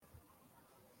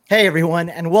Hey everyone,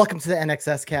 and welcome to the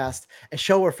NXS Cast, a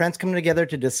show where friends come together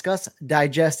to discuss,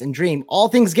 digest, and dream all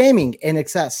things gaming in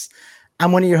excess.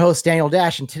 I'm one of your hosts, Daniel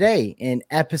Dash, and today in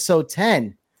episode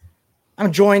 10,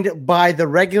 I'm joined by the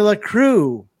regular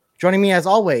crew. Joining me as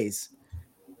always,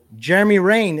 Jeremy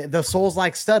Rain, the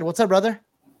Souls-like stud. What's up, brother?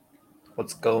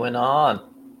 What's going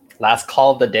on? Last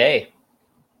call of the day.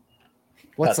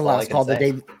 What's the last call of the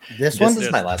day? This This one?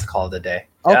 is my last call of the day.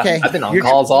 Okay. Yeah, I've been on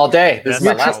calls all day. This is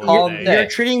my last call of the day. You're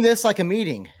treating this like a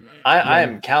meeting. I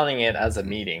am counting it as a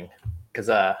meeting because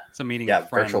it's a meeting. Yeah,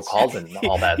 virtual calls and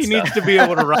all that he stuff. needs to be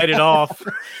able to write it off.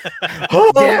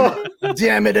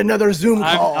 Damn it, another Zoom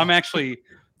call. I'm actually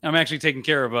taking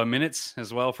care of minutes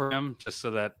as well for him, just so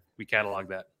that we catalog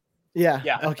that. Yeah.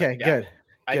 Yeah. Okay, Yeah. good.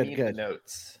 I Good, need good. the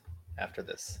notes after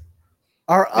this.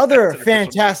 Our other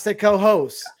fantastic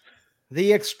co-host,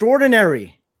 the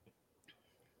extraordinary,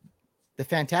 the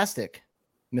fantastic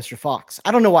Mr. Fox.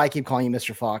 I don't know why I keep calling you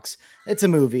Mr. Fox. It's a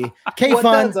movie. K-Fun.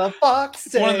 What does a fox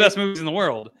It's one of the say? best movies in the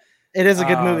world. It is a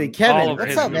good movie. All Kevin, of what's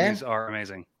his up, man? movies are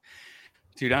amazing.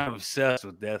 Dude, I'm obsessed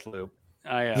with Deathloop.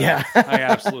 I Yeah.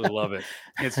 absolutely love it.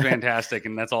 It's fantastic,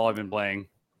 and that's all I've been playing.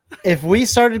 If we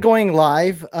started going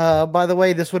live, by the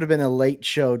way, this would have been a late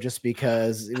show just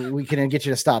because we couldn't get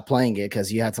you to stop playing it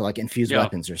because you had to like infuse Yeah.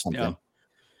 weapons or something.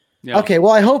 Yeah. Okay,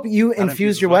 well, I hope you I'd infuse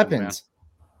infuse the your weapons, weapons.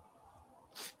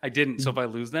 I didn't, so if I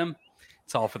lose them,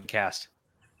 it's all for the cast.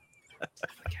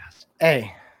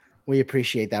 Hey, we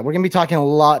appreciate that. We're going to be talking a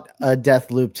lot of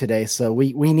Deathloop today, so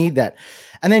we need that.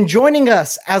 And then joining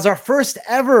us as our first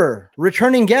ever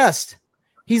returning guest,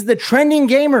 he's the trending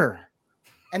gamer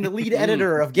and the lead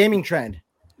editor of Gaming Trend,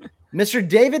 Mr.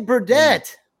 David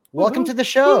Burdett. Welcome to the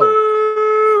show.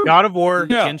 God of War,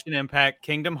 Yeah. Genshin Impact,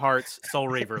 Kingdom Hearts, Soul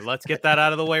Reaver. Let's get that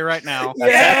out of the way right now.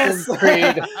 Yes! Assassin's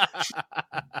Creed.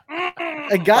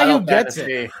 A guy Final who gets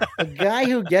Fantasy. it. A guy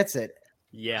who gets it.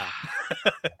 Yeah.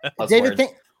 David,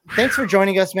 Buzzwords. thanks for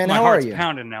joining us, man. My How are heart's you?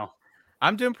 pounding now.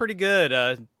 I'm doing pretty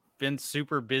good. Been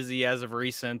super busy as of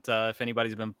recent. If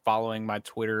anybody's been following my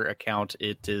Twitter account,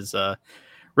 it is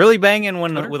really banging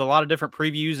Twitter? with a lot of different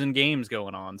previews and games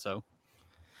going on. So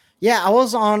Yeah, I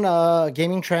was on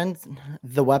Gaming Trend,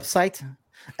 the website,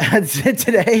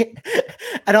 today,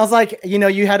 and I was like,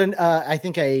 you had an I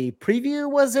think a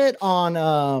preview, was it on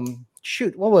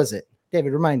what was it?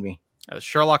 David, remind me.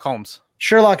 Sherlock Holmes.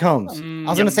 Sherlock Holmes. I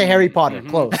was going to say Harry Potter. Mhm.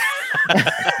 Close.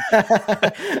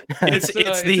 It's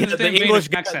it's the in English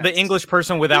accents. the English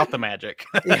person without the magic.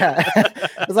 Yeah,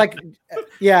 it's like,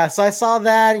 yeah. So I saw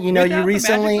that. You Without the magic,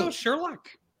 recently. though, Sherlock,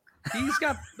 he's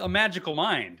got a magical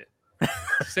mind,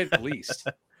 to say the least.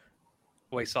 The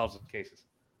way he solves the cases.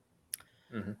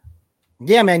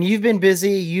 Yeah, man, you've been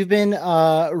busy. You've been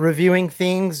reviewing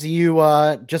things. You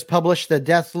just published the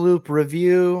Deathloop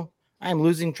review. I'm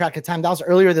losing track of time. That was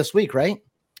earlier this week, right?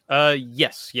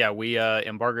 Yes. Yeah, we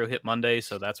embargo hit Monday,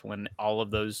 so that's when all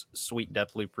of those sweet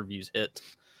Deathloop reviews hit.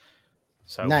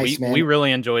 So Nice, man. we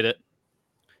really enjoyed it.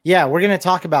 Yeah, we're going to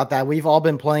talk about that. We've all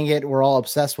been playing it. We're all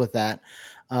obsessed with that.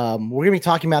 We're going to be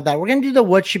talking about that. We're going to do the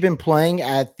what you've been playing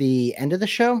at the end of the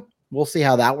show. We'll see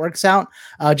how that works out.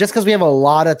 Just because we have a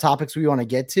lot of topics we want to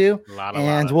get to,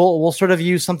 and we'll sort of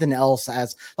use something else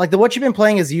as like the what you've been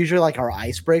playing is usually like our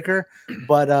icebreaker,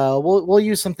 but we'll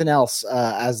use something else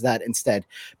as that instead.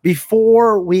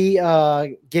 Before we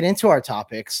get into our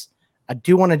topics, I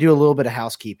do want to do a little bit of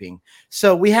housekeeping.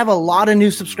 So we have a lot of new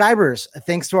subscribers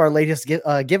thanks to our latest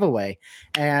giveaway,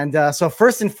 and so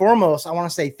first and foremost, I want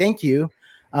to say thank you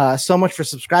so much for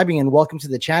subscribing and welcome to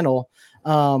the channel.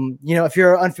 If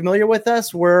you're unfamiliar with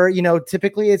us, we're,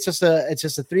 typically it's just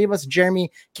the three of us,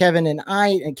 Jeremy, Kevin, and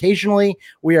I. Occasionally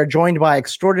we are joined by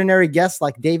extraordinary guests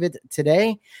like David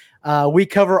today. We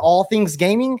cover all things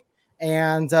gaming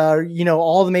and,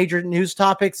 all the major news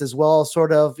topics as well as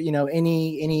sort of,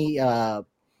 any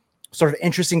sort of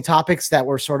interesting topics that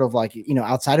were sort of like,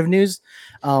 outside of news.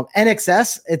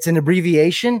 NXS, it's an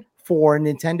abbreviation for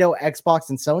Nintendo, Xbox,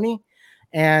 and Sony.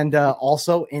 And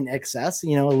also in excess, a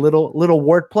little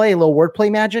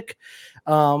wordplay magic.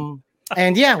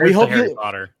 And yeah, we hope Harry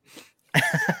Potter.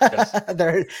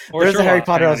 there's Sherlock, the Harry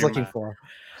Potter I was depending looking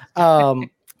on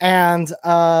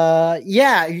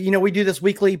for. We do this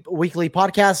weekly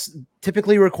podcast,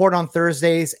 typically record on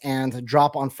Thursdays and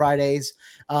drop on Fridays.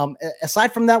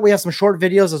 Aside from that, we have some short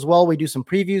videos as well. We do some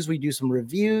previews, we do some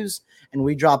reviews, and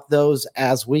we drop those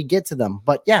as we get to them.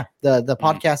 But yeah, the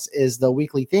podcast is the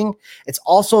weekly thing. It's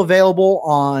also available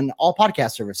on all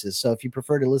podcast services. So if you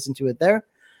prefer to listen to it there,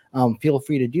 feel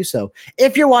free to do so.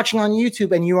 If you're watching on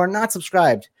YouTube and you are not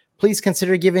subscribed, please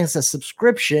consider giving us a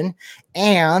subscription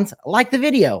and like the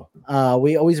video.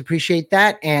 We always appreciate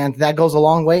that. And that goes a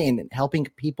long way in helping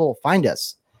people find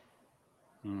us.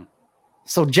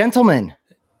 So, gentlemen,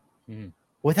 Mhm.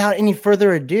 without any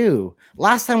further ado,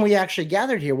 last time we actually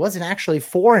gathered here wasn't actually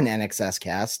for an NXS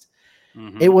cast.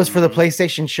 It was for the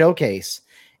PlayStation Showcase.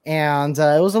 And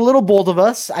it was a little bold of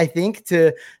us, I think,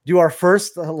 to do our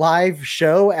first live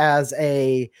show as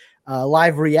a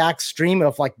live react stream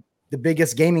of like the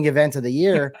biggest gaming event of the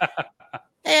year.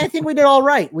 And I think we did all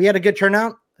right. We had a good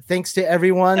turnout. Thanks to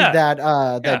everyone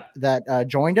that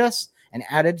joined us and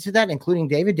added to that, including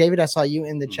David. David, I saw you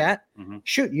in the chat.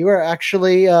 Shoot, you are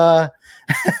actually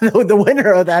the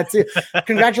winner of that too.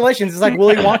 Congratulations! It's like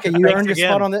Willy Wonka. You earned your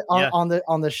spot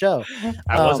on the show.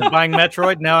 I wasn't buying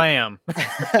Metroid. Now I am.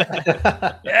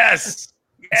 Yes.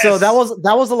 So that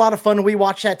was a lot of fun. We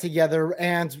watched that together,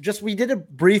 and we did a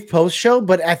brief post show,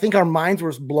 but I think our minds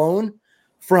were blown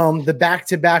from the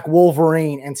back-to-back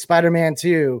Wolverine and Spider-Man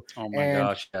 2. Oh my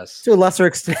gosh, yes. To a lesser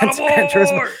extent,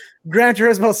 Gran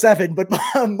Turismo 7, but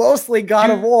mostly God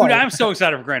of War. Dude, I'm so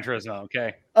excited for Gran Turismo.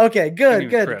 Okay,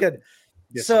 good.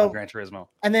 So Gran Turismo.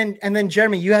 And then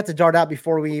Jeremy, you had to dart out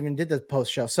before we even did the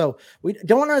post show. So we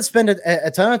don't want to spend a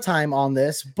ton of time on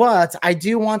this, but I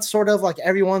do want sort of like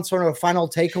everyone's sort of final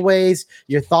takeaways,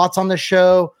 your thoughts on the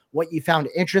show, what you found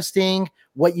interesting,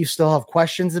 what you still have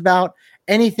questions about,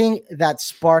 anything that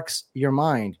sparks your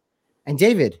mind. And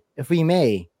David, if we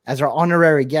may, as our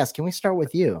honorary guest, can we start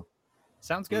with you?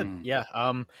 Sounds good. Yeah.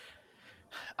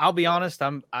 I'll be honest.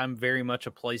 I'm very much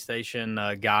a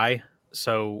PlayStation guy.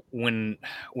 So when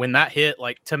that hit,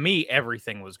 like to me,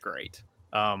 everything was great.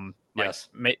 Yes.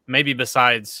 Maybe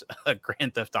besides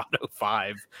Grand Theft Auto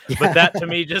 5, but that to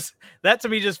me just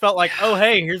felt like, oh,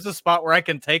 hey, here's a spot where I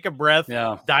can take a breath,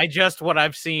 digest what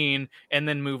I've seen, and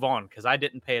then move on. Because I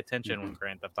didn't pay attention when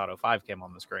Grand Theft Auto 5 came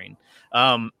on the screen.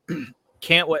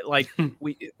 Can't wait. Like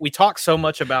we talk so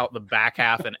much about the back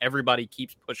half, and everybody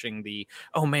keeps pushing the,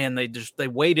 oh man, they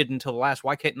waited until the last.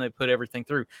 Why can't they put everything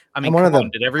through? I mean,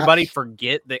 did everybody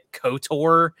forget that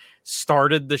KOTOR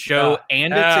started the show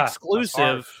and it's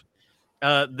exclusive?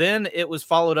 Then it was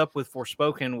followed up with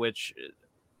Forspoken, which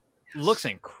looks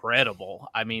incredible.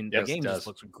 I mean, the game just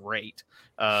looks great,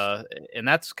 and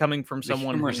that's coming from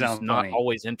someone who's not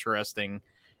always interesting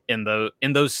in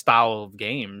those style of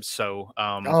games. So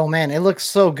oh man, it looks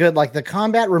so good. Like the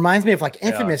combat reminds me of like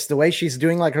Infamous, the way she's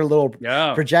doing like her little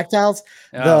projectiles.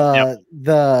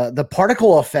 The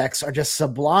particle effects are just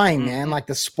sublime, man. Like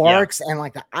the sparks and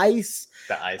like the ice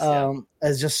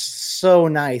is just so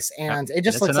nice, and it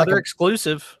just looks another like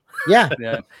exclusive.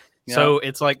 So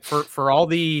it's like for all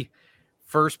the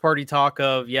first party talk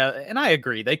of and I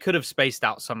agree, they could have spaced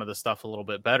out some of the stuff a little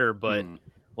bit better, but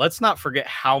let's not forget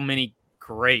how many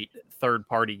great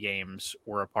third-party games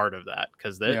were a part of that,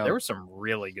 because there was some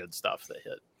really good stuff that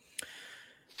hit.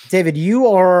 David, you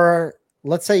are,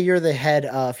 let's say you're the head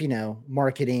of,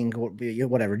 marketing,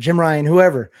 whatever, Jim Ryan,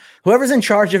 whoever's in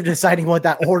charge of deciding what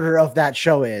that order of that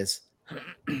show is.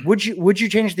 Would you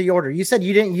change the order? You said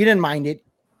you didn't mind it,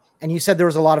 and you said there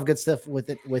was a lot of good stuff with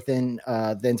it within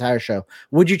the entire show.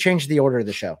 Would you change the order of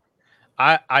the show?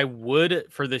 I would,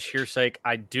 for the sheer sake.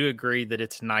 I do agree that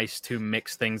it's nice to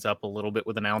mix things up a little bit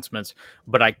with announcements,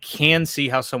 but I can see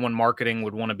how someone marketing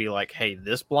would want to be like, hey,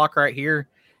 this block right here,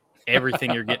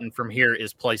 everything you're getting from here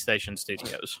is PlayStation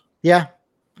Studios. Yeah.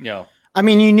 I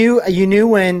mean, you knew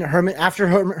when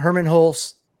Herman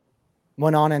Hulst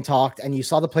went on and talked, and you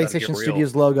saw the PlayStation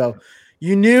Studios logo,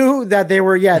 you knew that they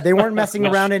weren't messing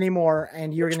around anymore,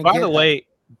 and you were going to. By the way,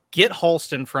 get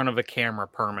Hulst in front of a camera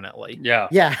permanently. Yeah.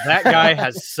 That guy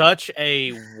has such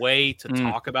a way to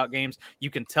talk about games. You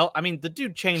can tell. I mean, the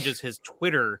dude changes his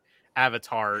Twitter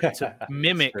avatar to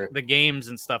mimic the games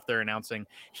and stuff they're announcing.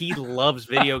 He loves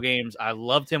video games. I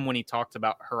loved him when he talked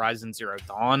about Horizon Zero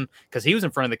Dawn, because he was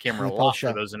in front of the camera a lot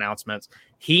for those announcements.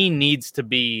 He needs to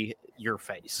be your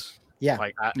face. Yeah.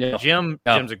 Like Jim's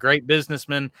a great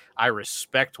businessman. I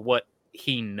respect what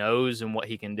he knows and what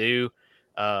he can do.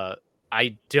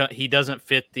 He doesn't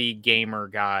fit the gamer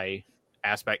guy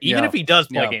aspect. Even if he does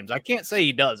play games, I can't say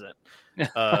he doesn't. He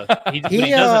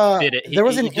doesn't fit it. There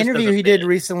was an interview he did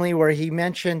recently where he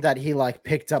mentioned that he like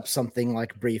picked up something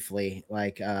like briefly,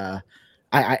 like he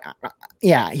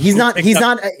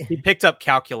picked up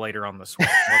calculator on the Switch.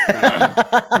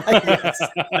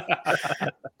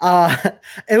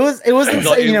 It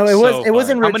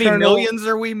wasn't how many millions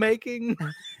are we making?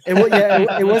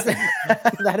 It wasn't.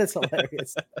 That is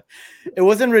hilarious. It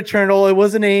wasn't Returnal. It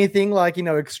wasn't anything like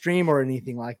extreme or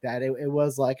anything like that. It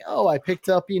was like, oh, I picked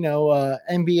up NBA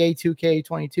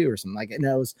 2K22 or something like it.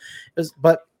 No, it was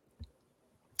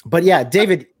but yeah,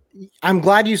 David, I'm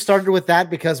glad you started with that,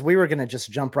 because we were gonna just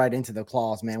jump right into the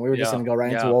claws, man. We were just gonna go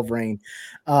right into Wolverine.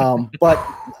 But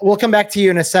we'll come back to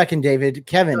you in a second, David.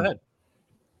 Kevin,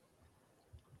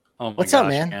 Oh my What's gosh,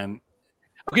 up, man?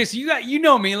 Okay, so you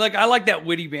know me, like I like that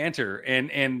witty banter,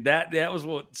 and that was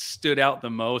what stood out the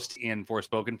most in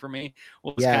Forspoken for me.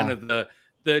 Was kind of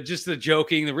the just the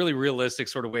joking, the really realistic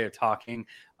sort of way of talking.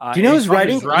 Do you know who's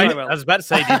writing? I was about to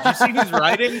say, did you see who's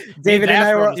writing? David and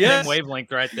I were on the same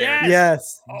wavelength right there.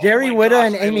 Yes, Jerry Whitta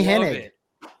and Amy Hennig.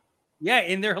 Yeah,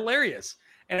 and they're hilarious,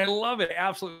 and I love it.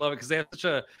 Absolutely love it because they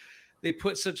have they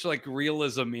put such like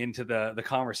realism into the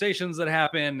conversations that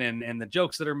happen and the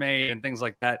jokes that are made and things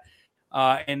like that.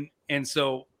 And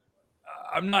so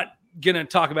I'm not gonna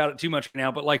talk about it too much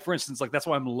now, but like for instance, like that's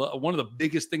why one of the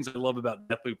biggest things I love about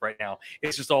Deathloop right now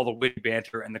is just all the witty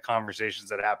banter and the conversations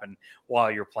that happen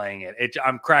while you're playing it.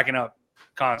 I'm cracking up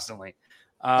constantly.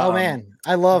 Oh man,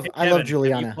 I love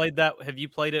Juliana. Have you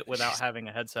played it without having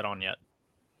a headset on yet?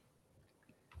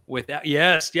 Without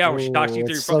where she talks you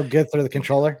through. It's so good through the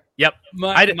controller. Yep,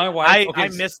 my wife. I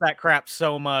miss that crap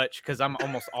so much because I'm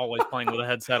almost always playing with a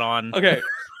headset on. Okay.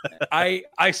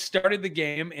 I started the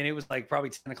game and it was like probably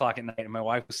 10 o'clock at night and my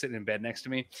wife was sitting in bed next to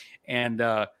me and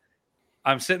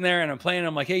I'm sitting there and I'm playing and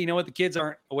I'm like, hey, you know what? The kids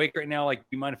aren't awake right now. Like, do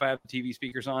you mind if I have the TV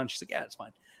speakers on? She's like, yeah, it's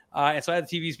fine. And so I had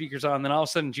the TV speakers on. And then all of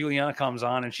a sudden Juliana comes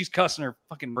on and she's cussing her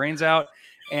fucking brains out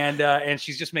and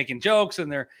she's just making jokes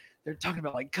and they're talking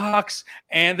about like cocks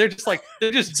and they're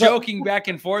just joking back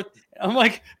and forth. I'm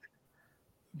like,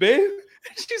 babe.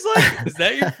 She's like, "Is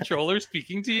that your controller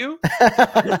speaking to you?"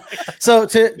 So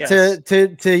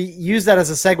to use that as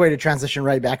a segue to transition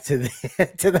right back to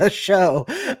the show,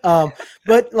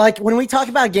 but like when we talk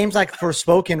about games like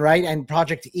Forspoken, right, and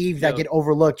Project Eve that get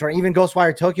overlooked, or even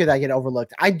Ghostwire Tokyo that get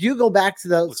overlooked, I do go back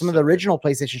to some of the original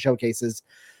PlayStation showcases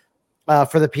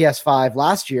for the PS5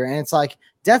 last year, and it's like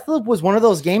Deathloop was one of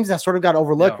those games that sort of got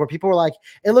overlooked where people were like,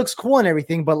 it looks cool and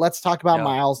everything, but let's talk about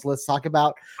Miles. Let's talk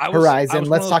about Horizon.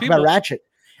 Let's talk about Ratchet.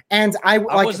 And I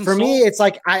like, for me, it's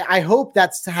like, I hope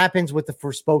that happens with the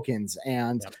Forspokens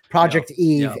and Project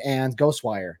Eve and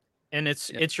Ghostwire. And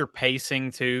it's your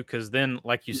pacing too. Cause then,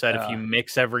 like you said, if you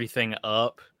mix everything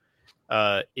up,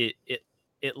 it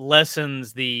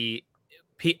lessens the,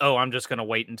 I'm just going to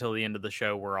wait until the end of the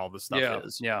show where all the stuff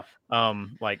is. Yeah.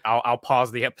 Like I'll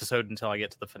pause the episode until I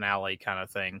get to the finale kind of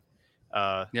thing.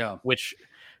 Which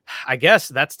I guess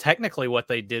that's technically what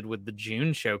they did with the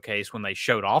June showcase when they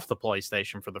showed off the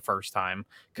PlayStation for the first time.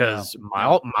 Because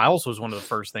Miles was one of the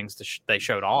first things they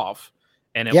showed off.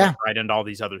 And it went right into all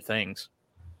these other things.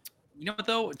 You know what,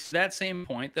 though? To that same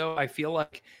point, though, I feel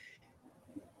like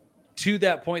to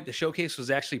that point, the showcase was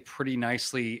actually pretty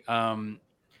nicely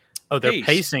their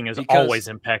pacing is always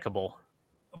impeccable.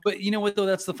 But you know what, though?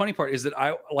 That's the funny part is that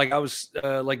I was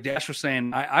like Dash was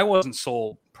saying, I wasn't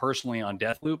sold personally on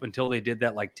Deathloop until they did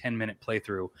that like 10-minute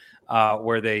playthrough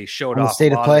where they showed off a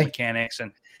lot of mechanics.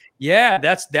 And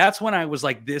that's when I was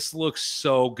like, this looks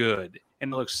so good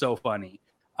and it looks so funny.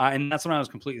 And that's when I was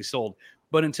completely sold.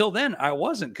 But until then, I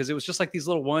wasn't, because it was just like these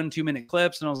little 1-2 minute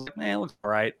clips. And I was like, man, it looks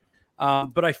all right.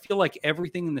 But I feel like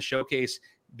everything in the showcase,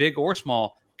 big or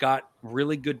small, got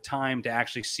really good time to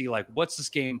actually see like what's this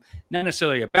game not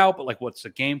necessarily about, but like what's the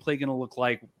gameplay going to look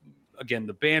like. Again,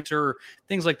 the banter,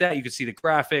 things like that. You can see the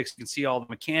graphics, you can see all the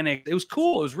mechanics. It was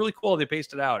cool. It was really cool. They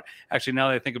paced it out. Actually, now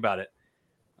that I think about it,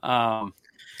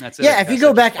 that's it. Yeah, if you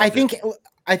go back, I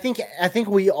think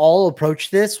we all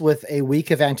approach this with a week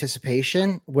of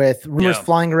anticipation, with rumors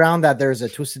flying around that there's a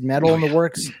Twisted Metal in the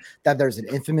works, that there's an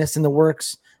Infamous in the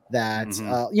works, that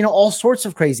all sorts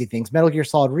of crazy things. Metal Gear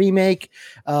Solid remake.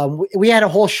 We had a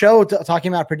whole show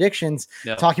talking about predictions,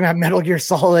 talking about Metal Gear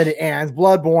Solid and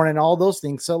Bloodborne and all those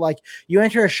things. So like you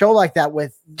enter a show like that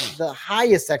with the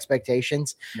highest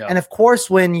expectations, and of course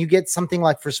when you get something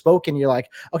like Forspoken, you're like,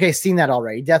 okay, seen that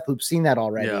already. Deathloop, seen that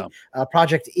already.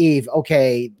 Project Eve,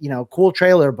 okay, cool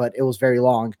trailer, but it was very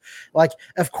long. Like,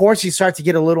 of course you start to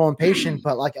get a little impatient,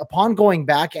 but like upon going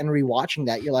back and rewatching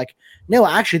that, you're like, no,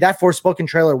 actually that Forspoken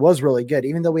trailer was really good,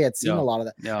 even though we had seen a lot of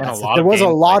that. There was a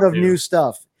lot of new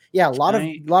stuff. Yeah, a lot of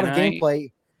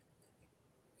gameplay.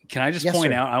 Can I just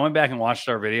point out? I went back and watched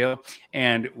our video,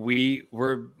 and we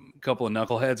were a couple of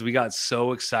knuckleheads. We got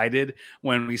so excited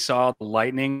when we saw the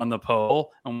lightning on the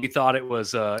pole, and we thought it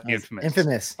was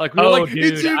Infamous. Like, we were like,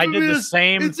 dude, I did the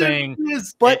same thing.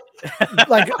 But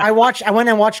like, I went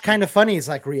and watched Kind of Funny's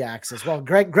like reacts as well.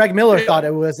 Greg Miller thought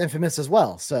it was Infamous as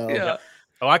well. So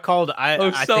I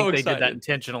think they did that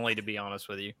intentionally, to be honest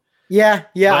with you. Yeah.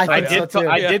 I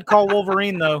did call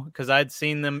Wolverine though, because I'd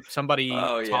seen them. Somebody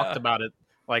talked about it.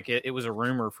 Like it was a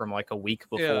rumor from like a week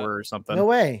before or something. No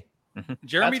way.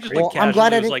 Jeremy just like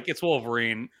casually was like, it's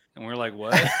Wolverine, and we're like,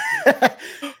 what?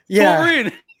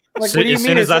 Wolverine. Like, as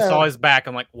soon as I saw his back,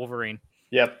 I'm like, Wolverine.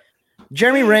 Yep.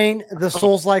 Jeremy Rain, the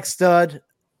Souls-like stud.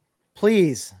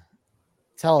 Please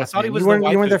Tell us. I thought he was you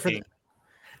weren't there for. You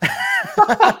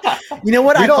know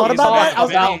what? I thought about that. I was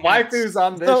about waifus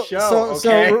on this show.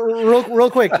 So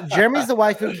real quick, Jeremy's the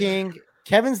waifu king.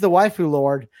 Kevin's the waifu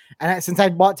lord, and since I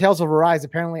bought Tales of Arise,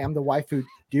 apparently I'm the waifu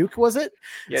duke. Was it?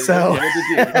 Yeah. So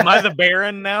am I the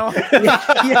Baron now? Yeah.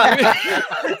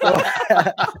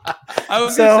 I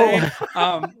was gonna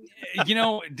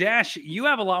say, Dash, you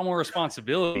have a lot more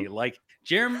responsibility. Like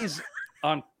Jeremy's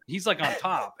he's like on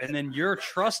top, and then you're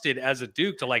trusted as a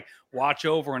duke to like watch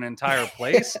over an entire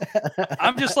place.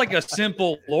 I'm just like a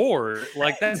simple lord.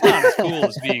 Like that's not as cool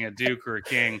as being a duke or a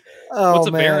king. What's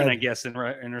a baron, I guess, in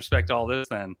respect to all this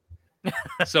then?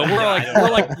 So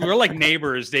we're like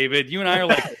neighbors, David. You and I are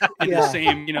like in the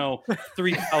same,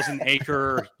 3,000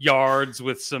 acre yards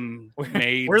with some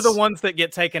maids. We're the ones that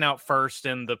get taken out first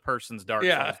in the person's Dark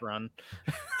Souls run.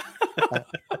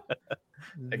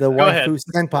 The waifu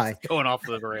senpai going off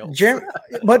the rails.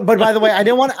 But by the way, I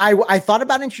didn't want. I thought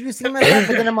about introducing him, but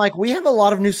then I'm like, we have a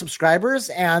lot of new subscribers,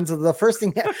 and the first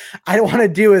thing I don't want to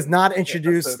do is not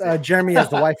introduce Jeremy as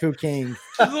the waifu king.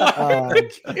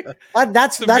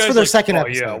 That's for their second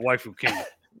episode. Yeah, waifu king.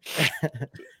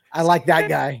 I like that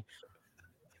guy.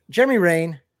 Jeremy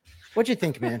Rain, what'd you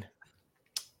think, man?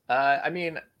 I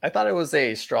mean, I thought it was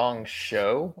a strong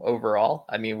show overall.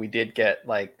 I mean, we did get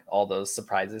like all those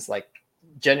surprises, like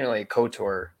genuinely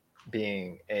KOTOR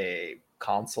being a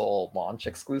console launch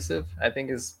exclusive, I think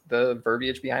is the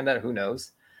verbiage behind that. Who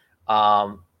knows?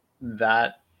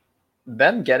 That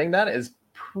them getting that is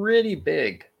pretty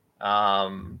big.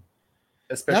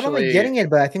 Especially not only getting it,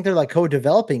 but I think they're like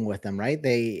co-developing with them, right?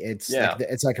 It's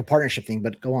like a partnership thing,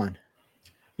 but go on.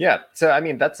 Yeah, so I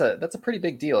mean that's a pretty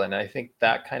big deal, and I think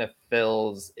that kind of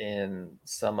fills in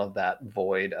some of that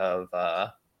void of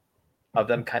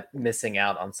them kind of missing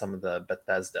out on some of the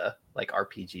Bethesda like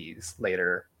RPGs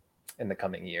later in the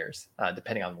coming years,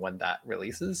 depending on when that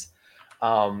releases.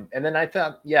 And then I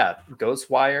thought,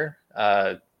 Ghostwire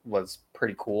was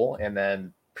pretty cool, and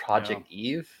then Project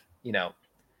Eve,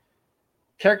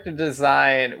 character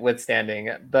design withstanding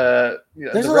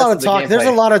there's a lot of talk. There's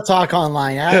a lot of talk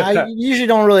online. I usually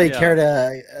don't really care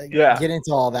to get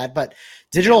into all that, but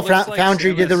Digital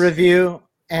Foundry did the review,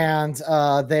 and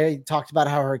they talked about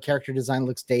how her character design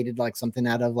looks dated, like something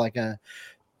out of like a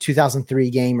 2003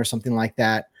 game or something like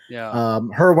that. Yeah,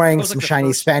 her wearing some shiny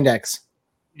spandex.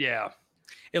 Yeah,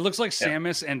 it looks like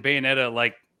Samus and Bayonetta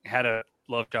like had a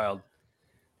love child.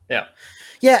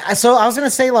 Yeah, so I was gonna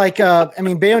say, like, I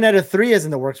mean, Bayonetta 3 is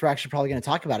in the works. We're actually probably gonna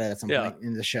talk about it at some point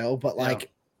in the show, but like,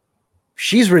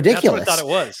 she's ridiculous. That's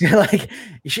what I thought it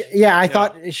was. I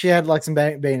thought she had like some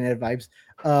Bayonetta vibes.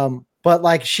 But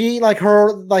like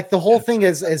her the whole thing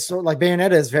is sort of like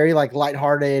Bayonetta is very like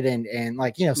lighthearted and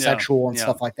like sexual and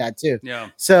stuff like that too.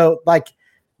 Yeah. So like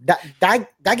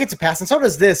that gets a pass, and so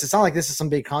does this. It's not like this is some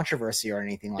big controversy or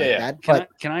anything like that. But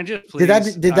can I just please?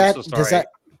 Does that?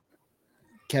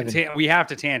 Kevin, we have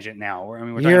to tangent now. I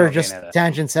mean, you're just Bayonetta.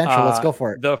 Tangent central. Let's go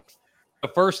for it. The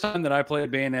first time that I played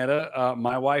Bayonetta,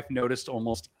 my wife noticed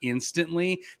almost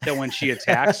instantly that when she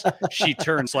attacks, she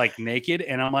turns like naked,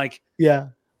 and I'm like,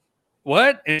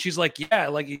 what? And she's like, yeah,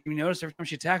 like you notice every time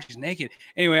she attacks, she's naked.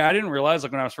 Anyway, I didn't realize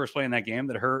like when I was first playing that game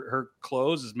that her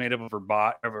clothes is made up of her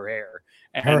hair,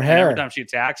 and every time she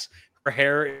attacks, her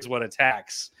hair is what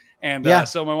attacks. And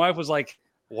so my wife was like,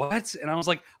 what? And I was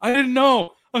like, I didn't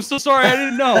know. I'm so sorry, I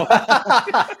didn't know.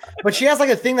 But she has like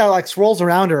a thing that like swirls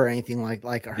around her or anything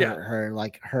like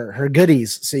her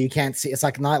goodies, so you can't see. It's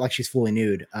like not like she's fully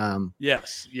nude.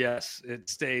 Yes, it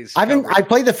stays. I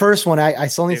played the first one. I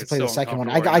still need to play the second one.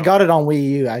 I got it on Wii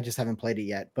U. I just haven't played it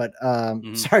yet. But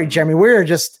sorry, Jeremy,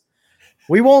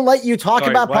 we won't let you talk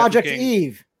about Waifu Project King.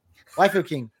 Eve. Waifu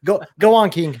King, go on,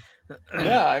 King.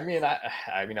 Yeah, I mean,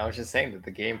 I was just saying that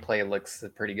the gameplay looks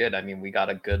pretty good. I mean, we got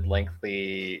a good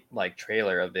lengthy like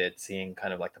trailer of it, seeing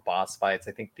kind of like the boss fights.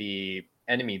 I think the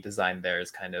enemy design there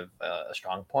is kind of a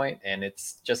strong point, and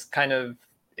it's just kind of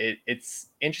it's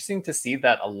interesting to see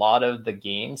that a lot of the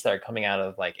games that are coming out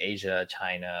of like Asia,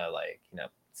 China, like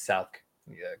South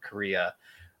Korea,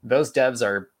 those devs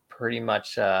are pretty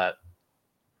much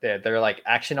they're like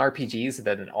action RPGs,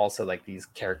 but then also like these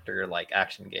character like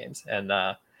action games, and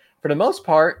for the most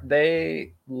part,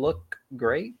 they look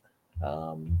great.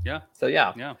 So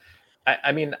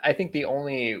I mean, I think the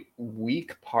only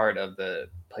weak part of the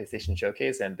PlayStation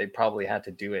Showcase, and they probably had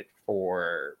to do it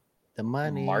for the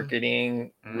money,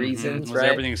 marketing reasons, right?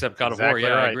 Everything except God of War. Yeah,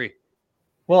 right. I agree.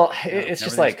 Well, it's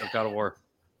just like God of War.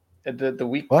 The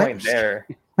weak point there.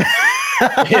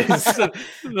 is the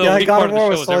weak part of the show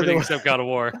was everything except God of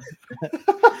War.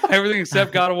 Everything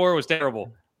except God of War was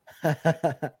terrible.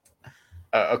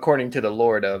 According to the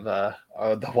Lord of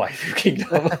the Waifu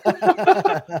Kingdom.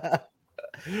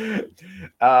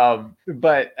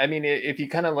 But I mean, if you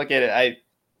kind of look at it,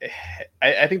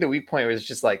 I think the weak point was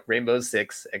just like Rainbow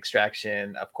Six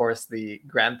Extraction, of course, the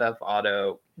Grand Theft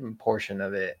Auto portion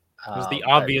of it. It was the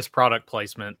obvious product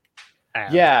placement.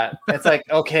 Yeah, it's like,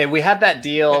 okay, we had that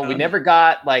deal. We never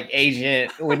got like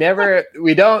Agent. We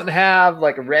don't have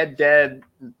like a Red Dead,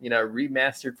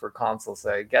 remastered for console.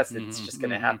 So I guess it's just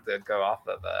gonna have to go off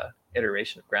of a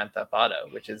iteration of Grand Theft Auto,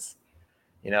 which is,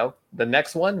 the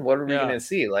next one. What are we gonna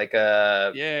see? Like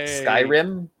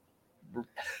Skyrim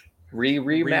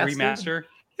remaster?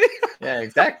 Yeah,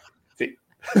 exactly. See,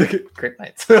 great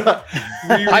nights.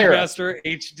 Remaster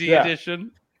HD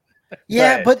edition.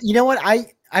 Yeah, but you know what?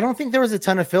 I don't think there was a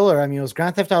ton of filler. I mean, it was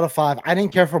Grand Theft Auto 5. I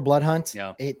didn't care for Blood Hunt.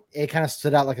 Yeah. It kind of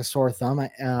stood out like a sore thumb.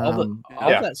 All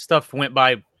that stuff went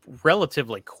by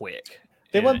relatively quick.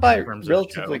 They went by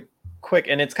relatively quick,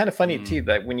 and it's kind of funny too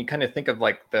that when you kind of think of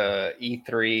like the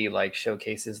E3 like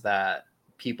showcases that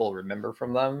people remember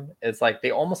from them, it's like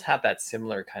they almost have that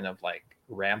similar kind of like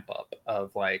ramp up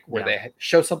of like where they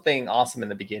show something awesome in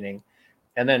the beginning,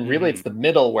 and then really it's the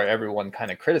middle where everyone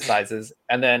kind of criticizes,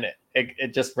 and then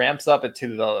it just ramps up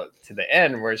to the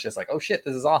end where it's just like, oh shit,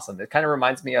 this is awesome. It kind of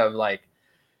reminds me of like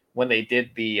when they did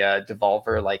the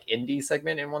Devolver like indie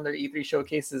segment in one of their E3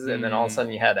 showcases, and then all of a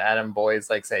sudden you had Adam Boyes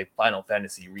like say Final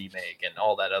Fantasy remake and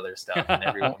all that other stuff, and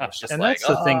everyone was just and like, that's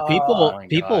the thing,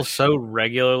 people so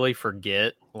regularly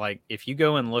forget. Like if you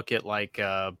go and look at like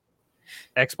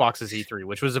Xbox's E3,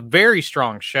 which was a very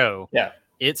strong show,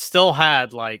 it still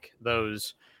had like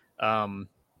those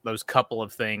couple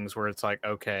of things where it's like,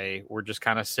 okay, we're just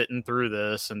kind of sitting through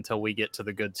this until we get to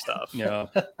the good stuff. Yeah.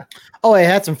 Oh, it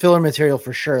had some filler material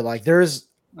for sure. Like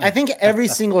I think every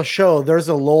single show, there's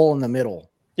a lull in the middle.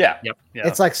 Yeah. Yep. Yeah.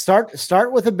 It's like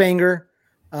start with a banger,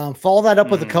 follow that up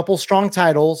with a couple strong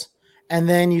titles, and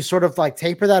then you sort of like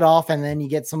taper that off, and then you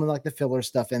get some of like the filler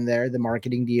stuff in there, the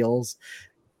marketing deals,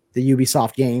 the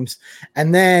Ubisoft games,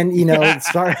 and then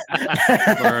start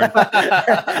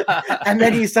and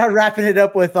then you start wrapping it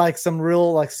up with like some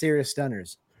real like serious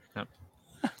stunners. Yep.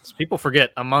 So people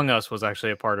forget Among Us was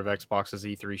actually a part of Xbox's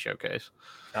E3 showcase.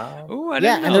 Oh, I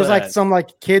didn't know and there's that. like some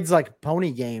like kids like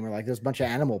pony game, or like there's a bunch of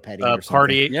animal petting. Or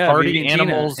Party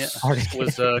Animals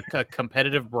was a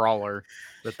competitive brawler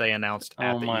that they announced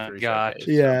at the E3 showcase.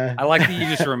 Yeah, I like that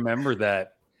you just remember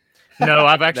that. No,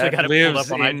 I've actually got it pulled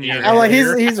up on IGN. I'm like,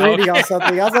 he's reading on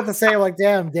something. I was about to say, like,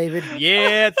 damn, David.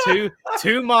 Yeah,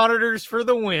 two monitors for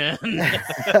the win.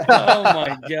 Oh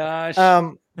my gosh.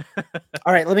 All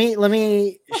right, let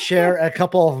me share a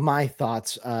couple of my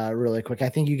thoughts really quick. I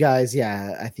think you guys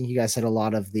said a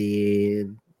lot of the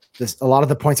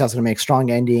points I was going to make.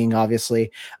 Strong ending,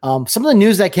 obviously. Some of the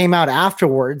news that came out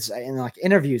afterwards in like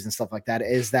interviews and stuff like that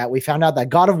is that we found out that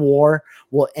God of War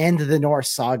will end the Norse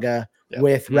saga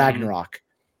with Ragnarok.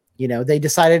 They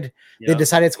decided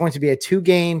it's going to be a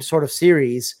 2-game sort of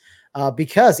series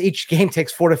because each game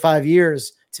takes 4 to 5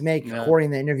 years to make. According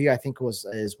to the interview, I think was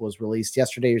released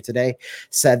yesterday or today,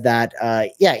 said that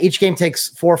each game takes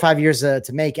 4 or 5 years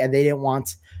to make, and they didn't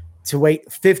want to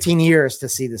wait 15 years to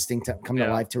see this thing come to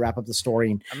life, to wrap up the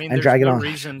story and drag it on.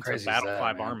 There's no reason to Battle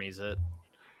 5 armies it.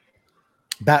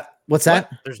 What's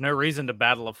that? There's no reason to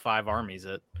Battle of 5 armies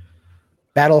it.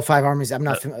 Battle of 5 armies. I'm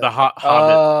not familiar. The Hobbit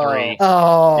 3.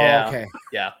 Oh, yeah. Okay.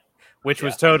 Yeah. Which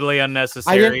was totally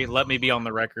unnecessary. Let me be on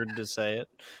the record to say it.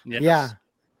 Yes. Yeah.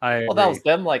 Well, that was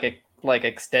them like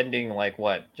extending like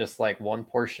what, just like one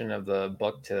portion of the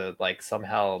book to like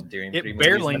somehow doing. It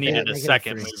barely needed a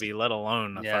second movie, let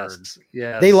alone a third.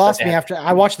 Yeah, they lost me after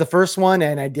I watched the first one,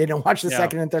 and I didn't watch the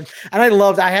second and third. And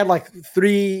I had like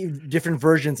 3 different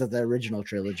versions of the original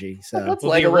trilogy. So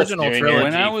the original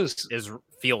trilogy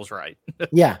feels right.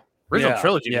 Yeah, original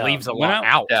trilogy leaves a lot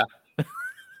out. Yeah,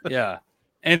 yeah.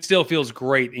 And it still feels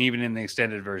great, even in the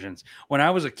extended versions. When I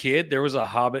was a kid, there was a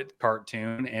Hobbit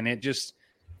cartoon, and it just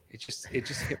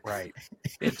hit right.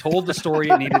 It told the story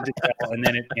it needed to tell, and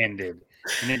then it ended,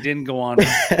 and it didn't go on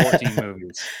for 14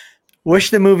 movies.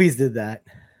 Wish the movies did that.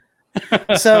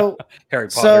 So Harry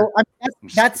Potter.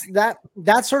 So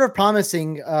that's sort of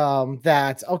promising.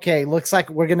 That okay, looks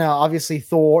like we're gonna obviously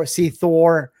see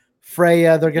Thor,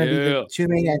 Freya. They're gonna be the 2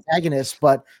 main antagonists,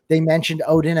 but they mentioned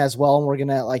Odin as well,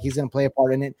 and he's gonna play a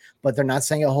part in it. But they're not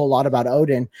saying a whole lot about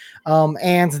Odin.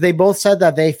 And they both said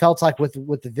that they felt like with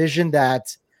the vision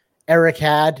that Eric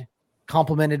had,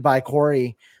 complemented by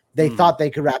Corey, they thought they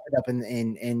could wrap it up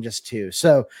in just 2.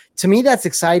 So to me, that's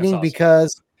exciting. That's awesome.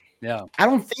 Because I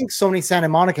don't think Sony Santa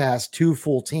Monica has 2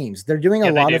 full teams. They're doing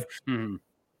a lot of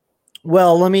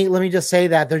Well, let me just say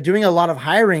that they're doing a lot of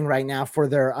hiring right now for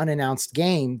their unannounced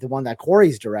game, the one that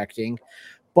Corey's directing.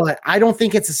 But I don't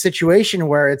think it's a situation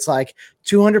where it's like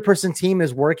 200-person team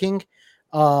is working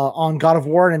on God of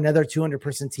War and another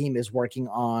 200-person team is working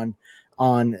on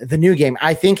the new game.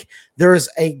 I think there's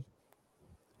a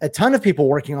ton of people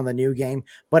working on the new game,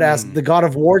 but as the God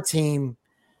of War team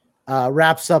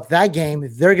wraps up that game,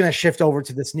 they're going to shift over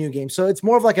to this new game. So it's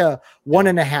more of like a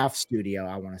 1.5 studio,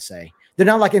 I want to say. They're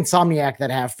not like Insomniac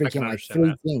that have freaking like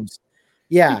 3 teams.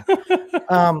 Yeah.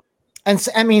 And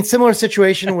I mean, similar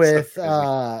situation with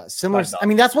similar. I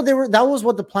mean, that's what they were. That was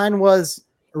what the plan was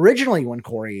originally when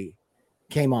Corey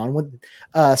came on. When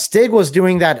Stig was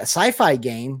doing that sci-fi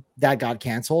game that got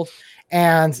canceled,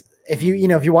 and if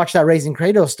you watch that Raising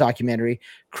Kratos documentary,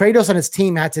 Kratos and his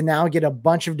team had to now get a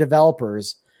bunch of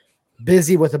developers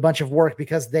busy with a bunch of work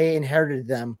because they inherited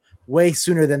them way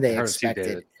sooner than they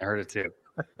expected. I heard it too.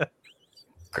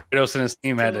 Kratos and his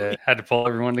team had to pull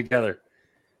everyone together.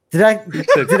 Did I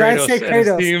say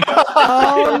Kratos?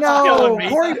 Oh no,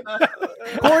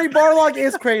 Corey Barlog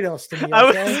is Kratos to me.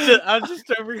 Okay? I was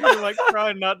just over here like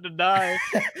trying not to die.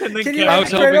 And then Can you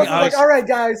imagine Kratos? Like, all right,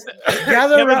 guys,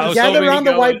 gather around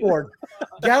the whiteboard.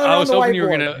 Gather around the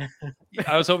whiteboard.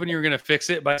 I was hoping you were gonna fix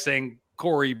it by saying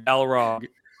Corey Balrog.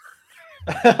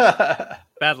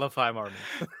 Battle of Five Armies.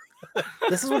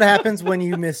 This is what happens when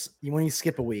you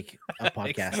skip a week of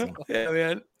podcasting. Yeah,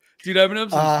 man. Dude, I've been up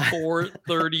since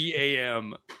 4:30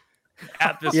 a.m.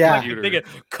 at this computer. Thinking,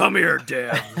 come here,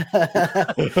 Dad.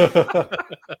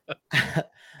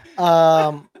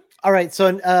 All right.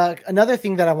 So another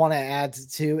thing that I want to add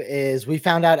to is we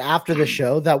found out after the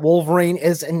show that Wolverine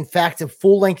is in fact a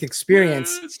full-length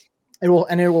experience. Yes. It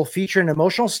will feature an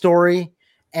emotional story.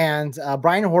 And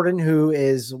Brian Horton, who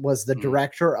was the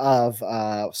director of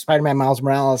Spider-Man Miles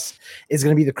Morales, is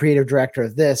going to be the creative director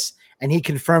of this. And he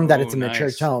confirmed that it's a mature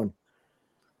tone.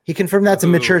 He confirmed that's a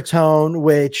mature tone,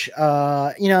 which,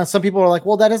 some people are like,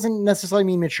 well, that doesn't necessarily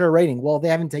mean mature rating. Well, they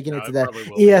haven't taken it to the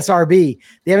ESRB.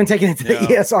 They haven't taken it to the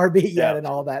ESRB yet and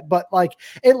all that. But like,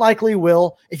 it likely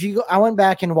will. If you go, I went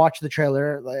back and watched the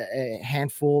trailer a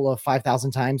handful of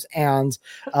 5,000 times. And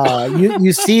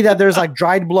you see that there's like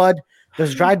dried blood.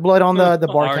 There's dried blood on the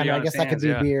bartender. I guess that could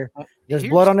be beer. There's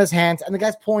blood on his hands, and the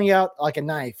guy's pulling out like a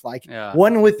knife. Like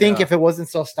one would think if it wasn't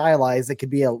so stylized, it could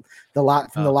be from the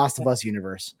Last of Us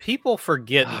universe. People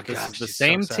forget that this is the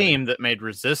same team that made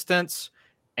Resistance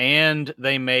and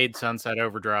they made Sunset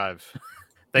Overdrive.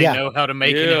 They know how to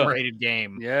make an M-rated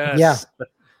game. Yes. Yeah.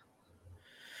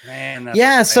 Man,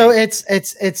 so it's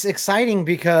exciting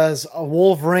because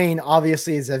Wolverine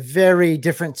obviously is a very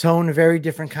different tone, very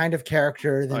different kind of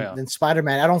character than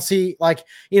Spider-Man. I don't see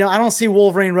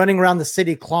Wolverine running around the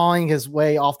city clawing his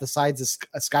way off the sides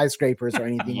of skyscrapers or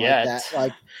anything like that.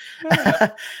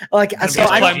 Like so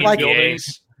I don't like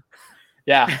buildings.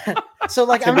 Yeah. So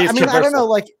like I don't know,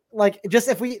 like just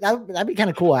if that'd be kind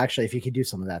of cool actually if you could do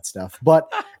some of that stuff.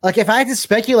 But like if I had to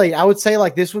speculate, I would say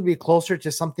like this would be closer to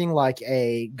something like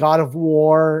a God of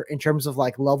War in terms of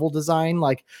like level design,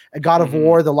 like a God of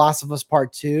War, The Last of Us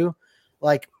Part 2.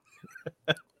 Like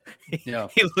he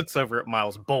looks over at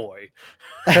Miles, boy.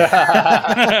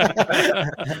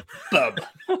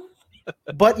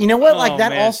 But you know what? Like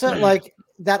that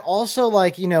also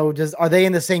are they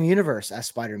in the same universe as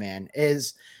Spider-Man?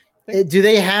 Do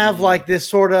they have like this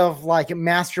sort of like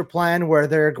master plan where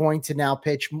they're going to now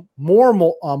pitch more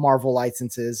Marvel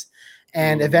licenses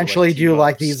and eventually do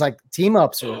like these like team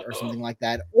ups or something like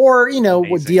that, or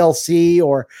with DLC,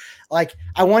 or like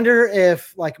I wonder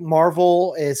if like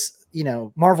Marvel and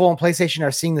PlayStation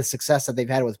are seeing the success that they've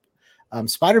had with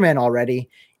Spider-Man already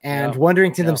and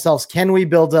wondering to themselves, can we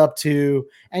build up to,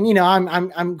 and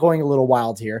I'm going a little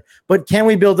wild here, but can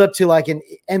we build up to like an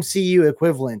MCU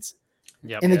equivalent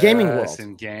in the gaming world,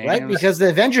 right? Because the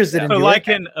Avengers didn't do like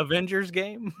an Avengers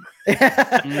game.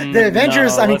 The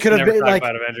Avengers, could have been like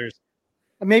Avengers.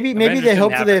 Maybe they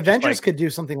hoped that the Avengers could do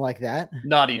something like that.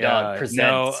 Naughty Dog presents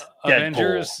no, Deadpool.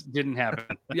 Avengers didn't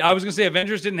happen. I was gonna say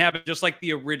Avengers didn't happen, just like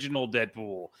the original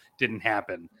Deadpool didn't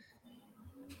happen.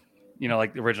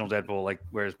 Like the original Deadpool, like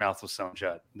where his mouth was sewn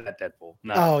shut. That Deadpool.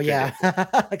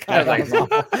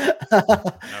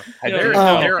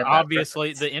 They're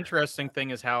obviously, the interesting thing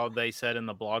is how they said in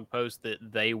the blog post that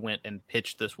they went and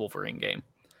pitched this Wolverine game.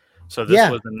 So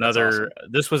this was another. Awesome.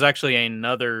 This was actually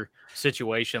another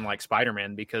situation like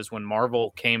Spider-Man, because when Marvel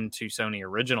came to Sony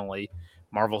originally,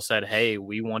 Marvel said, "Hey,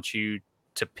 we want you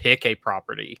to pick a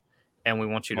property, and we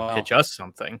want you to pitch us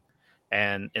something."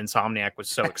 And Insomniac was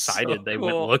so excited. They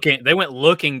went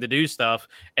looking to do stuff,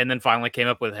 and then finally came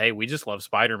up with, "Hey, we just love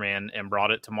Spider-Man," and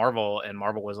brought it to Marvel. And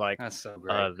Marvel was like, "That's so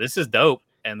great. This is dope."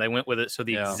 and they went with it. So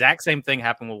the exact same thing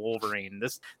happened with Wolverine.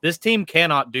 This team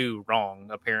cannot do wrong,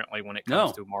 apparently, when it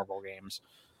comes to Marvel games.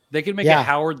 They could make a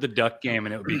Howard the Duck game,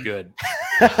 and it would be good.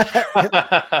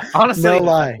 Honestly, no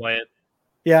lie. Play it.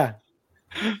 Yeah.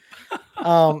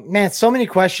 Man, so many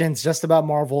questions just about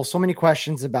Marvel. So many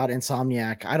questions about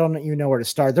Insomniac. I don't even know where to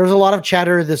start. There's a lot of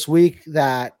chatter this week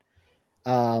that,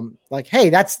 like, hey,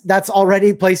 that's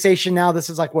already PlayStation now. This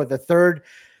is like what the third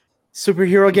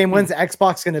superhero game. When's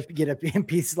Xbox going to get a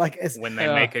piece? Like when they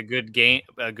make a good game,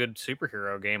 a good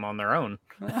superhero game on their own.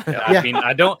 I mean,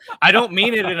 I don't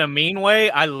mean it in a mean way.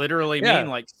 I literally mean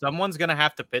like someone's going to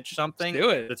have to pitch something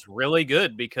that's really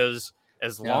good, because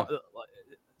as long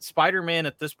Spider-Man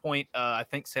at this point, I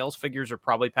think sales figures are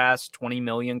probably past 20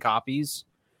 million copies.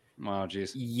 Wow,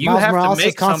 geez. Miles Morales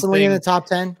is constantly in the top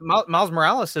 10. Miles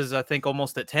Morales is, I think,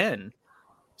 almost at 10.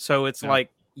 So it's like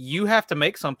you have to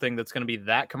make something that's going to be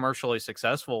that commercially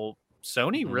successful.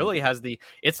 Sony really has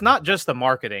it's not just the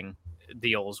marketing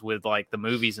deals with like the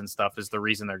movies and stuff is the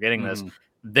reason they're getting this.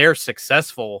 They're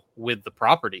successful with the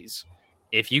properties.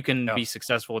 If you can be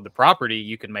successful with the property,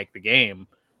 you can make the game.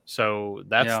 So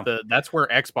that's where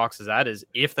Xbox is at, is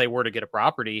if they were to get a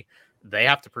property, they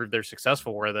have to prove they're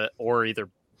successful with it, or either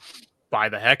buy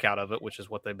the heck out of it, which is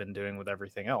what they've been doing with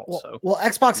everything else. Well,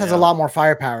 Xbox has a lot more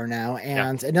firepower now,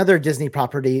 and another Disney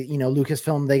property,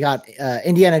 Lucasfilm, they got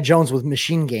Indiana Jones with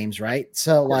Machine Games, right?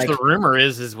 So like the rumor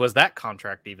is was that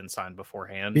contract even signed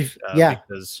beforehand?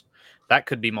 Because that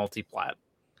could be multi-plat.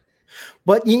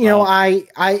 But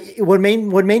I what made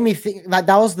me think that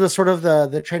was the sort of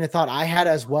the train of thought I had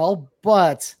as well.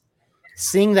 But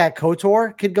seeing that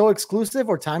KOTOR could go exclusive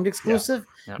or timed exclusive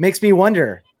makes me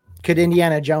wonder, could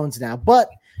Indiana Jones now?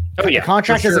 But the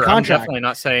contract is a contract. I'm definitely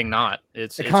not saying not.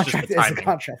 It's a contract. Is a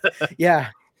contract. Yeah,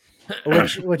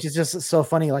 which is just so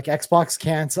funny. Like Xbox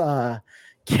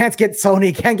can't get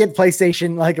Sony, can't get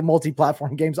PlayStation like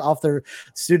multi-platform games off their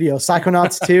studio.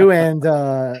 Psychonauts 2 and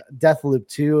Deathloop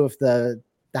 2 of the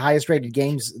highest rated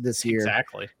games this year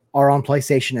are on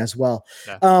PlayStation as well.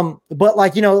 But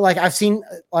like I've seen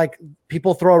like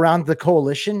people throw around the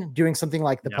Coalition doing something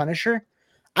like the Punisher.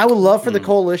 I would love for the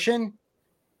Coalition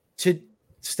to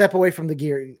step away from the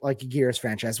Gears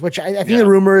franchise, which I think the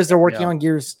rumor is they're working on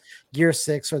Gears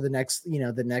 6 or the next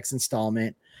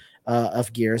installment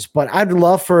of Gears. But I'd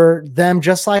love for them,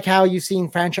 just like how you've seen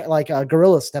franchise like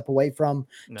Guerrilla step away from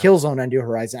Killzone and New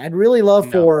Horizon. I'd really love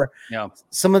for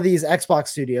some of these Xbox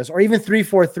studios, or even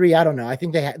 343. I don't know. I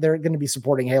think they're going to be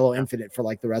supporting Halo Infinite for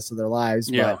like the rest of their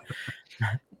lives.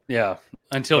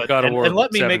 Until God of War. And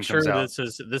let me make sure this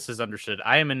is understood.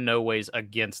 I am in no ways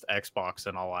against Xbox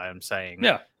and all I am saying.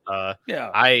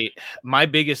 My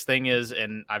biggest thing is,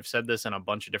 and I've said this in a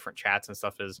bunch of different chats and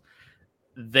stuff, is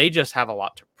they just have a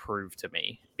lot to prove to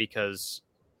me, because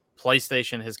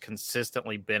PlayStation has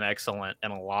consistently been excellent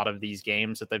in a lot of these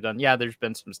games that they've done. Yeah, there's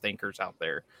been some stinkers out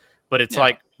there, but it's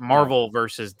like Marvel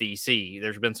versus DC.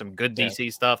 There's been some good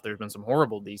DC stuff. There's been some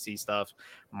horrible DC stuff.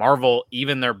 Marvel,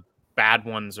 even their bad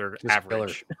ones are just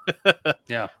average.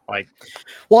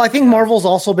 I think Marvel's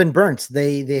also been burnt.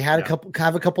 They have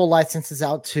a couple licenses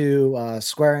out to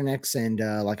Square Enix and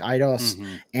like Eidos,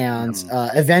 and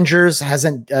Avengers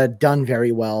hasn't done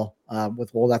very well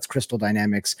that's Crystal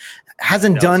Dynamics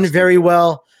hasn't done very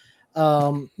well. A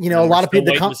lot of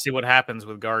people waiting to see what happens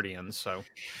with Guardians. So,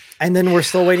 and then we're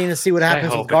still waiting to see what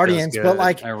happens with Guardians. But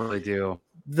like, I really do.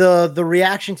 The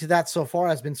reaction to that so far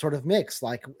has been sort of mixed.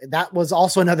 Like that was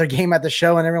also another game at the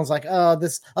show, and everyone's like, "Oh,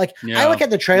 this." Like I look at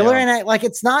the trailer and I like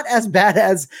it's not as bad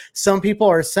as some people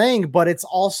are saying, but it's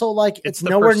also like it's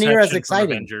nowhere near as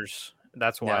exciting. Avengers.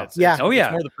 That's why. It's more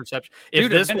the perception. If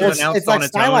this was announced on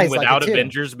its own without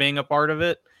Avengers being a part of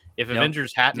it, if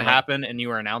Avengers hadn't happened and you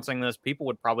were announcing this, people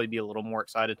would probably be a little more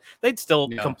excited. They'd still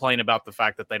complain about the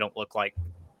fact that they don't look like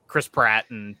Chris Pratt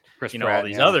and all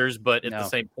these others, but at the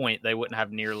same point, they wouldn't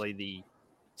have nearly the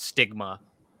stigma.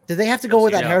 Did they have to go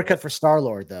with that haircut for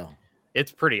Star-Lord though?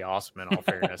 It's pretty awesome in all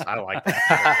fairness. I like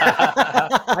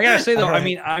that. I gotta say though, I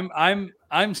mean,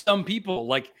 I'm some people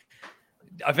like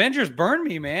Avengers burned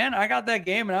me, man. I got that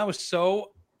game and I was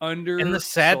so under. And the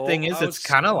sad thing is, it's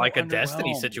kind of like a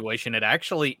Destiny situation. It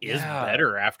actually is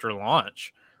better after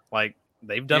launch. Like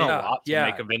they've done a lot to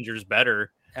make Avengers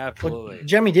better. Absolutely. Well,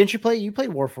 Jeremy, didn't you play? You played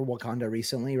War for Wakanda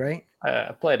recently, right?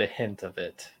 I played a hint of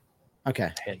it. Okay.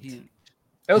 It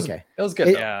was okay. It was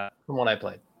good. From what I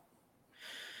played.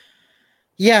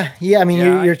 Yeah. I mean,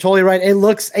 you're totally right.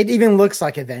 It even looks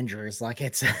like Avengers. Like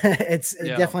it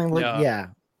definitely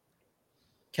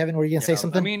Kevin, were you gonna say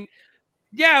something? I mean,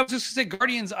 I was just gonna say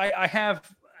Guardians. I have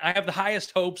the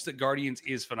highest hopes that Guardians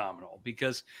is phenomenal,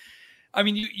 because I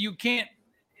mean you can't.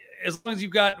 as long as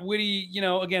you've got witty,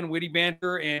 witty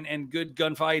banter and good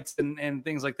gunfights and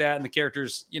things like that, and the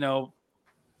characters,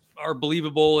 are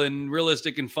believable and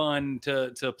realistic and fun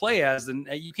to play as, then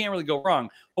you can't really go wrong.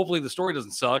 Hopefully the story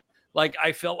doesn't suck. Like,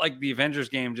 I felt like the Avengers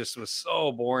game just was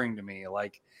so boring to me.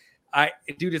 Like,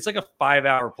 it's like a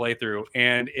 5-hour playthrough,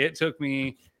 and it took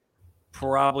me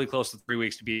probably close to 3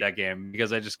 weeks to beat that game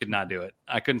because I just could not do it.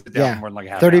 I couldn't sit down more than like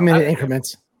a half 30-minute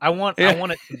increments. I want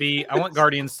it to be. I want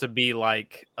Guardians to be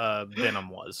like Venom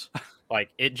was. Like,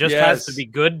 it just has to be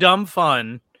good, dumb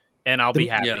fun, and I'll be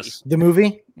happy. Yes. The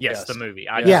movie? Yes, the movie.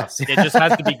 It just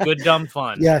has to be good, dumb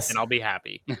fun. Yes, and I'll be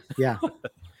happy. Yeah.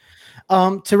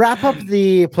 To wrap up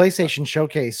the PlayStation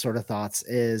Showcase sort of thoughts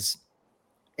is,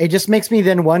 it just makes me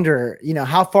then wonder,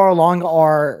 how far along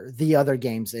are the other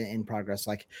games in progress?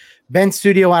 Like Bend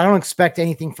Studio, I don't expect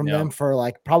anything from them for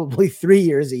like probably 3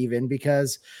 years even,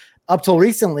 because up till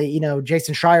recently,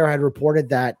 Jason Schreier had reported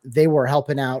that they were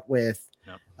helping out with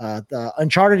the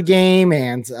Uncharted game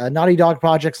and Naughty Dog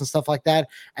projects and stuff like that.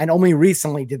 And only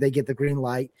recently did they get the green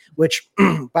light, which,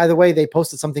 by the way, they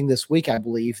posted something this week, I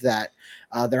believe, that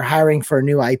they're hiring for a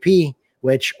new IP,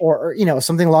 which, or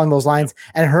something along those lines.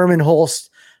 And Herman Holst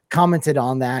commented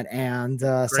on that and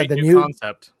said the new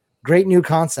concept. Great new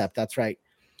concept. That's right.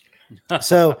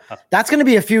 So that's going to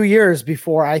be a few years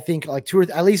before, I think, like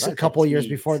at least a couple of years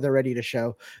before they're ready to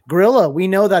show. Guerrilla, we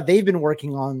know that they've been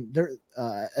working on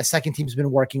a second team's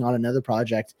been working on another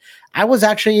project. I was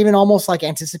actually even almost like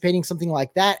anticipating something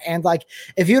like that. And like,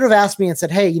 if you'd have asked me and said,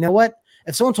 hey, you know what?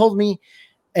 If someone told me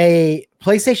a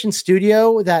PlayStation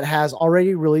studio that has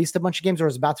already released a bunch of games or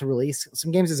is about to release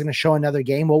some games is going to show another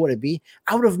game, what would it be?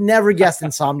 I would have never guessed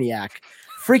Insomniac.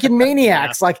 Freaking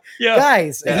maniacs.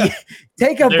 Guys,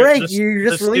 take a break. You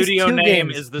just released studio 2 name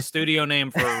games. Is the studio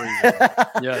name for a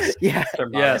reason.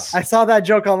 Yes. I saw that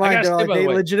joke online. They're like, they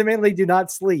legitimately do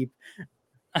not sleep.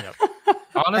 Yep.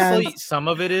 Honestly, some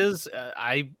of it is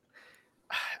I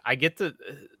get the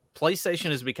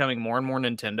PlayStation is becoming more and more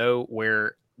Nintendo,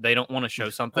 where they don't want to show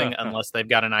something unless they've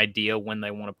got an idea when they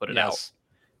want to put it out.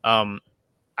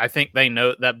 I think they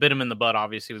know that bit them in the butt,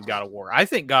 obviously, with God of War. I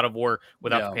think God of War,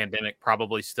 without the pandemic,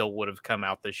 probably still would have come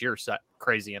out this year,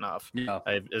 crazy enough,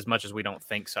 as much as we don't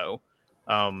think so.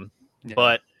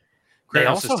 But they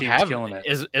also have,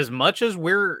 as much as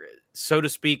we're, so to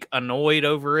speak, annoyed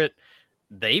over it,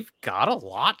 they've got a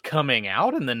lot coming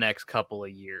out in the next couple of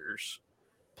years.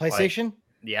 PlayStation?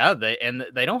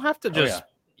 They don't have to just,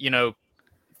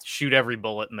 shoot every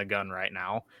bullet in the gun right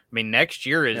now. I mean, next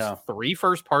year is 3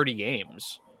 first-party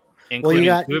games,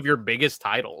 including 2 of your biggest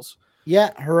titles.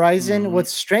 Yeah, Horizon. Mm-hmm.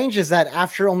 What's strange is that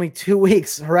after only 2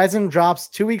 weeks, Horizon drops.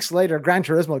 2 weeks later, Gran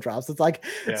Turismo drops. It's like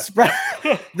spread.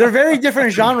 They're very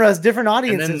different genres, different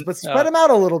audiences, but spread them out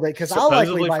a little bit, because I'll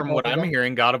likely buy. From what I'm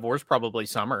hearing, God of War is probably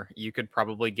summer. You could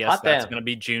probably guess that's going to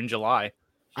be June, July.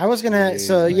 I was gonna,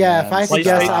 if I had to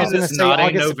guess, I was gonna say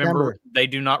August, November. September. They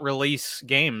do not release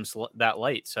games that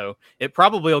late, so it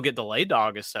probably will get delayed to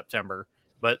August, September.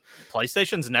 But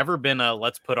PlayStation's never been a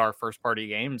let's put our first party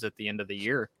games at the end of the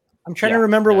year. I'm trying to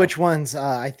remember which ones.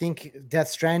 I think Death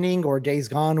Stranding or Days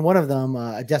Gone, one of them.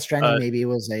 Death Stranding maybe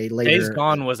was a later. Days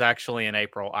Gone was actually in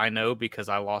April. I know, because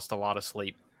I lost a lot of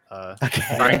sleep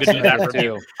trying to do that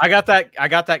review. I got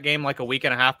that game like a week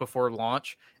and a half before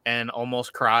launch, and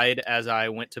almost cried as I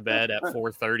went to bed at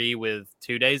 4:30 with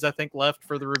 2 days, I think, left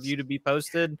for the review to be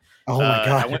posted. Oh my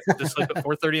God. I went to sleep at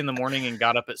 4:30 in the morning and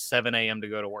got up at 7 a.m. to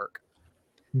go to work.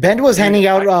 Ben was handing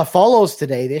out follows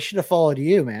today. They should have followed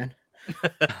you, man.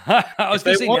 I was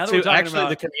going to say, now that we're talking actually,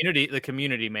 about... the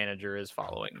community manager is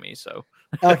following me. So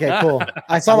okay, cool.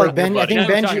 I saw like Ben. I think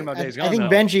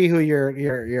Benji, who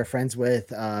you're friends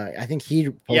with, I think he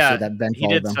posted that Ben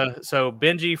followed them. So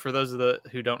Benji, for those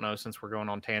who don't know, since we're going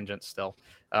on tangents still,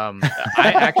 I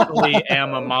actually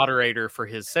am a moderator for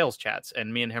his sales chats,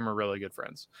 and me and him are really good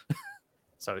friends.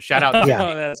 So shout out to him.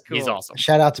 That's cool. He's awesome.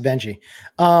 Shout out to Benji.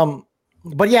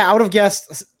 But yeah, I would have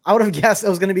guessed it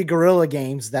was going to be Guerrilla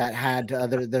Games that had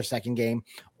their second game,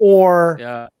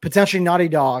 or potentially Naughty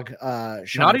Dog.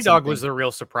 Naughty Dog was the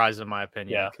real surprise in my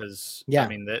opinion, because I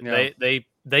mean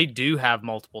they do have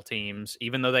multiple teams,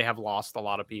 even though they have lost a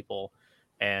lot of people,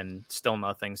 and still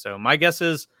nothing. So my guess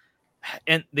is,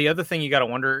 and the other thing you got to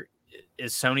wonder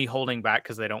is Sony holding back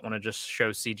because they don't want to just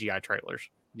show CGI trailers.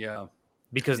 Yeah.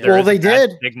 Because they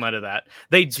did stigma to that.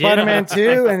 They did Spider-Man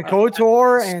 2 and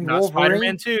KOTOR and not Wolverine.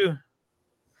 Spider-Man 2.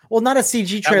 Well, not a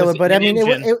CG trailer, but I mean,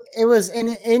 it was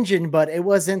an engine, but it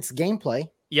wasn't gameplay.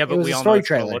 Yeah, but we all know it's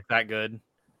going to look that good.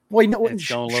 Well,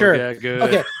 sure. Good.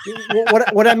 Okay.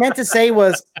 What I meant to say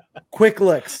was quick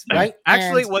looks, right?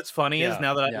 Actually, what's funny is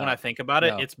now that when I think about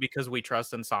it, it's because we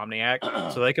trust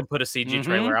Insomniac, so they can put a CG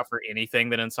trailer out for anything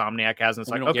that Insomniac has, and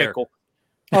it's like, okay, cool.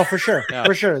 Oh, for sure,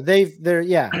 for sure. They've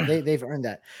earned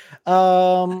that.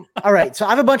 All right, so I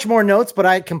have a bunch more notes, but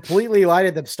I completely lied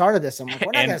at the start of this. I'm like,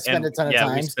 we're not going to spend a ton of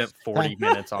time. We spent 40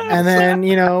 minutes on this. And then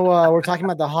we're talking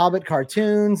about the Hobbit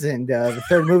cartoons and the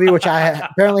third movie, which I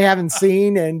apparently haven't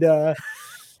seen, and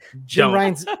Jim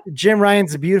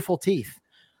Ryan's beautiful teeth.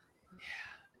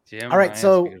 All right,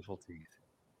 so beautiful teeth.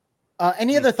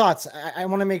 Any other thoughts? I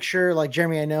want to make sure, like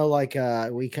Jeremy, I know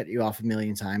we cut you off a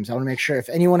million times. I want to make sure if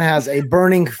anyone has a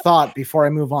burning thought before I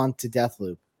move on to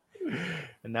Deathloop.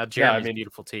 And now Jeremy's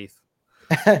beautiful teeth.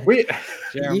 You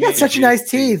got such nice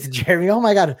teeth, Jeremy. Oh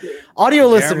my God. Audio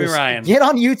listeners, get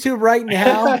on YouTube right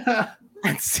now.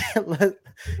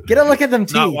 Get a look at them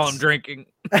teeth. Not while I'm drinking.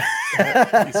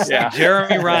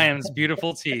 Jeremy Ryan's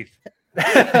beautiful teeth.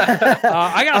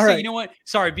 I gotta say, you know what?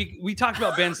 Sorry, we talked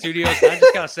about Ben Studios. And I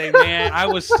just gotta say, man, I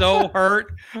was so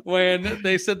hurt when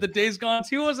they said the Days Gone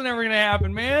 2 wasn't ever gonna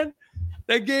happen, man.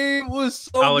 That game was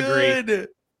so good.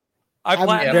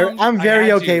 Agree. I'm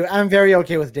very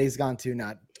okay with Days Gone 2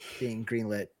 not being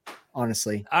greenlit.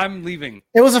 Honestly, I'm leaving.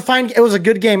 It was a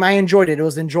good game. I enjoyed it. It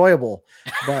was enjoyable.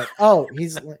 But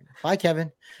bye, Kevin.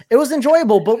 It was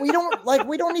enjoyable, but we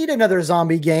don't need another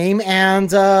zombie game. And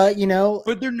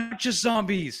but they're not just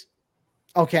zombies.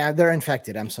 Okay, they're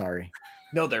infected. I'm sorry.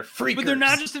 No, they're freakers. But they're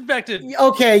not just infected.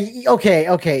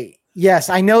 Okay. Yes,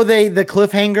 I know the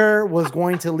cliffhanger was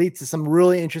going to lead to some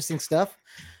really interesting stuff,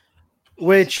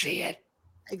 which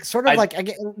sort of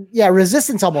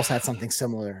Resistance almost had something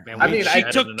similar. Man, she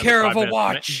took care of a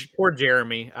watch. Poor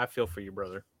Jeremy. I feel for you,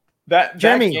 brother. That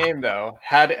game though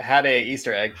had a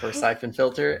Easter egg for Siphon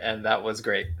Filter, and that was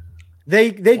great.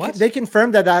 They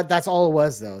confirmed that's all it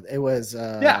was though. It was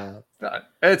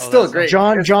it's still great.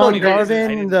 John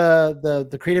Garvin,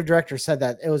 the creative director, said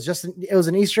that it was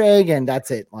an Easter egg, and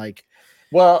that's it.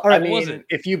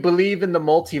 If you believe in the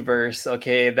multiverse,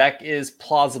 okay, that is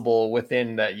plausible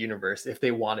within that universe. If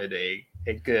they wanted a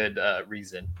good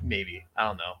reason, maybe, I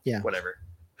don't know. Yeah, whatever.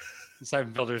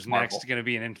 Siphon Filter's next going to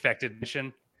be an infected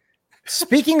mission.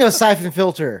 Speaking of Siphon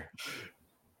Filter,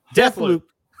 Deathloop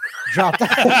dropped.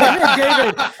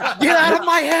 David, get out of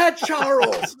my head,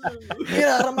 Charles. Get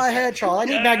out of my head, Charles. I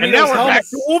need Magneto's and now we're back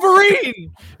to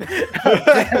Wolverine.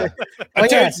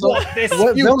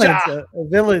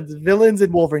 Villains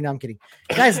and Wolverine. No, I'm kidding.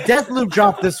 Guys, Deathloop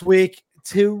dropped this week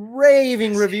to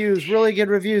raving reviews, really good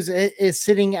reviews. It is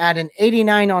sitting at an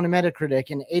 89 on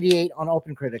Metacritic and 88 on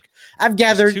OpenCritic. I've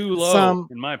gathered too low,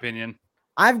 in my opinion.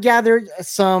 I've gathered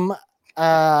some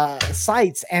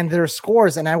sites and their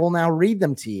scores, and I will now read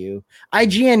them to you.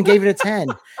 IGN gave it a 10.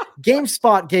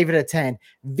 GameSpot gave it a 10.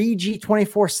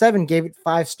 VG247 gave it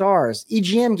 5 stars.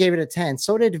 EGM gave it a 10.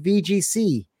 So did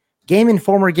VGC. Game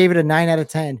Informer gave it a 9 out of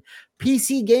 10.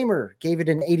 PC Gamer gave it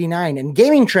an 89, and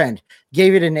Gaming Trend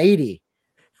gave it an 80.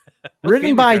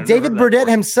 Written by David Burdett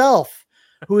himself,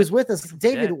 who is with us.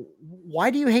 David, why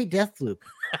do you hate Deathloop?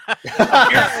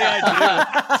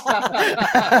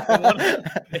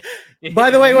 By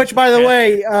the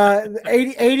way,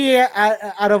 80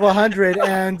 out of 100,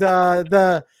 and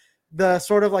the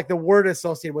sort of like the word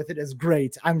associated with it is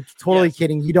great. I'm totally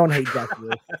kidding. You don't hate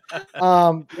Deathloop.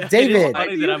 David,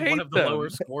 I'm one of the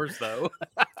lower scores though.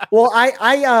 Well,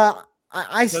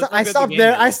 I stopped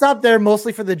there. I stopped there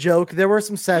mostly for the joke. There were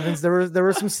some 7s. There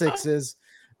were some 6s.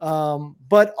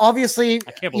 But obviously,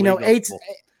 eights.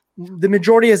 The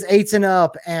majority is 8s and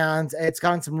up, and it's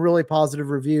gotten some really positive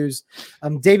reviews.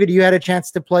 David, you had a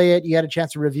chance to play it. You had a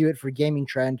chance to review it for Gaming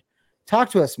Trend. Talk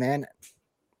to us, man.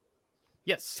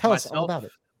 Yes. Tell us all about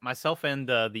it. Myself and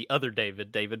the other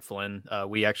David Flynn,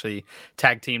 we actually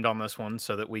tag teamed on this one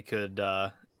so that we could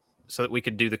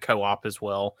do the co-op as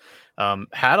well.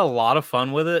 Had a lot of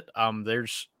fun with it.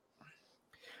 There's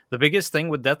the biggest thing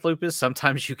with Deathloop is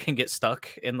sometimes you can get stuck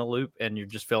in the loop and you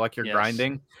just feel like you're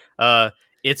grinding.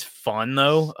 It's fun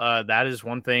though. That is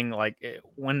one thing. Like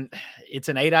when it's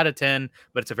an 8 out of 10,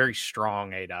 but it's a very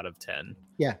strong 8 out of 10.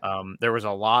 Yeah. There was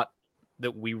a lot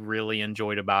that we really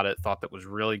enjoyed about it. Thought that was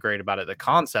really great about it. The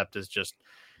concept is just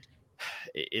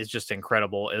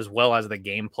incredible, as well as the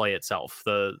gameplay itself.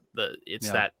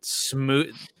 That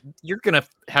smooth. You're gonna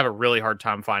have a really hard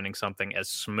time finding something as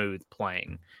smooth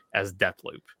playing as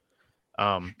Deathloop.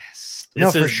 For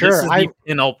sure. This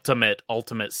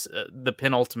is the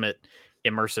penultimate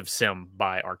immersive sim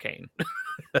by Arcane.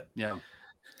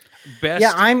 Best.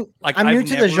 Yeah, I'm new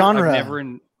to the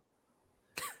genre.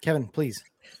 Kevin, please.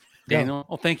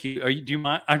 Daniel, thank you. Do you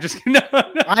mind? I'm just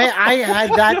I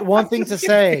had that one thing to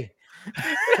say.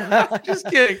 Just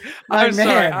kidding. I'm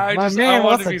sorry. I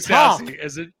want to be sassy.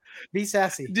 Is it? Be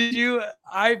sassy. Did you?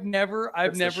 I've never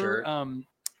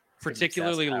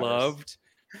particularly loved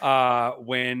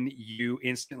when you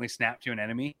instantly snap to an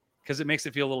enemy because it makes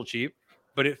it feel a little cheap,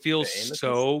 but it feels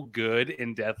so good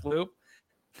in Deathloop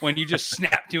when you just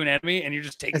snap to an enemy and you're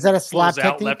just taking a slap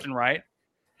out left and right.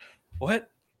 What?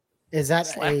 Is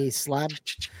that a slab?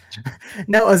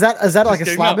 No, is that like a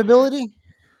slab ability?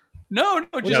 No,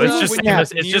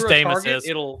 it's just aim assist.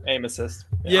 It'll aim assist.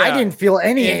 Yeah. I didn't feel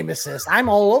any aim assist. I'm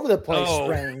all over the place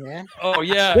spraying, man. Oh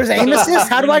yeah. There's aim assist.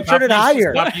 How do I turn it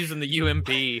higher? Stop using the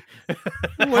UMP.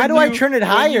 How do I turn it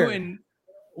higher?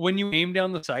 When you aim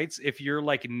down the sights, if you're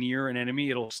like near an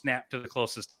enemy, it'll snap to the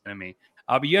closest enemy.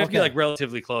 But you have to be like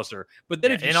relatively closer. But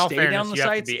then if you stay down the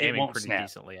sights, it won't snap.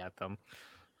 Decently at them.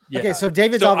 Yeah. Okay, so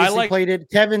David's obviously played it.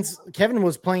 Kevin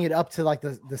was playing it up to like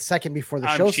the second before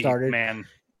the show started. Man,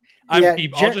 I'll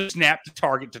just snap to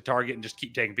target and just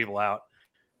keep taking people out.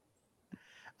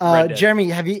 Jeremy,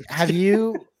 have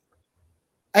you?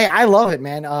 Hey, I love it,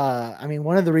 man. I mean,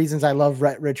 one of the reasons I love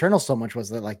Returnal so much was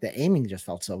that like the aiming just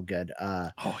felt so good.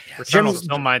 Returnal is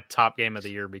still my top game of the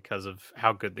year because of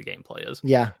how good the gameplay is.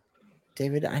 Yeah.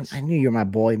 David, I knew you're my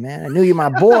boy, man. I knew you're my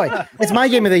boy. It's my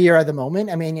game of the year at the moment.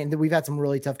 I mean, and we've had some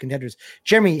really tough contenders.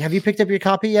 Jeremy, have you picked up your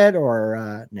copy yet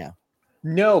or no?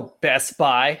 No, Best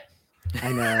Buy.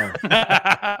 I know.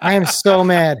 I am so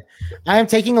mad. I am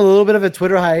taking a little bit of a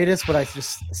Twitter hiatus, but I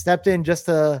just stepped in just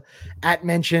to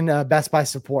mention Best Buy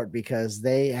support because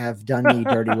they have done me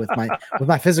dirty with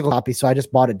my physical copy. So I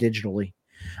just bought it digitally.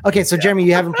 Okay, so Jeremy,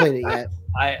 you haven't played it yet.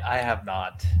 I have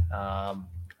not.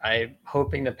 I'm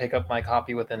hoping to pick up my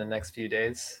copy within the next few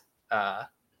days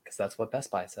because that's what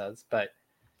Best Buy says. But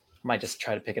I might just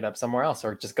try to pick it up somewhere else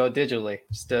or just go digitally.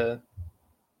 Screw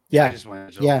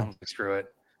it.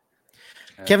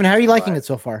 Kevin, how are you liking it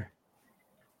so far?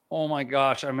 Oh my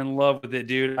gosh, I'm in love with it,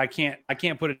 dude. I can't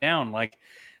put it down. Like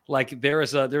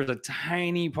there's a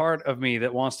tiny part of me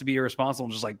that wants to be irresponsible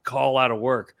and just like call out of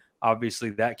work.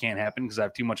 Obviously, that can't happen because I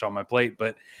have too much on my plate.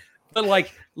 But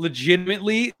like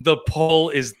legitimately, the pull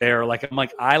is there. Like I'm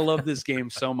like, I love this game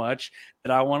so much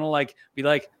that I want to like be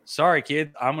like, sorry,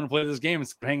 kid, I'm gonna play this game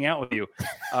and hang out with you.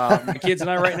 The kids and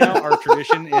I right now, our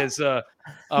tradition is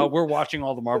we're watching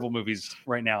all the Marvel movies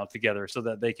right now together so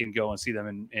that they can go and see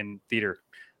them in theater.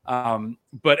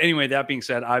 But anyway, that being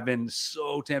said, I've been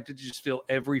so tempted to just fill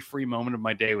every free moment of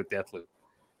my day with Deathloop.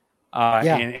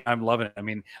 And I'm loving it. I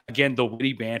mean, again, the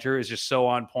witty banter is just so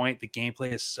on point. The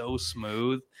gameplay is so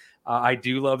smooth. I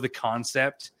do love the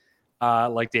concept,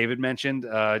 like David mentioned,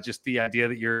 just the idea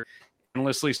that you're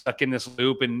endlessly stuck in this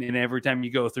loop, and every time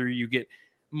you go through, you get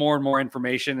more and more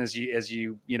information as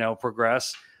you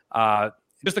progress.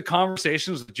 Just the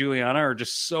conversations with Juliana are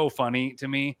just so funny to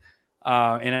me,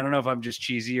 and I don't know if I'm just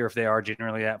cheesy or if they are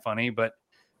generally that funny, but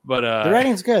the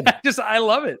writing's good. I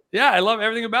love it. Yeah, I love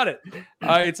everything about it.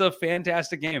 It's a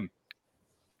fantastic game.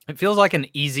 It feels like an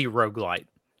easy roguelite.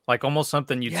 Like almost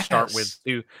something you'd start with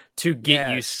to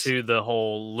get used to the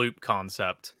whole loop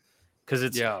concept. Because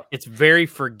it's very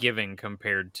forgiving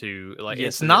compared to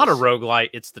it's not a roguelite,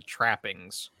 it's the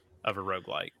trappings of a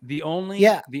roguelite. The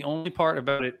only part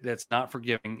about it that's not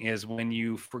forgiving is when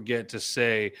you forget to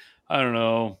say, I don't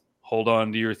know, hold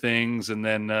on to your things and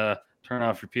then turn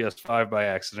off your PS5 by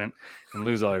accident and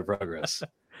lose all your progress.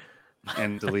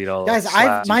 And delete all. Guys,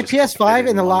 my PS5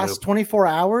 in the last 24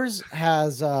 hours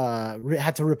has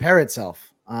had to repair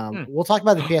itself. We'll talk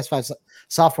about the PS5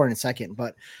 software in a second,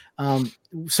 but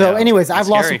anyways, I've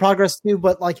lost some progress too.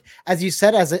 But like as you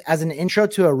said, as an intro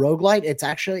to a roguelite,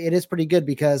 it is pretty good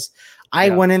because I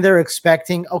went in there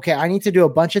expecting, okay, I need to do a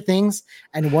bunch of things,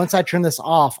 and once I turn this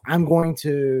off, I'm going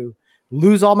to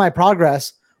lose all my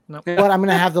progress. Nope. But I'm going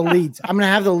to have the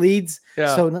leads.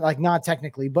 So like not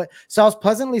technically, but so I was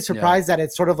pleasantly surprised that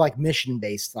it's sort of like mission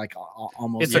based, like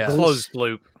almost. It's a closed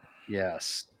loop.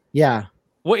 Yes. Yeah.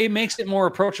 Well, it makes it more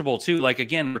approachable too. Like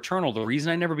again, Returnal, the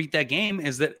reason I never beat that game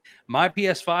is that my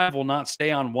PS5 will not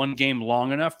stay on one game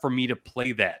long enough for me to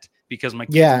play that because my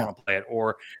kids want to play it,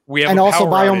 or we have and also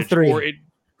Biome 3.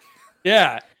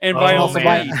 And Biome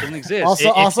 3 doesn't exist.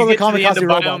 Also the Kamikaze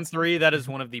Biome 3, that is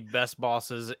one of the best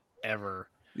bosses ever.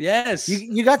 Yes,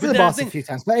 you got to the boss a few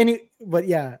times, but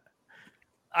yeah.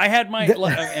 I had my.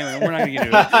 Anyway, we're not going to get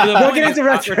into it. Don't get into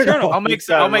Returnal.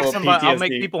 I'll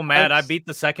make people mad. I beat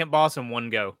the second boss in one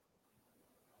go.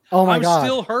 Oh my god! I'm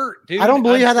still hurt, dude. I don't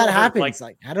believe how that happens.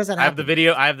 Like, how does that happen? I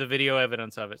have the video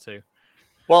evidence of it too.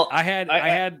 Well, I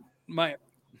had my.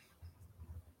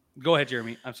 Go ahead,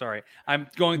 Jeremy. I'm sorry. I'm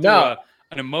going through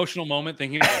an emotional moment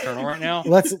thinking of Returnal right now.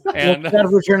 Let's get out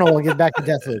of Returnal and get back to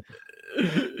Deathloop.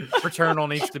 Returnal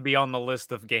needs to be on the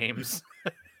list of games.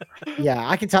 Yeah,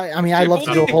 I can tell you. I mean, I'd love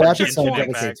to do a whole episode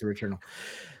dedicated to Returnal.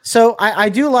 So I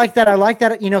do like that. I like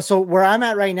that. So where I'm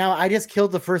at right now, I just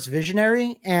killed the first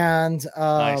visionary, and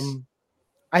Nice.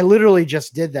 I literally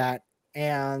just did that,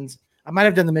 and I might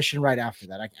have done the mission right after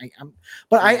that.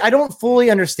 I don't fully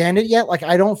understand it yet. Like,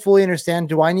 I don't fully understand.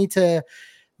 Do I need to?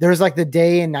 There's like the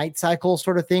day and night cycle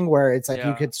sort of thing where it's like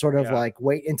you could sort of like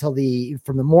wait until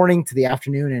from the morning to the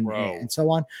afternoon and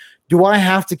so on. Do I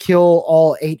have to kill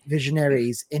all 8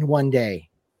 visionaries in one day?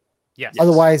 Yes.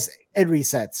 Otherwise, it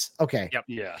resets. Okay. Yep.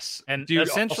 Yes. And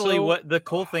essentially, what the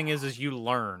cool thing is you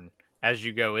learn as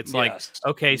you go. It's like,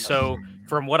 okay, so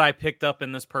from what I picked up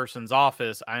in this person's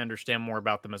office, I understand more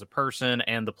about them as a person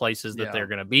and the places that they're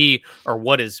going to be, or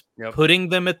what is putting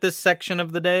them at this section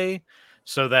of the day.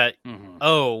 So that,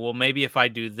 maybe if I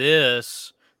do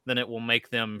this, then it will make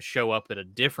them show up at a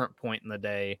different point in the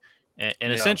day.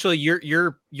 And essentially,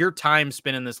 your time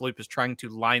spent in this loop is trying to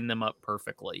line them up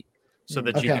perfectly so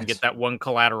that you can get that one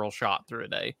collateral shot through a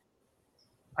day.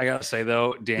 I gotta say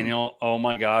though, Daniel, oh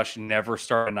my gosh, never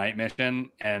start a night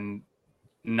mission and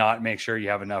not make sure you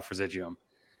have enough residuum.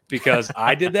 Because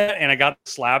I did that and I got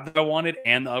the slab that I wanted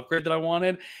and the upgrade that I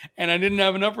wanted, and I didn't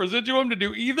have enough residuum to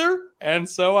do either. And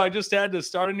so I just had to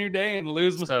start a new day and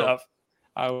lose my stuff.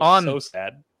 I was so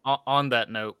sad. On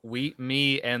that note,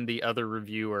 me and the other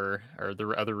reviewer, or the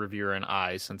other reviewer and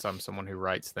I, since I'm someone who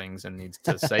writes things and needs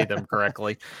to say them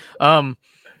correctly.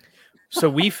 So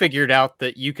we figured out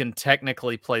that you can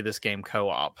technically play this game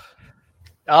co-op.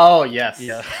 Oh, yes.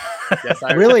 Yeah. Yes,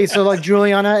 really? So like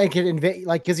Juliana, it can invade,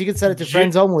 like, because you can set it to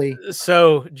friends only.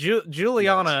 So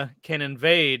Juliana can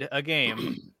invade a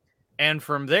game, and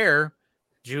from there,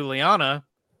 Juliana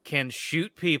can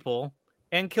shoot people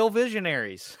and kill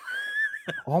visionaries.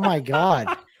 Oh my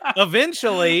god!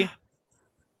 Eventually,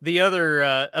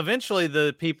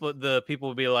 the people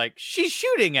will be like, she's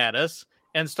shooting at us,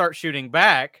 and start shooting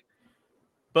back.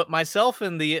 But myself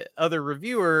and the other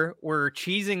reviewer were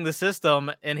cheesing the system,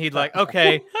 and he'd like,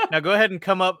 okay, now go ahead and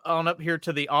come up here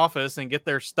to the office and get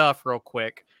their stuff real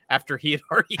quick after he had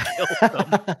already killed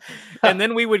them. And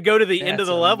then we would go to the end of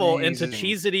the level, and to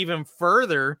cheese it even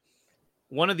further,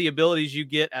 one of the abilities you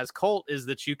get as Colt is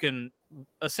that you can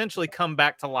essentially come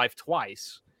back to life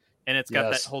twice. And it's got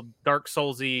that whole Dark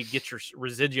Souls-y, get your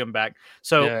residuum back.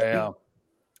 So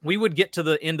we would get to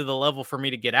the end of the level for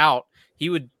me to get out. He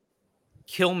would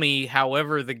kill me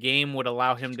however the game would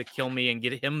allow him to kill me and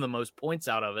get him the most points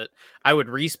out of it. I would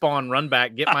respawn, run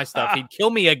back, get my stuff. He'd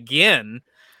kill me again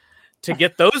to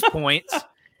get those points,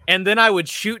 and then I would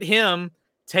shoot him,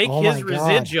 take his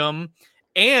residuum,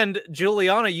 and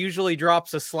Juliana usually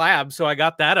drops a slab, so I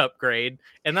got that upgrade,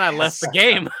 and then I left the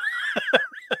game.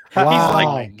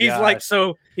 Wow.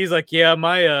 He's like, yeah,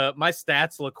 my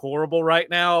stats look horrible right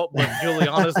now, but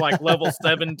Juliana's like level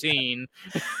 17.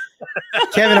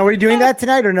 Kevin, are we doing that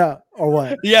tonight or no? Or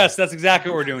what? Yes, that's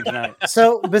exactly what we're doing tonight.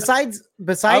 So besides,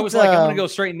 I was like, I'm gonna go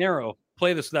straight and narrow.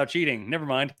 Play this without cheating. Never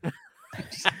mind.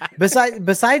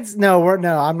 Besides, no,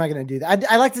 I'm not gonna do that.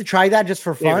 I like to try that just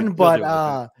for fun,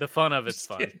 but the fun of it's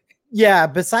fun. Yeah.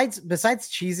 Besides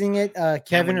cheesing it,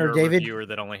 Kevin or David, reviewer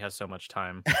that only has so much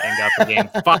time and got the game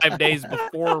 5 days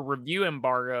before review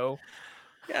embargo.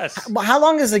 Yes. How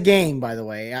long is a game, by the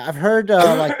way? I've heard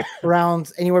like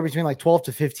around anywhere between like 12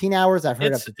 to 15 hours. I've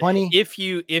heard up to 20. If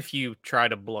you try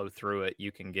to blow through it,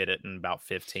 you can get it in about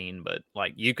 15, but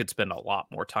like you could spend a lot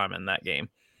more time in that game.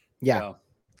 Yeah.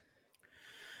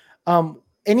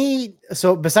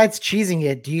 So besides cheesing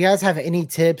it, do you guys have any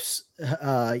tips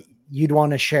you'd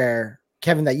want to share,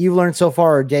 Kevin, that you've learned so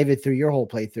far, or David through your whole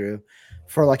playthrough,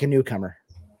 for like a newcomer?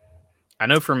 I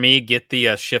know for me, get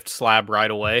the shift slab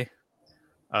right away.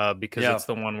 Because it's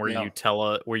the one where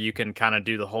where you can kind of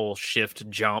do the whole shift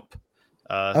jump.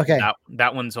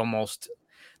 That one's almost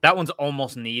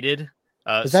needed.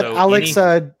 Is that Alex?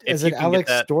 Is it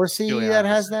Alex Dorsey that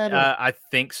has that? I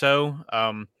think so.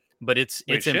 But it's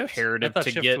imperative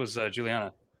to get. Was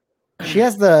Juliana? She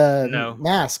has the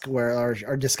mask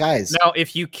or disguise. Now,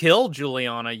 if you kill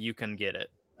Juliana, you can get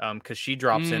it. Because she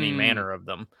drops any manner of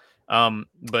them.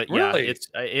 But really?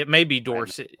 It may be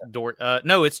Dorsey.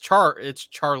 No, it's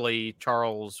Charlie,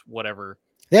 Charles, whatever.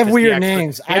 They have weird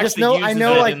names. I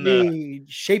know like the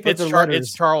shape of the letters.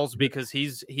 It's Charles because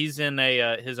he's in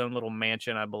his own little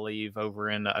mansion, I believe,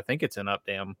 over in I think it's in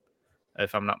Updam,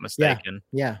 if I'm not mistaken.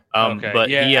 Yeah.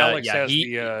 But Alex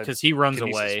because he runs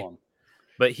away. One.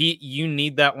 But you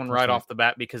need that one right off the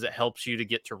bat because it helps you to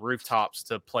get to rooftops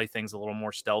to play things a little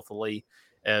more stealthily,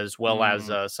 as well as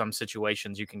some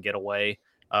situations you can get away.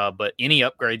 But any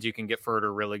upgrades you can get for it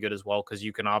are really good as well, because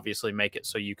you can obviously make it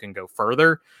so you can go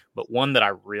further. But one that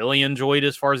I really enjoyed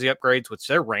as far as the upgrades, which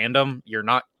they're random, you're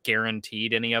not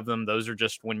guaranteed any of them. Those are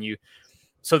just when you.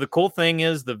 So the cool thing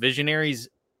is the Visionaries,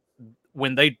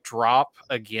 when they drop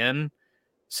again,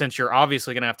 since you're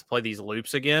obviously going to have to play these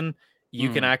loops again, you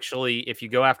can actually, if you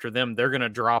go after them, they're going to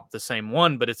drop the same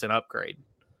one, but it's an upgrade.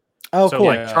 Oh, so cool.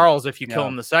 like Charles, if you kill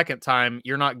him the second time,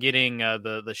 you're not getting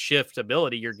the shift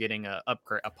ability. You're getting a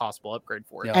possible upgrade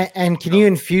for it. Yeah. And can you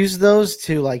infuse those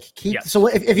to like keep? Yes. So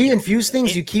if you infuse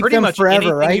things, you keep them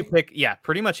forever, right?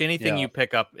 Pretty much anything you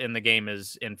pick up in the game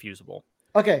is infusable.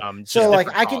 Okay, so like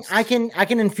I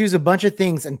can infuse a bunch of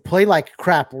things and play like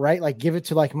crap, right? Like give it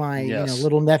to like my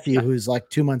little nephew who's like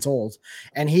 2 months old,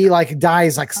 and he like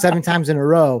dies like 7 times in a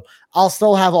row. I'll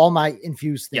still have all my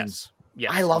infused things.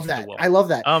 Yes, I love that. I love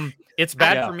that. It's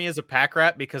bad for me as a pack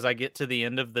rat because I get to the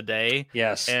end of the day,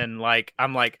 and like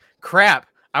I'm like crap.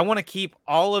 I want to keep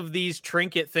all of these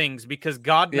trinket things because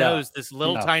God knows this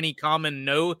little tiny common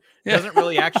doesn't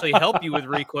really actually help you with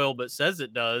recoil, but says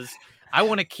it does. I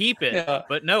want to keep it,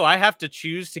 but no, I have to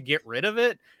choose to get rid of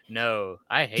it. No,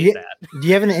 I hate that. Do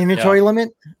you have an inventory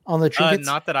limit on the trinkets?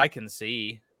 Not that I can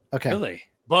see. Okay. Really?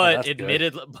 But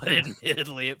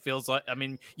admittedly, it feels like, I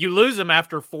mean, you lose them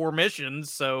after 4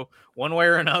 missions, so one way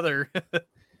or another.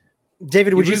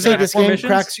 David, would you say this game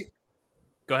cracks you?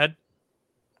 Go ahead.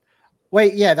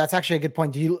 Wait, yeah, that's actually a good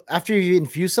point. After you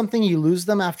infuse something, you lose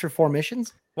them after 4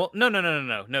 missions? Well,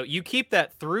 no. You keep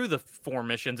that through the 4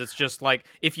 missions. It's just like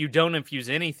if you don't infuse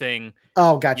anything.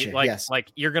 Oh, gotcha. Yes.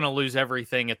 Like you're gonna lose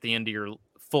everything at the end of your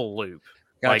full loop.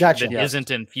 Gotcha. That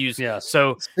isn't infused. Yeah.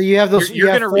 So you have those. You're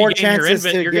gonna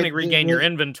regain your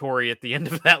inventory at the end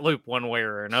of that loop one way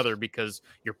or another, because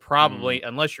you're probably,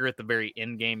 unless you're at the very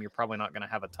end game, you're probably not gonna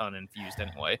have a ton infused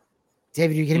anyway.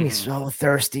 David, you're getting me so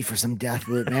thirsty for some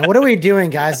Deathloop, man. What are we doing,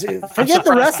 guys? Forget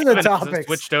the rest of the topics.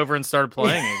 Switched over and started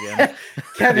playing again.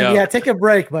 Kevin, take a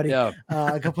break, buddy. Go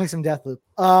play some Deathloop.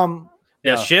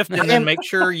 Shift and then make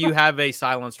sure you have a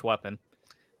silenced weapon.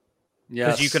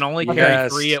 Because you can only carry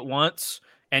 3 at once,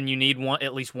 and you need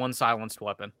at least one silenced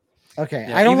weapon. Okay,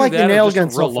 I don't like the nail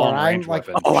gun so far. I'm like,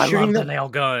 I love the nail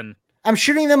gun. I'm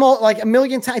shooting them all like a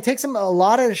million times. It takes them a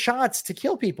lot of shots to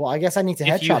kill people. I guess I need to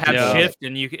headshot. If you have shift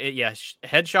and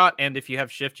headshot, and if you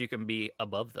have shift, you can be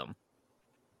above them.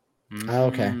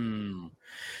 Okay.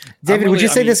 David, would you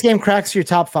say this game cracks your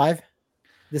top 5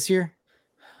 this year?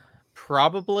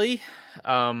 Probably.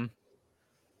 And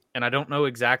I don't know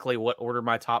exactly what order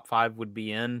my top 5 would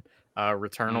be in.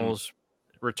 Returnal,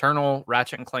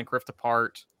 Ratchet and Clank Rift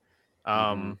Apart.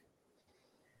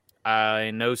 I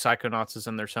know Psychonauts is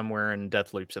in there somewhere and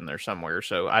Deathloop's in there somewhere,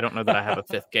 so I don't know that I have a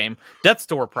 5th game. Death's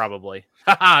Door probably.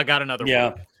 I got another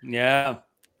one. Yeah.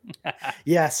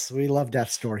 Yes, we love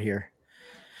Death's Door here.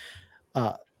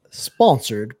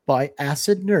 Sponsored by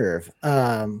Acid Nerve.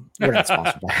 We're not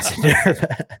sponsored by Acid Nerve.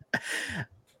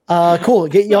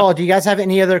 Cool. Y'all, do you guys have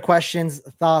any other questions,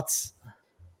 thoughts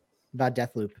about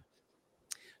Deathloop?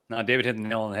 No, David hit the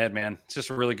nail on the head, man. It's just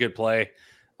a really good play.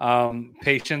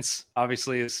 Patience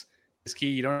obviously is key.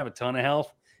 You don't have a ton of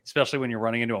health, especially when you're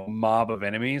running into a mob of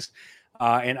enemies.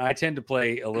 And I tend to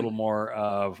play a little more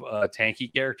of a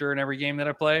tanky character in every game that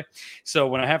I play. So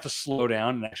when I have to slow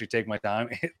down and actually take my time,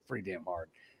 it's pretty damn hard.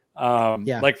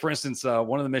 Like for instance,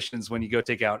 one of the missions when you go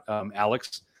take out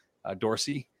Alex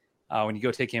Dorsey, when you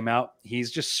go take him out,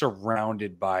 he's just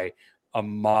surrounded by a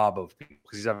mob of people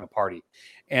because he's having a party.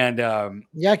 And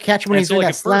catch him when he's doing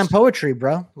that slam poetry,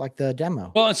 bro, like the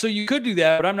demo. Well, and so you could do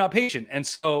that, but I'm not patient. And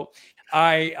so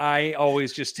I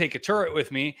always just take a turret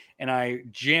with me and I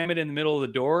jam it in the middle of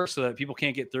the door so that people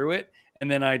can't get through it.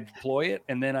 And then I deploy it.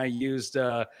 And then I used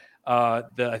I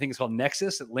think it's called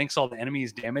Nexus. It links all the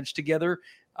enemies' damage together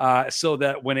so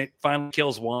that when it finally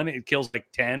kills one, it kills like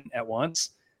 10 at once.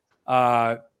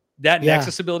 That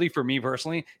Nexus ability for me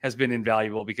personally has been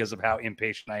invaluable because of how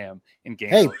impatient I am in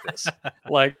games like this.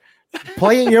 Like,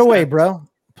 play it your way, bro.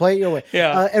 Play it your way.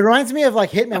 Yeah. It reminds me of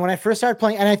like Hitman when I first started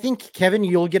playing, and I think Kevin,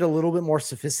 you'll get a little bit more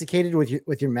sophisticated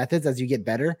with your methods as you get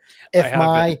better.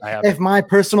 If my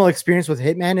personal experience with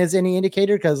Hitman is any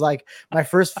indicator, because like my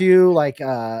first few like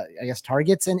I guess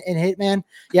targets in Hitman,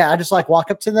 I just like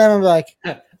walk up to them and be like,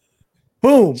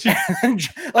 boom,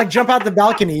 like jump out the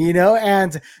balcony,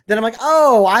 and then I'm like,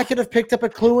 oh, I could have picked up a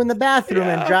clue in the bathroom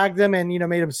and dragged them and,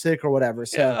 made them sick or whatever.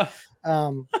 So,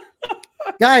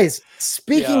 guys,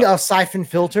 speaking of Siphon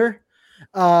Filter,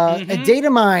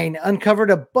 Datamine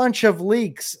uncovered a bunch of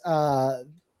leaks,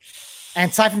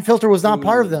 and Siphon Filter was not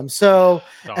part of them. So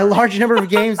a large number of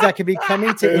games that could be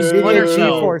coming to NVIDIA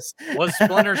GeForce. Was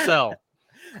Splinter Cell.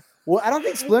 Well, I don't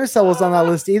think Splinter Cell was on that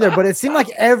list either, but it seemed like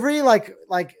every like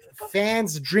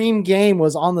fans' dream game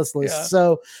was on this list. Yeah.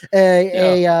 So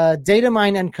a data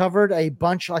mine uncovered a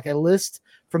bunch, like a list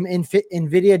from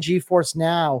NVIDIA GeForce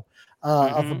Now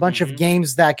of a bunch of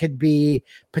games that could be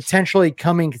potentially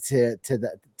coming to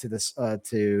the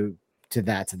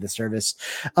service.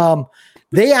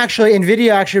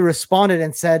 NVIDIA actually responded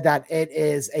and said that it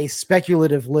is a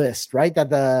speculative list, right? That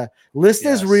the list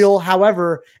is real.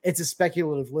 However, it's a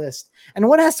speculative list. And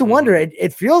one has to wonder,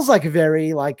 it feels like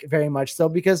very much so,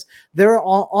 because there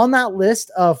are on that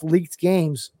list of leaked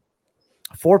games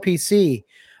for PC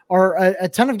are a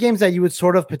ton of games that you would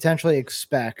sort of potentially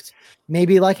expect,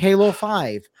 maybe like Halo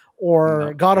 5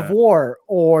 or God of War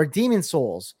or Demon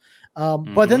Souls.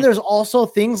 But then there's also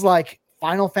things like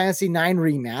Final Fantasy IX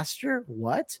Remaster.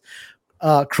 What?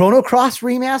 Chrono Cross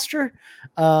Remaster.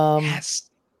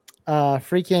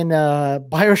 Freaking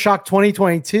BioShock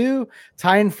 2022,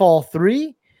 Titanfall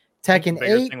 3, Tekken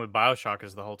 8. Thing with BioShock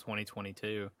is the whole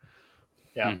 2022.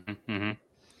 Yeah.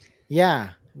 Yeah.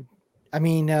 I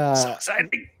mean, so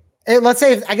exciting. Let's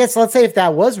say if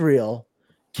that was real,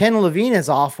 Ken Levine is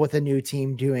off with a new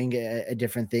team doing a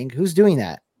different thing. Who's doing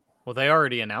that? Well, they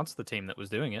already announced the team that was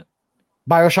doing it.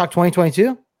 BioShock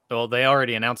 2022? Well, they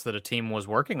already announced that a team was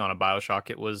working on a BioShock.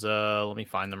 It was let me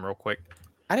find them real quick.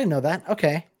 I didn't know that.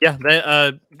 Okay. Yeah,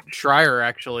 Schreier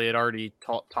actually had already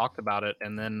talked about it,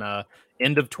 and then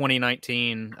end of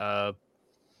 2019,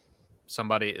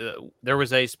 there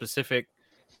was a specific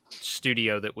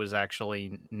studio that was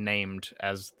actually named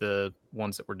as the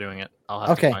ones that were doing it. I'll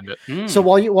have to find it. So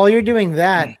while you're doing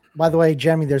that, by the way,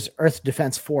 Jeremy, there's Earth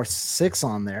Defense Force 6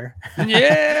 on there.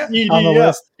 Yeah. On the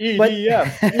list.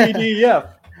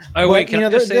 EDF. Oh wait, can I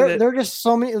just say that there are just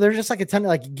so many? There's just like a ton of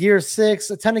like Gear 6,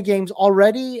 a ton of games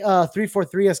already.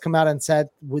 343 has come out and said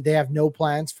they have no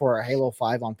plans for Halo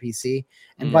 5 on PC.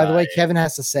 And by the way, Kevin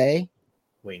has to say,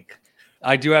 wink.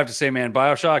 I do have to say, man,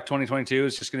 BioShock 2022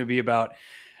 is just going to be about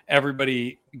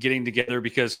everybody getting together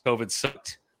because COVID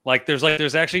sucked.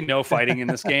 There's actually no fighting in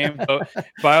this game.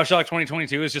 BioShock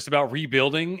 2022 is just about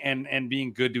rebuilding and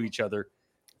being good to each other.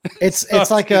 It's a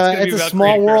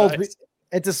small world.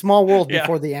 It's a small world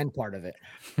before the end part of it.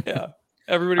 Yeah.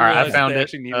 Everybody realized they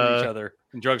actually needed each other,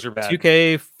 and drugs are bad.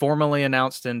 2K formally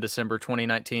announced in December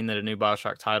 2019 that a new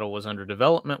BioShock title was under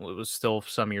development. It was still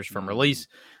some years from release.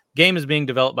 Game is being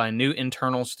developed by a new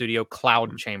internal studio,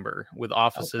 Cloud Chamber, with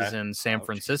offices in San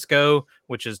Francisco,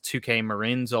 which is 2K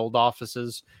Marine's old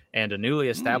offices, and a newly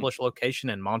established location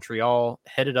in Montreal,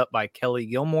 headed up by Kelly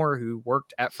Gilmore, who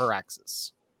worked at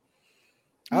Firaxis.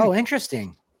 Oh,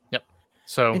 interesting. Yep.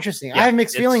 So interesting. Yeah, I have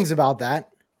mixed feelings about that.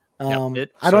 I don't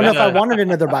know if I wanted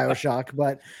another BioShock,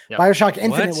 but BioShock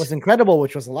Infinite was incredible,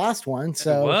 which was the last one.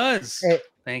 So it was.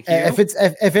 Thank you.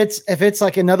 If it's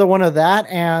like another one of that,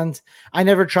 and I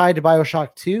never tried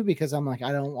BioShock 2 because I'm like,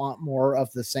 I don't want more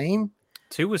of the same.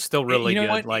 2 was still really good.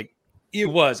 What? Like it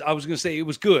was. I was going to say it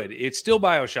was good. It's still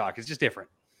BioShock. It's just different.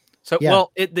 So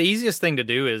the easiest thing to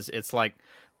do is it's like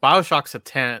BioShock's a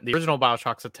 10. The original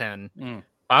BioShock's a 10.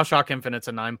 BioShock Infinite's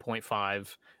a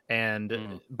 9.5.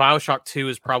 And BioShock 2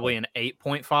 is probably an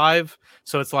 8.5.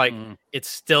 So it's like it's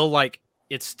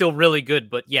still really good,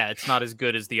 but it's not as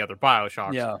good as the other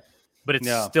BioShocks. Yeah. But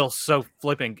it's still so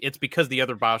flipping. It's because the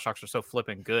other BioShocks are so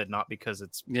flipping good, not because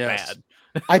it's bad.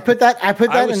 I put that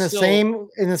in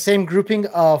the same grouping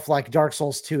of like Dark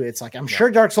Souls 2. It's like I'm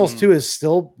sure Dark Souls 2 is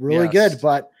still really good,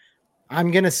 but I'm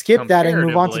gonna skip that and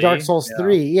move on to Dark Souls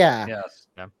 3. Yeah. Yes.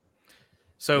 Yeah.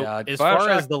 So as far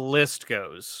as the list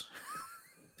goes.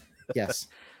 Yes.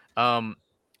 And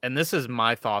this is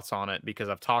my thoughts on it because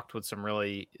I've talked with some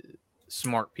really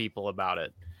smart people about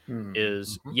it.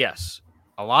 Yes,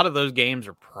 a lot of those games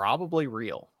are probably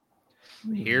real.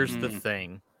 Here's the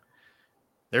thing.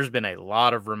 There's been a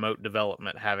lot of remote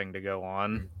development having to go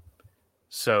on.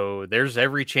 So there's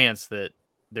every chance that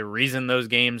the reason those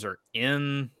games are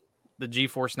in the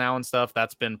GeForce Now and stuff,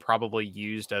 that's been probably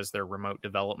used as their remote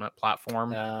development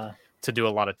platform to do a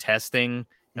lot of testing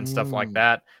and stuff like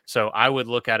that. So I would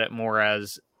look at it more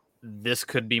as this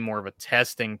could be more of a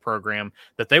testing program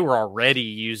that they were already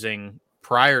using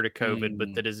prior to COVID,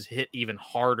 but that is hit even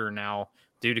harder now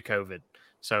due to COVID.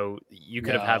 So you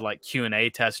could have had like Q&A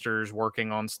testers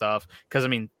working on stuff. Because, I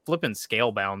mean, flipping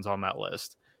Scalebound's on that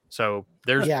list. So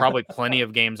there's probably plenty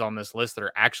of games on this list that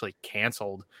are actually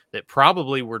canceled that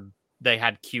probably they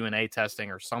had Q&A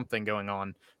testing or something going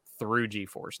on through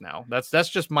GeForce Now. That's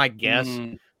just my guess.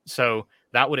 So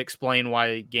that would explain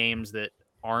why games that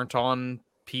aren't on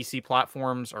PC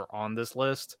platforms are on this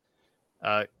list.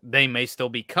 they may still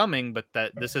be coming, but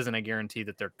that this isn't a guarantee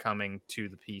that they're coming to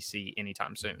the PC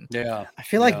anytime soon. Yeah, I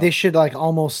feel like they should like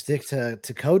almost stick to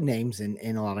code names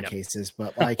in a lot of cases,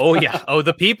 but like,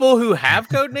 the people who have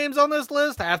code names on this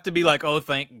list have to be like, oh,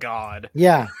 thank God.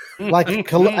 Yeah, like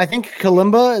I think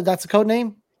Kalimba, that's a code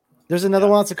name. There's another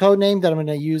one that's a code name that I'm going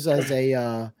to use as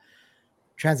a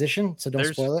transition, so don't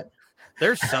spoil it.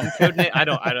 There's some code name. I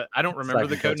don't remember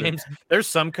the code names. There's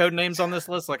some code names on this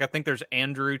list. Like I think there's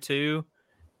Andrew 2.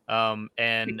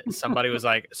 And somebody was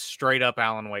like straight up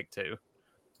Alan Wake 2.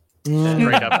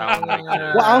 Straight up Alan Wake 2.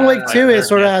 Well, Alan Wake 2 is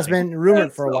sort of has been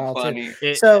rumored for a while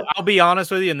too. So I'll be honest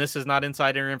with you, and this is not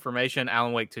insider information.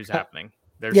 Alan Wake 2 is happening.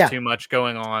 There's too much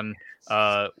going on.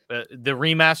 The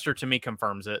remaster to me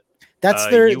confirms it. That's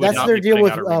their deal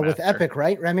with Epic,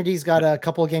 right? Remedy's got a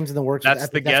couple of games in the works. That's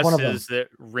the guess is that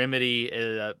Remedy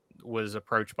was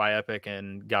approached by Epic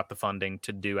and got the funding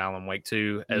to do Alan Wake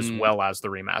 2 as well as the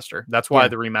remaster. That's why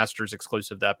the remaster is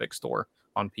exclusive to Epic Store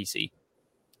on PC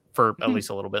for at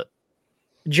least a little bit.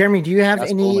 Jeremy, do you have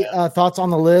any thoughts on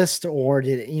the list, or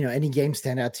did any games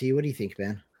stand out to you? What do you think,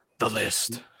 Ben? The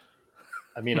list.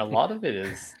 I mean, a lot of it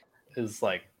is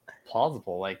like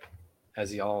plausible, like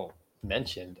as y'all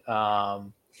mentioned. I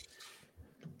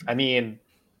mean,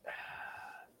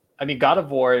 God of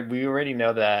War, we already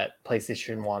know that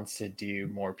PlayStation wants to do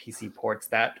more PC ports.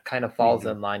 That kind of falls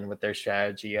in line with their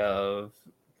strategy of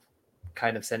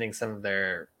kind of sending some of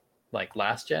their like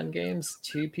last gen games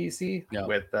to PC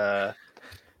with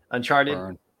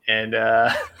Uncharted. And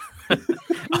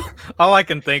all I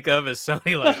can think of is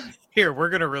Sony like, here, we're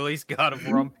going to release God of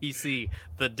War on PC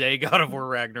the day God of War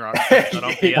Ragnarok comes out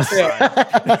on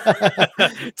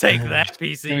PS5. Take that,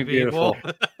 PC people.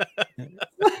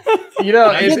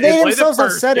 They themselves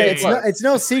have said it. It's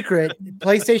no secret.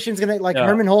 PlayStation's going to, like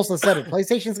Herman Holston said it,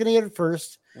 PlayStation's going to get it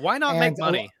first. Why not make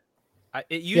money?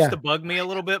 It used to bug me a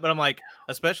little bit, but I'm like,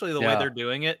 especially the way they're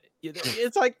doing it,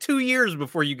 it's like 2 years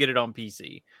before you get it on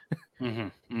PC.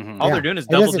 All they're doing is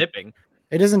double dipping.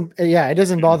 It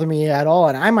doesn't bother me at all.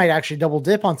 And I might actually double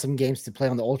dip on some games to play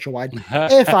on the ultra wide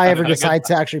if I ever decide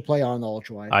to actually play on the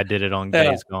ultra wide. I did it on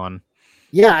Days Gone.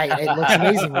 Yeah, it looks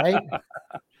amazing, right?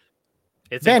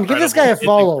 It's Ben, give this guy a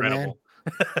follow, man.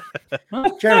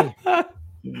 Jeremy,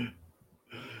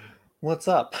 what's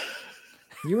up?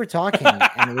 You were talking,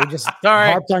 and we just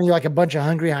harped on you like a bunch of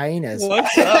hungry hyenas.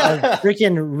 What's up? A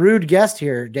freaking rude guest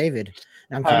here, David.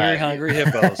 I'm very hungry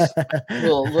hippos.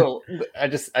 little. I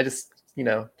just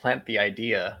plant the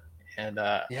idea and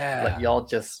let y'all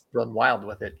just run wild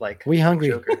with it, like we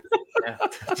hungry.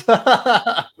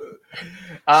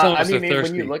 I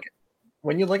mean,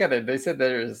 when you look at it, they said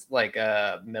there's like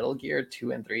Metal Gear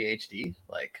 2 and 3 HD,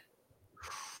 like.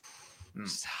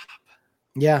 Stop.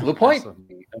 Yeah. Blue Point. Don't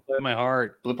play my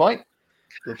heart. Blue Point.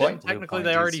 Technically,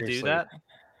 they already do that.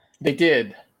 They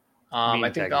did. I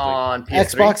think on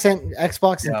PS3.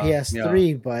 Xbox and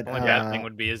PS3, but the only bad thing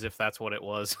would be as if that's what it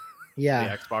was. Yeah,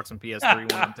 the Xbox and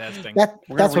PS3 one testing. That's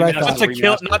what I thought.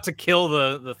 Not to kill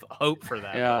the hope for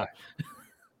that. Yeah.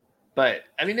 But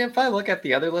I mean, if I look at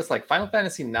the other list, like Final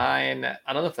Fantasy 9, I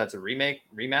don't know if that's a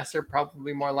remaster,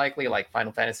 probably more likely. Like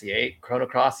Final Fantasy 8, Chrono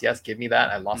Cross, yes, give me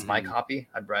that. I lost my copy.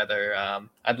 I'd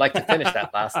like to finish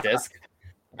that last disc.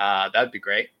 That'd be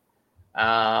great.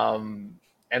 And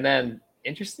then,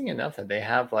 interesting enough, that they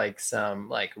have like some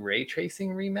like ray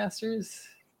tracing remasters.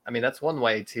 I mean, that's one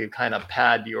way to kind of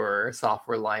pad your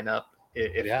software lineup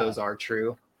if those are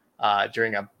true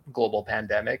during a global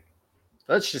pandemic.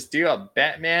 Let's just do a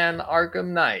Batman Arkham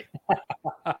Knight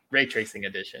ray tracing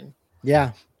edition.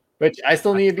 Yeah, which I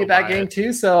still need to beat that game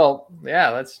too. So yeah,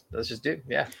 let's just do.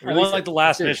 Yeah, I want like the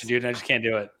last mission, dude, and I just can't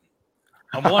do it.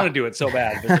 I want to do it so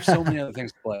bad, but there's so many other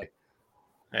things to play.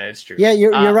 It's true. Yeah,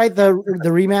 you're right. The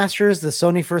remasters, the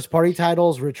Sony first party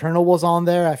titles, Returnal was on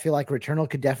there. I feel like Returnal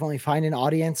could definitely find an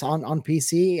audience on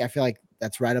PC. I feel like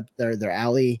that's right up their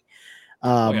alley.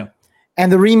 And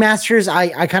the remasters,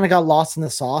 I kind of got lost in the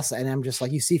sauce, and I'm just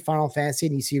like, you see Final Fantasy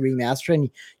and you see remaster,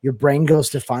 and your brain goes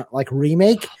to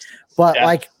remake. But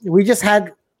like we just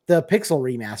had the Pixel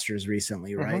remasters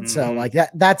recently, right? So like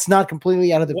that's not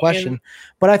completely out of the question.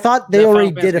 But I thought they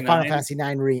already did a Final Fantasy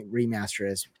 9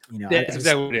 remaster, as that's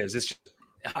exactly what it is. It's just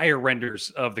higher renders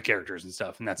of the characters and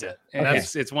stuff, and that's it. And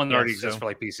it's one that already exists for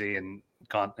like PC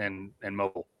and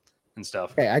mobile and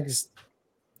stuff. Okay,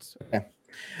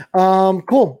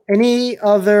 cool. Any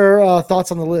other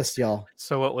thoughts on the list, y'all?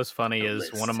 So what was funny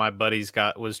is one of my buddies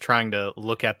was trying to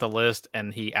look at the list,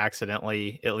 and he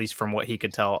accidentally, at least from what he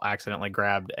could tell, accidentally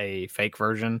grabbed a fake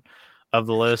version of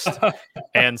the list.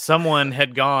 And someone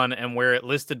had gone, and where it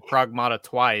listed Pragmata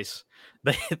twice,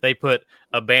 they put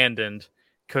abandoned,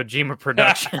 Kojima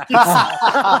Productions.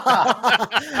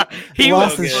 He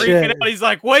Lost was his freaking shit. out. He's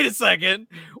like, "Wait a second,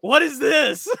 what is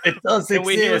this?" It does And he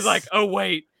was exist. like, "Oh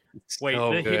wait, So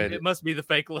it good. must be the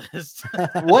fake list."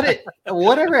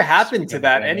 Whatever happened to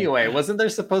that anyway? Wasn't there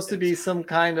supposed to be some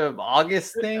kind of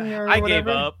August thing or I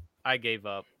whatever? gave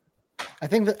up. I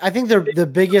think the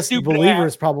biggest Stupid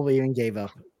believers probably even gave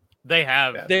up. They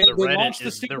have They the Reddit launched the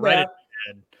is the stupid Reddit. app.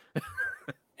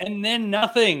 And then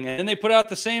nothing. And then they put out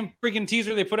the same freaking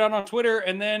teaser they put out on Twitter,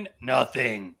 and then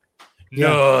nothing. Yeah.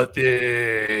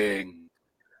 Nothing.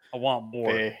 I want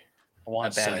more. They I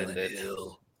want abandoned Silent it.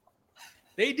 Hill.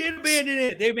 They did abandon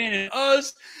it. They abandoned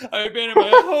us. I abandoned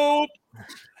my hope.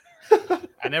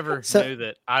 I never So- knew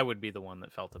that I would be the one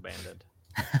that felt abandoned.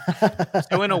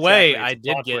 So in a way, I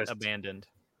did plot get twist. abandoned.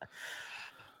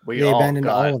 We They all abandoned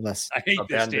got all of us. I hate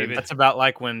this, Abandoned. David. That's about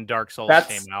like when Dark Souls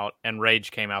That's- came out and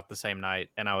Rage came out the same night,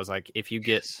 and I was like, if you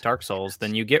get Dark Souls,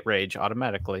 then you get Rage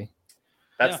automatically.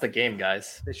 That's Yeah. the game,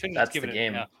 guys. They shouldn't have That's the given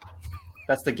game. it.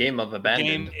 That's the game of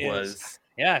abandoned. game is- Was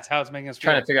Yeah, it's how it's making us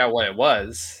trying feel. to figure out what it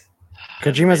was.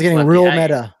 Kojima's They getting left real you hanging.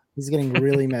 meta. He's getting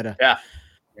really meta.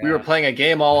 We were playing a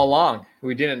game all along.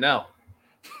 We didn't know.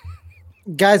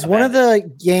 Guys, one of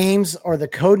the games or the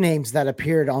code names that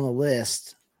appeared on the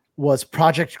list was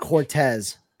Project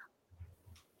Cortez.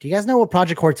 Do you guys know what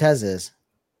Project Cortez is?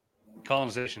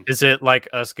 Colonization. Is it like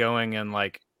us going and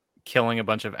like killing a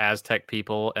bunch of Aztec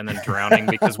people and then drowning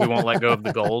because we won't let go of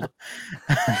the gold?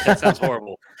 That sounds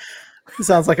horrible.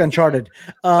 Sounds like Uncharted.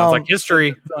 Sounds like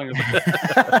history.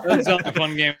 Doesn't sound like a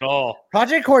fun game at all.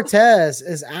 Project Cortez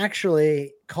is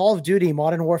actually Call of Duty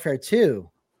Modern Warfare 2,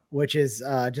 which is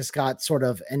just got sort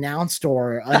of announced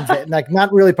or like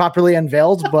not really properly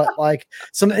unveiled, but like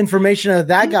some information of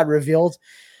that got revealed.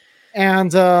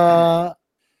 And I'd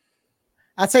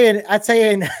say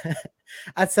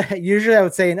usually I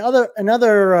would say in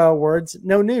other words,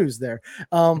 no news there.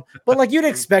 But like you'd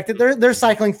expect it, they're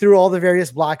cycling through all the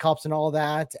various Black Ops and all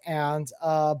that. And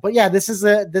but yeah, this is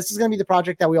going to be the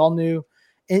project that we all knew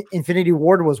Infinity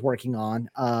Ward was working on.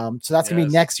 So that's going to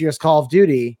be next year's Call of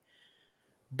Duty.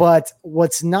 But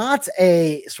what's not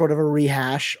a sort of a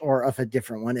rehash or of a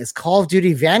different one is Call of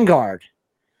Duty Vanguard.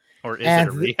 Or is it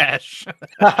a rehash?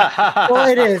 Well,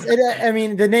 it is. I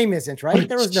mean, the name isn't right.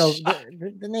 There was no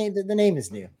the name. The name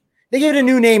is new. They gave it a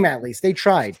new name at least. They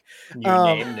tried. New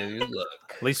name, new look.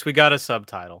 At least we got a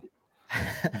subtitle.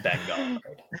 Vanguard.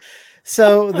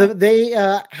 So they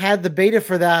had the beta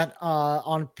for that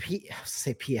on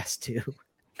PS2.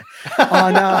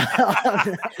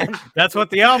 That's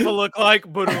what the alpha looked like.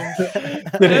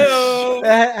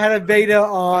 Had a beta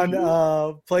on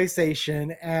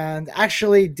PlayStation, and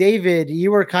actually, David,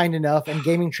 you were kind enough, and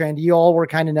Gaming Trend, you all were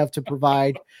kind enough to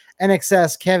provide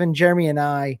NXS, Kevin, Jeremy, and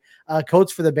I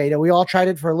codes for the beta. We all tried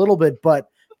it for a little bit,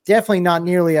 but definitely not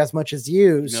nearly as much as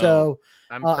you. No. So,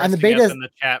 I'm and the beta in the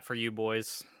chat for you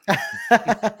boys.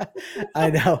 I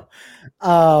know.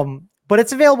 But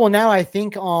it's available now, I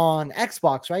think, on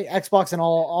Xbox, right? Xbox and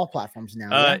all platforms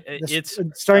now. It's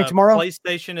starting tomorrow.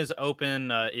 PlayStation is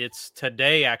open. It's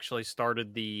today actually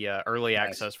started the early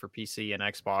access for PC and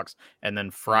Xbox, and then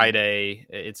Friday.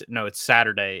 It's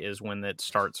Saturday is when it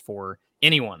starts for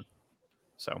anyone.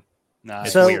 So,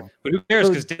 it's so weird. But who cares?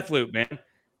 Because Deathloop, man.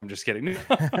 I'm just kidding.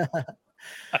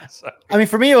 I mean,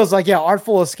 for me, it was like,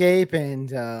 Artful Escape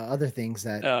and other things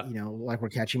that like were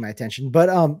catching my attention. But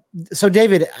so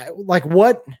David, like,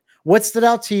 what stood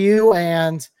out to you?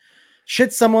 And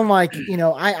should someone like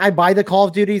I buy the Call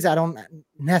of Duties, I don't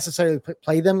necessarily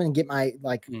play them and get my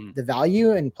the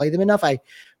value and play them enough. I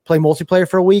play multiplayer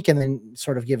for a week and then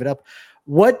sort of give it up.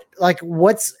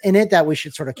 What's in it that we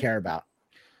should sort of care about?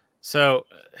 So.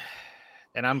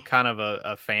 And I'm kind of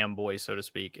a fanboy, so to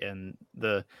speak, and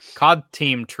the COD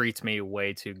team treats me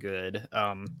way too good.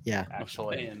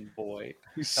 Actually, fanboy,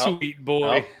 sweet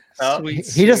boy.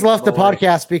 He just left the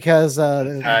podcast because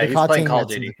the he's COD playing team Call of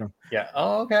Duty. Yeah.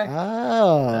 Oh, okay.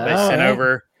 Oh, they sent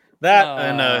over that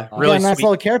and really nice sweet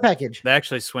little care package. They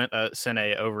actually sent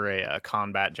over a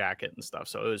combat jacket and stuff,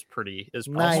 so it was pretty.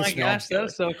 Nice. Oh my gosh,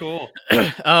 that's so cool.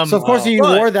 So of course you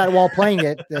wore that while playing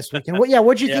it this weekend.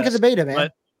 What'd you think of the beta, man?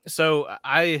 So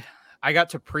I got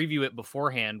to preview it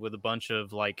beforehand with a bunch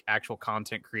of like actual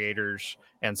content creators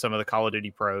and some of the Call of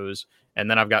Duty pros. And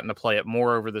then I've gotten to play it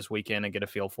more over this weekend and get a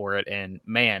feel for it. And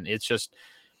man, it's just,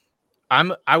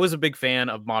 I was a big fan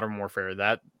of Modern Warfare.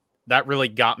 That really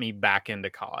got me back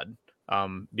into COD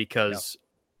because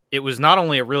it was not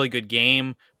only a really good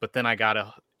game, but then I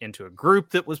got into a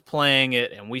group that was playing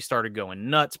it and we started going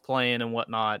nuts playing and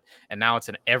whatnot. And now it's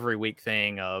an every week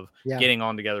thing of getting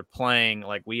on together playing.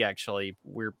 Like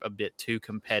we're a bit too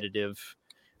competitive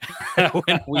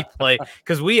when we play,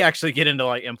 because we actually get into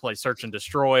like in-play search and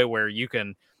destroy, where you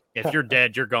can, if you're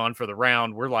dead, you're gone for the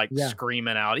round. We're like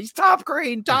screaming out, he's top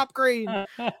green.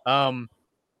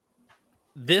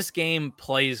 This game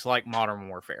plays like Modern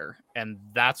Warfare, and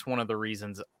that's one of the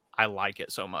reasons I like it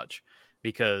so much,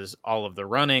 because all of the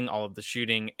running, all of the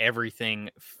shooting, everything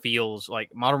feels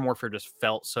like Modern Warfare just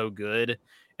felt so good,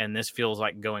 and this feels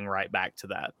like going right back to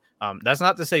that. That's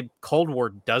not to say Cold War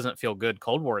doesn't feel good.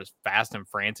 Cold War is fast and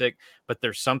frantic, but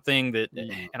there's something that,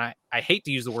 and I hate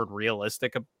to use the word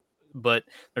realistic, but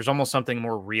there's almost something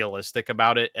more realistic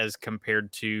about it as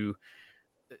compared to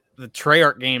the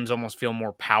Treyarch games. Almost feel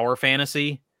more power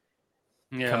fantasy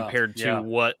compared to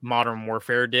what Modern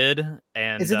Warfare did.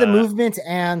 And is it the movement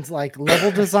and like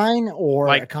level design, or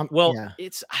like,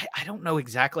 it's, I don't know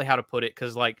exactly how to put it,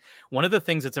 because like one of the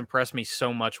things that's impressed me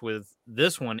so much with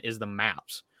this one is the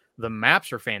maps. The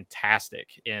maps are fantastic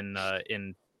in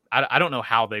I don't know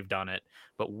how they've done it,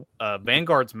 but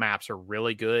Vanguard's maps are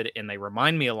really good, and they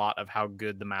remind me a lot of how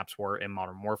good the maps were in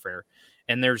Modern Warfare.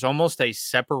 And there's almost a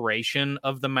separation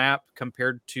of the map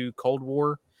compared to Cold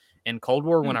War. In Cold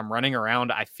War, when I'm running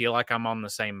around, I feel like I'm on the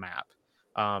same map.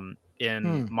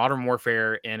 In Modern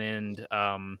Warfare and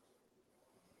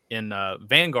in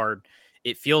Vanguard,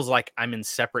 it feels like I'm in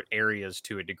separate areas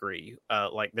to a degree.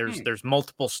 Like there's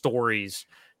multiple stories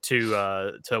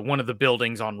to one of the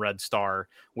buildings on Red Star,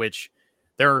 which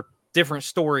there are different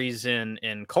stories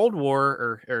in Cold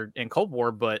War or in Cold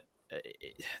War, but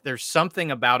there's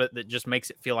something about it that just makes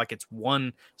it feel like it's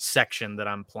one section that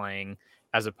I'm playing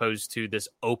as opposed to this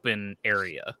open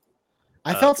area.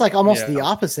 I felt like almost the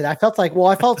opposite. I felt like,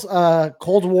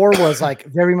 Cold War was like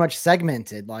very much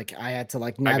segmented. Like I had to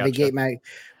like navigate my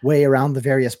way around the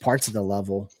various parts of the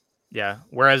level. Yeah.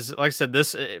 Whereas, like I said,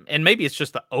 this, and maybe it's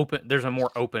just the open, there's a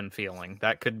more open feeling.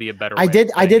 That could be a better way.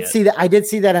 I did see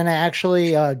that. And I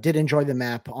actually did enjoy the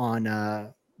map on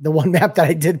the one map that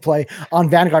I did play on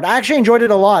Vanguard. I actually enjoyed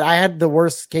it a lot. I had the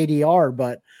worst KDR,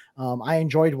 but I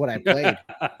enjoyed what I played.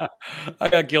 I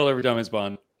got killed every time I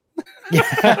spawned.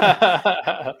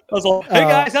 I was like, hey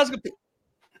guys, how's it?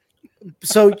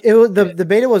 So the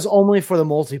beta was only for the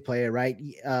multiplayer, right?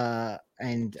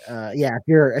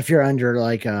 If you're under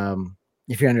like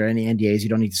if you're under any NDAs, you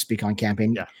don't need to speak on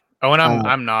campaign. Yeah. Oh, and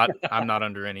I'm not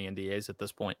under any NDAs at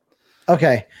this point.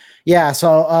 Okay. Yeah.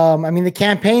 So I mean, the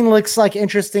campaign looks like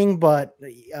interesting, but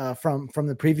from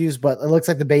the previews, but it looks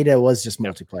like the beta was just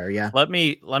multiplayer. Yeah. Let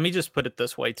me just put it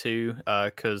this way too,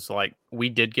 because like we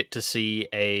did get to see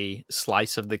a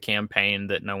slice of the campaign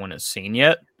that no one has seen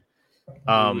yet.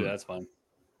 Ooh, that's fun.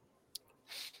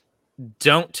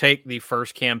 Don't take the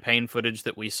first campaign footage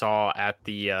that we saw at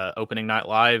the opening night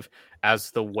live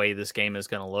as the way this game is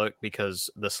going to look, because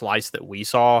the slice that we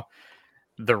saw,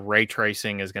 the ray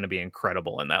tracing is going to be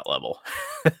incredible in that level.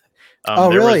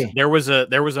 Really? There was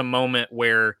a moment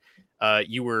where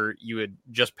you had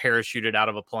just parachuted out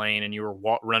of a plane and you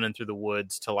were running through the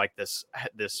woods to like this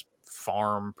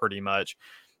farm pretty much.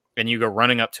 And you go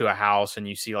running up to a house and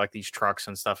you see like these trucks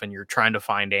and stuff, and you're trying to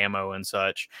find ammo and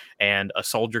such. And a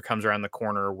soldier comes around the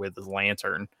corner with his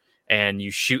lantern, and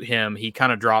you shoot him. He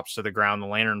kind of drops to the ground. The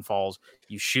lantern falls.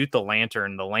 You shoot the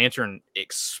lantern. The lantern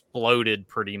exploded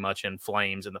pretty much in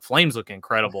flames, and the flames look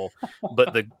incredible.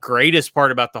 But the greatest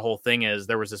part about the whole thing is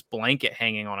there was this blanket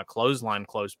hanging on a clothesline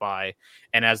close by.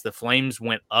 And as the flames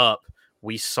went up,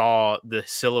 we saw the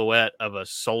silhouette of a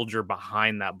soldier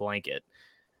behind that blanket.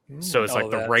 So it's like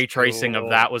the ray tracing of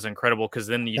that was incredible, because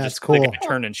then the guy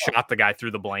turned and shot the guy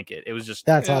through the blanket. It was just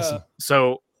awesome.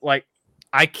 So like,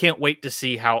 I can't wait to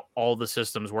see how all the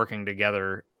systems working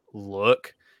together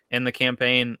look in the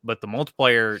campaign. But the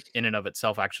multiplayer in and of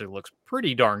itself actually looks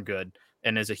pretty darn good,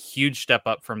 and is a huge step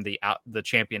up from the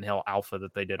Champion Hill alpha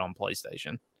that they did on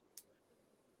PlayStation.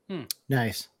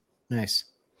 Nice.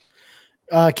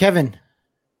 Kevin,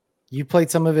 you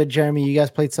played some of it. Jeremy, you guys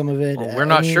played some of it. Well, we're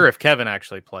not sure if Kevin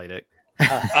actually played it.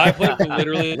 I played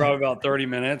literally probably about 30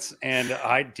 minutes, and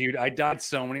I died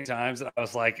so many times that I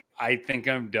was like, I think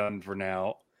I'm done for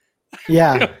now.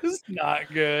 Yeah. It was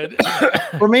not good.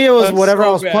 For me, it was whatever I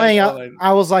was playing.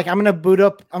 I was like, I'm gonna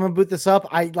boot this up.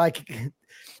 I like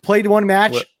played one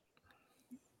match.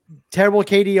 Terrible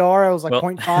KDR. I was like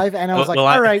 0.5, and I was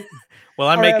all right. Will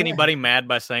I make anybody mad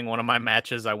by saying one of my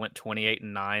matches I went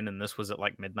 28-9, and this was at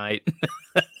like midnight?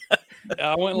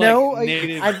 I went like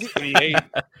negative 28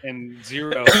 and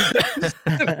 0.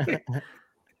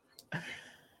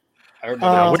 I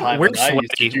remember we're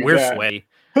sweaty. We're sweaty.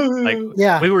 Like,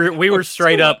 we were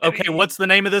straight up. Okay, what's the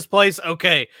name of this place?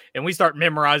 Okay, and we start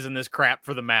memorizing this crap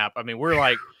for the map. I mean, we're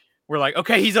like,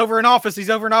 okay, he's over in office. He's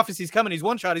coming. He's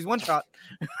one shot.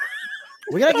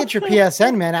 We gotta get your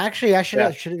PSN, man. Actually, I should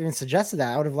have even suggested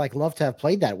that. I would have loved to have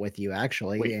played that with you.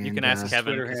 Actually, you can ask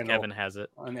Kevin because Kevin has it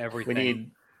on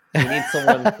everything. We need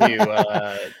someone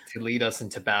to lead us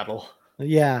into battle.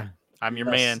 Yeah, I'm your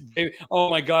man. Oh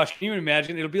my gosh, can you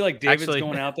imagine? It'll be like David's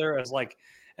going out there as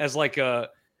a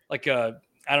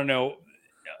I don't know,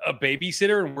 a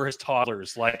babysitter, and we're his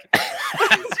toddlers. Like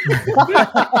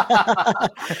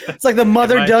it's like the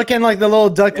mother duck and like the little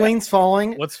ducklings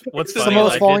falling. What's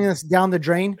someone's falling down the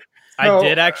drain? I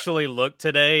did actually look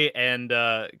today, and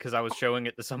because I was showing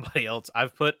it to somebody else,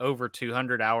 I've put over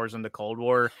 200 hours into Cold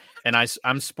War, and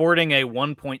I'm sporting a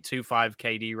 1.25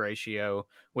 KD ratio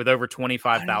with over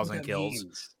 25,000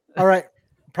 kills. All right,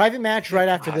 private match right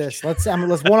after this. Let's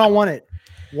one-on-one it.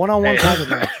 One-on-one private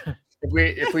match.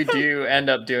 If we do end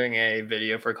up doing a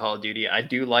video for Call of Duty, I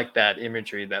do like that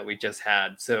imagery that we just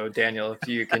had. So Daniel, if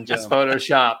you can just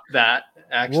Photoshop that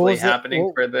actually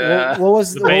happening for the what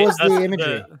was the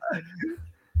imagery?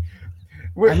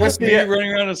 I must be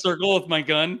running around in a circle with my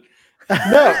gun.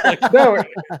 No,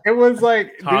 it was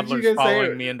like toddlers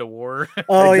following me into war.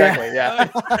 Oh exactly, yeah.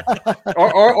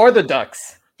 or the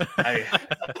ducks.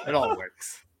 It all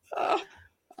works.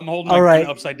 I'm holding my gun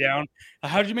upside down.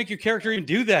 How'd you make your character even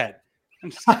do that?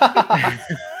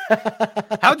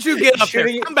 How'd you get up there?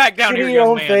 Come back down here, your young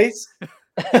own man. face.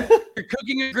 You're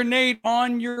cooking a grenade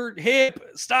on your hip.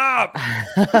 Stop.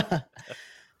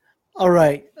 All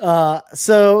right.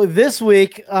 So this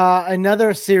week,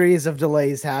 another series of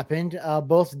delays happened.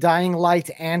 Both Dying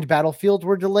Light and Battlefield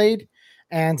were delayed.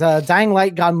 And Dying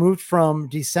Light got moved from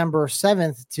December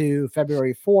 7th to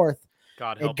February 4th.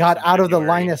 It got out of the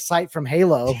line of sight from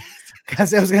Halo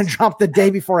because it was going to drop the day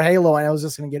before Halo, and I was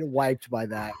just going to get wiped by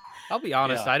that. I'll be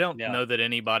honest. I don't know that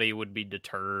anybody would be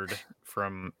deterred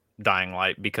from Dying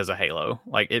Light because of Halo.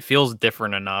 Like, it feels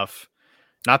different enough.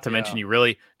 Not to mention, you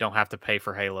really don't have to pay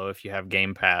for Halo if you have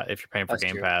Game Pass. If you're paying for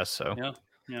Game Pass, so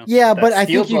but I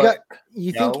think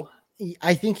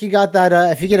I think you got that.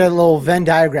 If you get a little Venn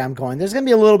diagram going, there's going to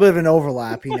be a little bit of an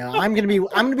overlap. You know, I'm going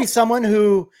to be someone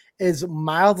who is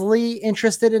mildly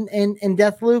interested in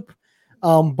Deathloop,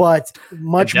 but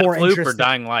much more interested. Or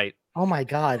Dying Light. Oh my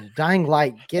God, Dying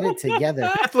Light, get it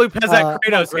together. Deathloop has that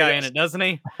Kratos guy in it, doesn't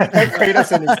he?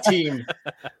 Kratos and his team.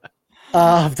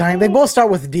 Dying. They both start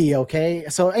with D. Okay.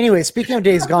 So anyway, speaking of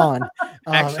Days Gone,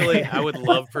 actually, I would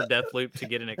love for Deathloop to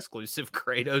get an exclusive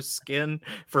Kratos skin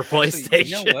for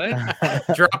PlayStation. You know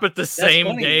what? Drop it the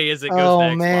same day as it goes. Oh to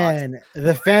Xbox. Man,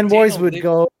 the fanboys would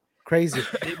go crazy.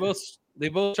 They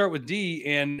both start with D,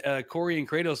 and Corey and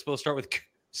Kratos both start with K.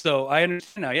 So I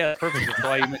understand now. Yeah, perfect. That's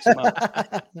why you mix them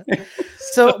up.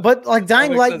 So, but like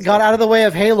Dying Light got out of the way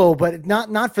of Halo, but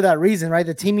not for that reason, right?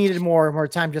 The team needed more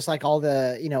time, just like all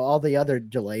the other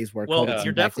delays were. Well,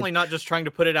 you're definitely not just trying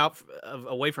to put it out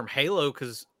away from Halo,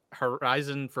 because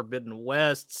Horizon Forbidden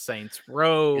West, Saints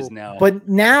Row is now. But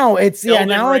now it's Elden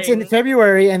Ring. It's in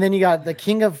February, and then you got the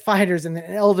King of Fighters and then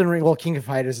Elden Ring. Well, King of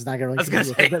Fighters is not going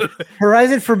to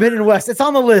Horizon Forbidden West. It's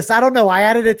on the list. I don't know. I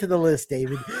added it to the list,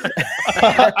 David.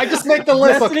 I just make the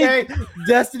list.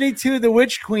 Destiny 2, The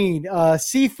Witch Queen,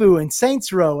 Sifu, and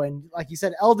Saints Row, and like you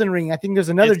said, Elden Ring. I think there's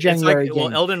another January game.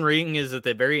 Well, Elden Ring is at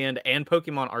the very end, and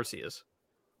Pokemon Arceus.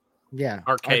 Yeah,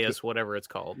 Arceus, whatever it's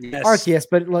called. Yes. Arceus,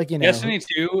 but like Destiny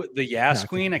 2, the Yas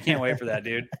Queen. I can't wait for that,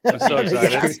 dude. I'm so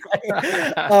excited.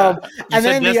 And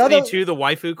then Destiny the other 2, the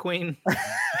waifu queen.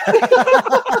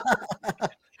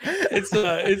 it's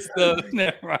the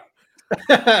never mind.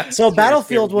 So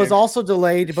Battlefield was also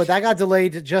delayed, but that got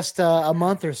delayed just a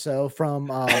month or so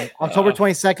from October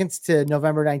 22nd to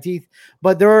November 19th.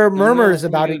 But there were murmurs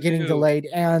about it getting delayed,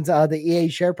 and the EA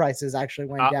share prices actually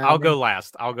went down. I'll go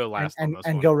last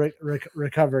and go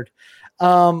recovered.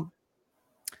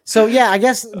 So yeah, I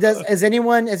guess is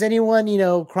anyone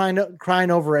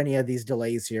crying over any of these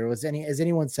delays here? Is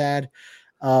anyone sad?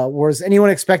 Was anyone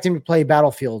expecting to play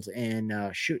Battlefield in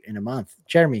a month?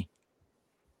 Jeremy.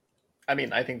 I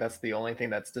mean, I think that's the only thing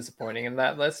that's disappointing in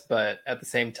that list, but at the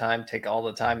same time, take all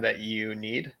the time that you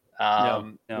need.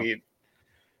 We've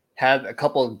had a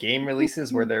couple of game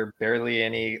releases where there are barely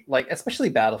any, like, especially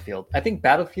Battlefield. I think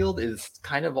Battlefield is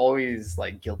kind of always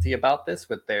like guilty about this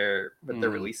with their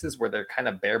releases, where they're kind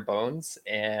of bare bones,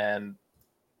 and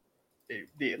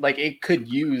it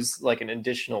could use like an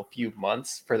additional few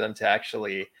months for them to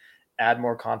actually add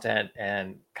more content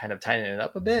and kind of tighten it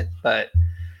up a bit, but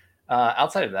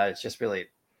outside of that, it's just really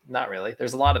not really.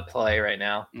 There's a lot of play right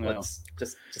now. Let's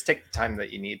just take the time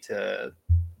that you need to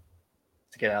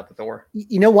get out the door.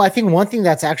 You know what? I think one thing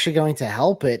that's actually going to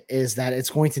help it is that it's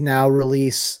going to now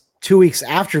release 2 weeks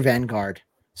after Vanguard.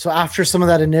 So after some of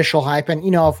that initial hype, and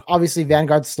obviously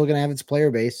Vanguard's still going to have its player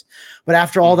base, but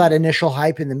after all that initial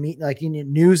hype and the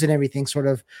news and everything sort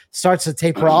of starts to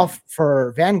taper off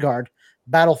for Vanguard,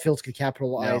 Battlefield could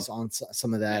capitalize on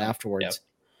some of that afterwards.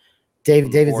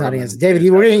 David's not answering. David,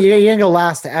 you're gonna go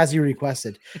last as you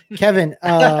requested. Kevin,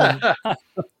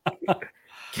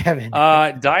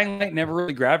 Dying Light never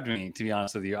really grabbed me, to be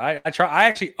honest with you. I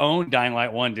actually own Dying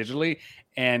Light 1 digitally,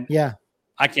 and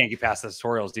I can't get past the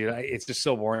tutorials, dude. It's just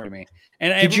so boring to me.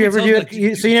 And did you ever do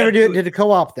it? So you never did a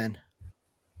co-op then?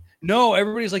 No,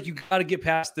 everybody's like, you got to get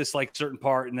past this like certain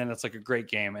part, and then it's like a great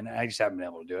game. And I just haven't been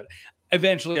able to do it.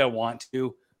 Eventually, I want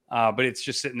to, but it's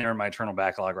just sitting there in my eternal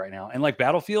backlog right now. And like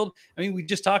Battlefield, I mean, we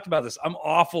just talked about this. I'm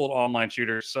awful at online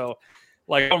shooters, so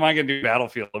like, how am I going to do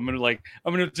Battlefield? I'm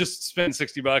gonna just spend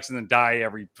 $60 and then die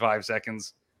every 5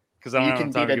 seconds because I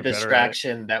don't can be the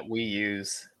distraction that we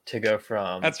use to go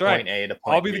from point A to point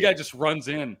B. I'll be the guy just runs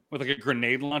in with like a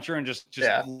grenade launcher and just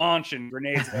launching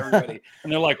grenades at everybody.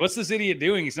 And they're like, "What's this idiot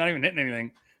doing? He's not even hitting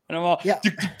anything." And I'm all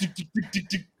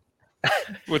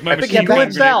with my machine gun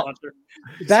grenade launcher.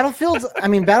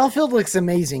 Battlefield looks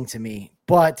amazing to me,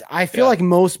 but I feel like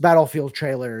most Battlefield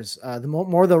trailers,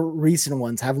 the recent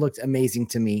ones, have looked amazing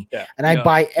to me, and I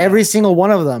buy every single one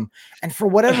of them. And for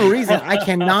whatever reason, I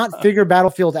cannot figure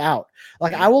Battlefield out.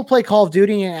 Like, I will play Call of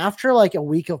Duty, and after like a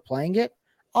week of playing it,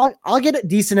 I'll get it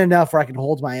decent enough where I can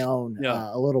hold my own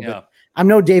a little bit. I'm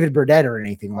no David Burdett or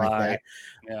anything like that.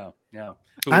 Yeah.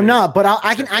 I'm not, but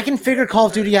I can figure Call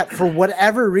of Duty out. For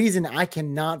whatever reason, I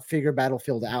cannot figure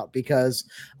Battlefield out because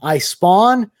I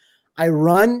spawn, I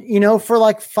run, for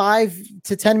like 5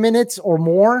 to 10 minutes or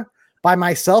more by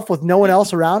myself with no one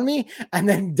else around me, and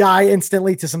then die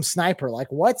instantly to some sniper.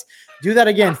 Like, what? Do that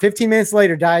again. 15 minutes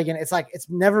later, die again. It's like, it's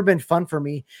never been fun for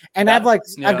me. And I've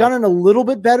gotten a little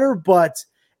bit better, but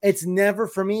it's never,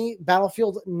 for me,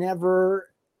 Battlefield never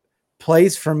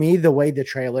plays for me the way the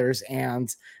trailers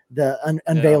and the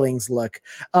unveilings look.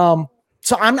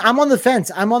 So I'm on the fence.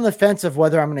 I'm on the fence of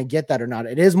whether I'm going to get that or not.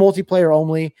 It is multiplayer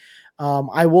only.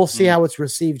 I will see how it's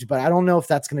received, but I don't know if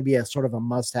that's going to be a sort of a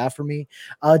must-have for me.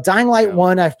 Dying Light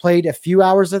 1, I've played a few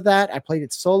hours of that. I played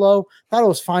it solo. Thought it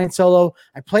was fine solo.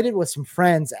 I played it with some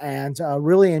friends and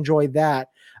really enjoyed that.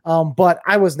 But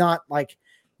I was not like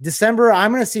December.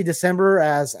 I'm going to see December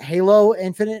as Halo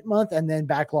Infinite month and then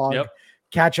backlog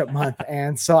catch-up month.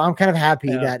 And so I'm kind of happy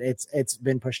that it's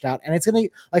been pushed out. And it's going to,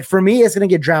 like, for me, it's going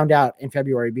to get drowned out in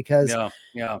February because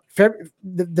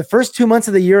the first 2 months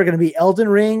of the year are going to be Elden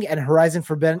Ring and Horizon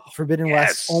Forbidden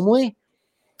West only.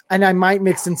 And I might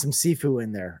mix in some Sifu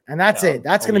in there. And that's it.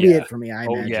 That's going to be it for me, I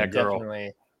imagine. Yeah,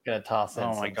 definitely going to toss in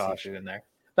some Sifu in there.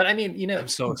 But I mean,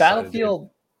 so Battlefield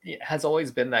has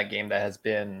always been that game that has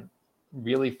been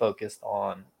really focused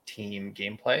on team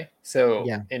gameplay. So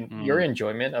your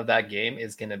enjoyment of that game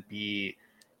is going to be,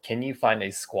 can you find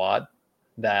a squad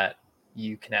that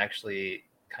you can actually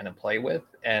kind of play with?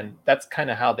 And that's kind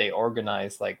of how they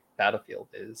organize like Battlefield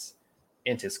is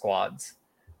into squads.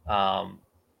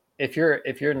 If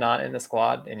you're not in the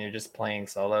squad and you're just playing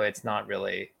solo, it's not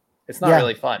really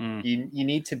fun. You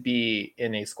need to be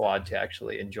in a squad to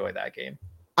actually enjoy that game.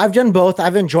 I've done both.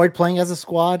 I've enjoyed playing as a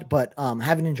squad, but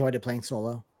haven't enjoyed it playing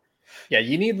solo. Yeah,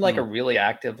 you need like a really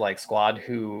active like squad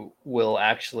who will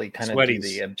actually kind of do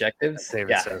the objectives.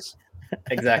 David says.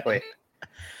 Exactly.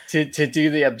 to do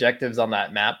the objectives on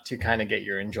that map to kind of get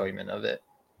your enjoyment of it.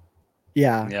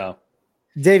 Yeah.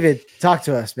 David, talk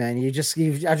to us, man. I've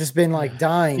just been like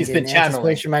dying. He's been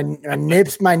channeling my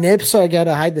nips. So I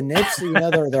gotta hide the nips.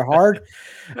 They're hard.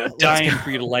 Dying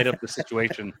for you to light up the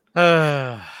situation.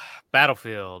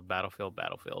 Battlefield.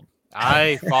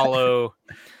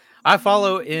 I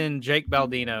follow in Jake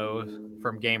Baldino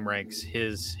from Game Ranks,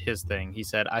 his thing. He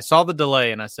said, I saw the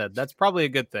delay and I said, that's probably a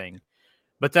good thing.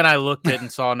 But then I looked at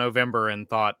and saw November and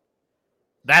thought,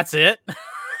 that's it?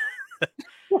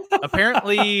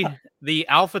 Apparently the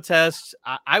alpha test,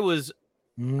 I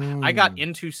got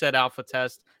into said alpha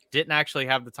test, didn't actually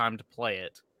have the time to play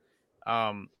it.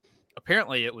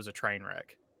 Apparently it was a train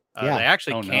wreck. They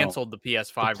actually canceled the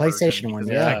PS5 the PlayStation version one, of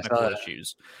technical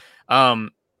issues.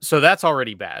 So that's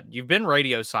already bad. You've been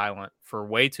radio silent for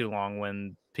way too long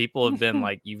when people have been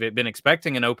like, you've been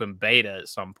expecting an open beta at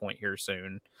some point here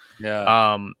soon.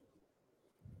 Yeah.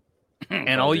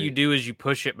 And all you do is you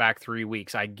push it back 3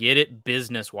 weeks. I get it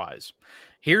business wise.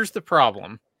 Here's the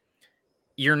problem.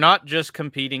 You're not just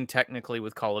competing technically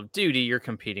with Call of Duty. You're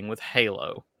competing with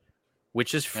Halo,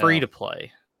 which is free to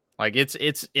play. Like it's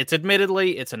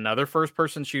admittedly, it's another first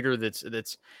person shooter that's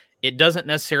it doesn't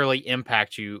necessarily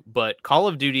impact you, but Call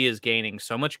of Duty is gaining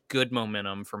so much good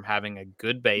momentum from having a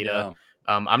good beta,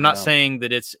 I'm not saying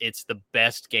that it's the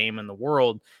best game in the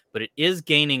world, but it is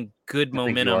gaining good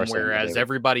momentum. Whereas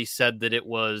everybody said that it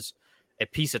was a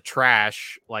piece of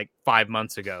trash like 5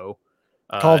 months ago.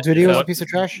 Call of Duty was a piece of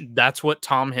trash. That's what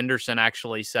Tom Henderson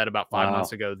actually said about 5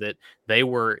 months ago, that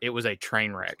it was a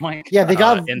train wreck. Yeah, they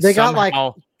got like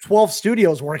 12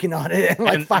 studios working on it and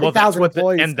like 5,000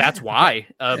 employees. And that's why,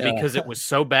 because it was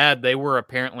so bad. They were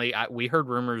apparently, we heard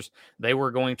rumors they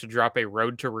were going to drop a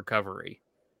Road to Recovery.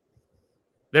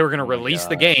 They were going to release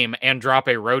the game and drop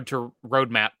a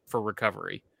roadmap for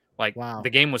recovery. Like the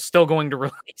game was still going to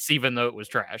release, even though it was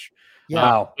trash.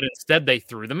 Wow! But instead, they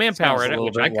threw the manpower at it,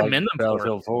 which I commend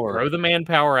them for. Throw the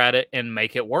manpower at it and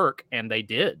make it work, and they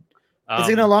did. Is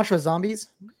it going to launch with zombies?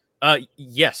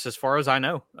 Yes, as far as I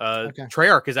know.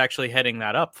 Treyarch is actually heading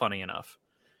that up. Funny enough,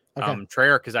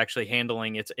 Treyarch is actually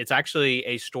handling it. It's actually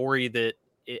a story that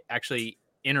it actually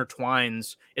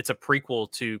intertwines. It's a prequel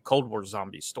to Cold War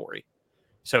Zombies story.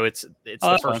 So it's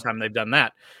the first time they've done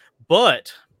that.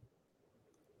 But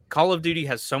Call of Duty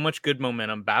has so much good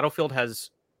momentum. Battlefield has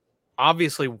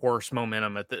obviously worse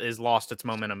momentum. Is lost its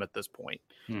momentum at this point.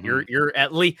 Mm-hmm. You're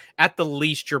at the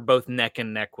least you're both neck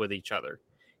and neck with each other.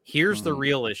 Here's the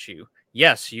real issue.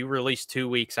 Yes, you released 2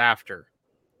 weeks after.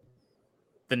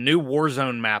 The new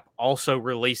Warzone map also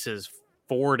releases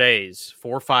 4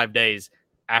 or 5 days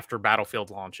after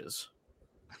Battlefield launches.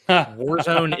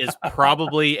 Warzone is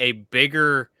probably a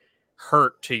bigger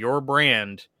hurt to your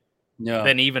brand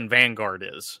than even Vanguard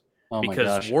is.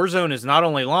 Because Warzone is not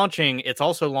only launching, it's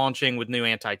also launching with new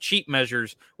anti-cheat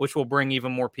measures, which will bring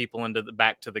even more people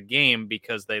back to the game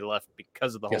because they left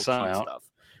because of the whole cheat stuff.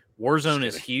 Warzone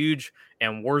is huge,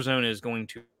 and Warzone is going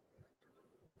to...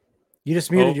 You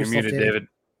just muted yourself, muted, David.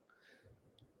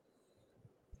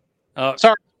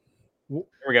 Sorry. There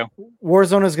we go.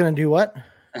 Warzone is going to do what?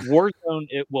 Warzone,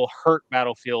 it will hurt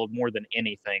Battlefield more than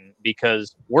anything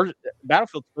because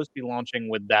Battlefield's supposed to be launching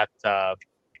with that,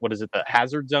 what is it, the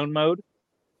Hazard Zone mode?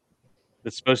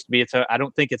 It's supposed to be I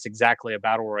don't think it's exactly a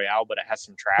battle royale, but it has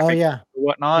some traffic and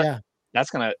whatnot. Yeah.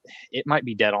 It might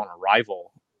be dead on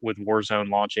arrival with Warzone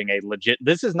launching a legit.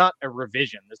 This is not a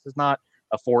revision. This is not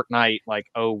a Fortnite like,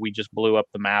 oh, we just blew up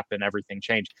the map and everything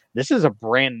changed. This is a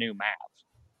brand new map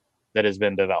that has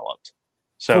been developed.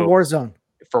 So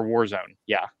for Warzone,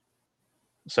 yeah.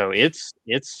 So it's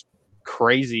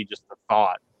crazy just the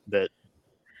thought that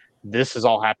this is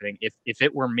all happening. If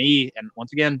it were me, and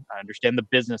once again, I understand the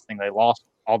business thing, they lost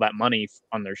all that money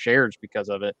on their shares because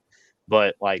of it.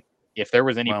 But like, if there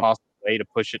was any possible way to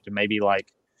push it to maybe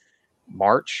like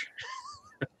March,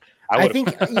 I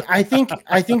think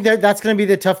that's going to be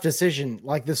the tough decision.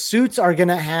 Like the suits are going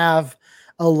to have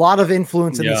a lot of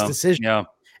influence in this decision. Yeah.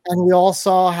 And we all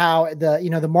saw how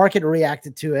the market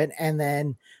reacted to it and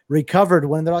then recovered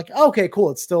when they're like, okay, cool.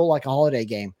 It's still like a holiday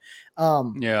game.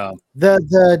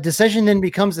 The decision then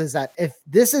becomes is that if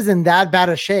this is in that bad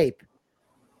a shape,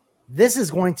 this is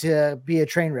going to be a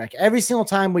train wreck. Every single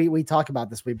time we talk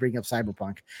about this, we bring up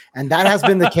Cyberpunk, and that has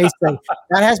been the case study.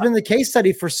 That has been the case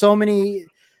study for so many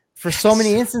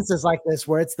instances like this,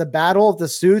 where it's the battle of the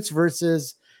suits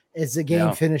versus is the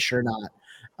game finished or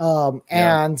not.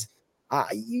 And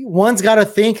one's got to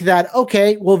think that,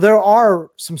 okay, well, there are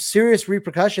some serious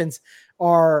repercussions.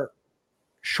 Our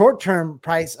short-term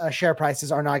share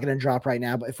prices are not going to drop right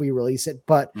now, but if we release it,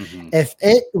 but if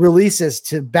it releases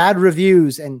to bad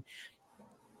reviews and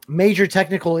major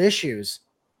technical issues,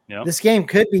 this game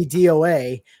could be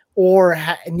DOA or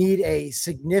need a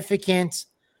significant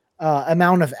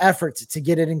amount of effort to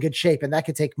get it in good shape. And that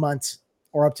could take months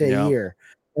or up to a year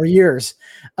or years.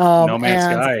 No Man's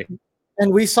Sky.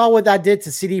 And we saw what that did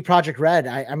to CD Projekt Red.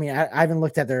 I mean, I haven't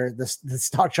looked at the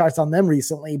stock charts on them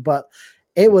recently, but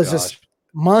it was just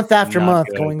month after month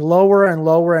going lower and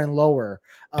lower and lower.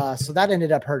 So that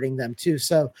ended up hurting them too.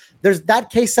 So there's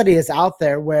that case study is out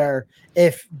there where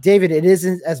if David, it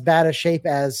isn't as bad a shape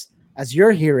as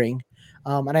you're hearing.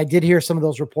 And I did hear some of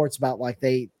those reports about like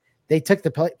they took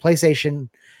the PlayStation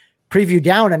preview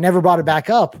down and never brought it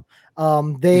back up.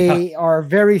 They are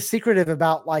very secretive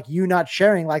about like you not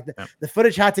sharing, like the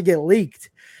footage had to get leaked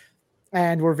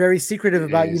and we're very secretive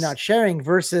about you not sharing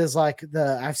versus like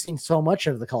I've seen so much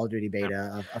of the Call of Duty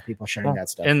beta of people sharing that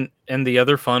stuff. And the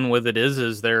other fun with it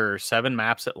is there are 7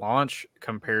 maps at launch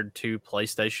compared to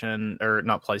PlayStation or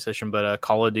not PlayStation, but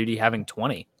Call of Duty having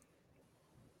 20.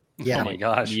 Yeah. Oh my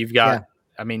gosh. You've got,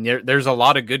 I mean, there's a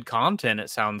lot of good content. It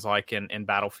sounds like in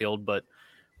Battlefield, but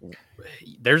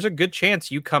there's a good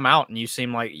chance you come out and you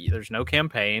seem like there's no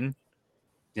campaign.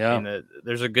 Yeah. And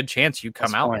there's a good chance you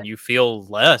come out and you feel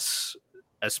less,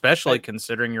 especially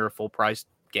considering you're a full price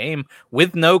game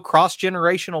with no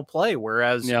cross-generational play.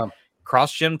 Whereas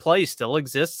cross-gen play still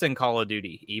exists in Call of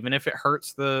Duty, even if it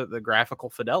hurts the graphical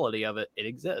fidelity of it. It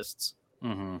exists.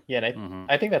 Mm-hmm. Yeah,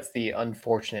 and I think that's the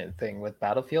unfortunate thing with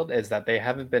Battlefield is that they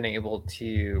haven't been able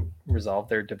to resolve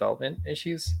their development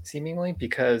issues seemingly,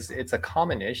 because it's a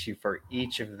common issue for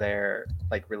each of their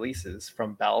like releases,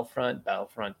 from Battlefront,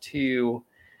 Battlefront 2,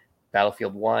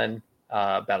 Battlefield 1,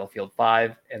 Battlefield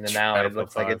 5, and then now it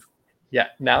looks 5. Like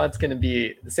now it's going to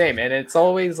be the same, and it's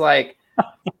always like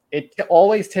it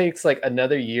always takes like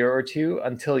another year or two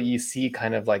until you see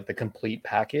kind of like the complete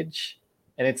package.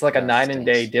 And it's like a night and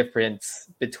day difference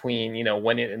between, you know,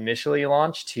 when it initially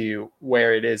launched to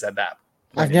where it is at that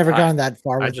point. I've never gone that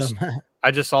far with them.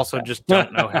 I just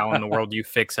don't know how in the world you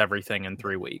fix everything in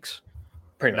 3 weeks.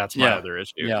 That's my other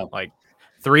issue. Yeah. Like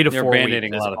 3 to 4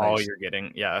 weeks is all you're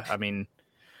getting. Yeah. I mean,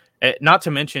 not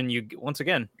to mention you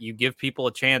give people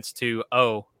a chance to,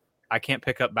 I can't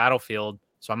pick up Battlefield,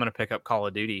 so I'm going to pick up Call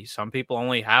of Duty. Some people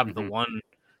only have the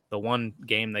one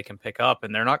game they can pick up,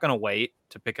 and they're not going to wait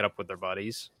to pick it up with their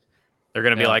buddies. They're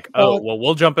going to be like,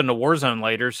 we'll jump into Warzone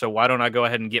later, so why don't I go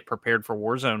ahead and get prepared for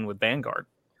Warzone with Vanguard?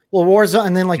 Well, Warzone,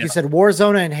 and then like you said,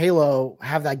 Warzone and Halo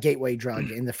have that gateway drug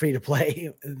in the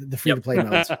free-to-play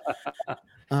modes.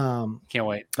 Can't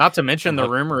wait. Not to mention, the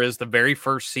rumor is the very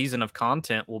first season of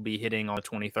content will be hitting on the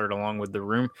 23rd, along with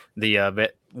the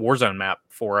Warzone map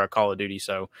for Call of Duty,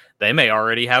 so they may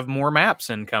already have more maps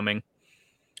incoming.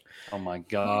 Oh my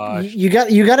gosh! You got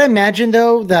to imagine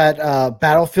though that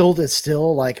Battlefield is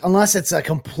still like, unless it's a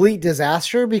complete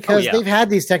disaster, because they've had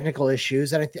these technical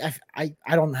issues, and I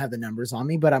don't have the numbers on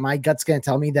me, but my gut's going to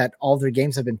tell me that all their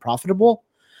games have been profitable.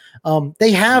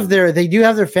 They do have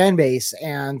their fan base,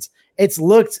 and it's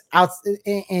looked out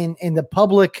in the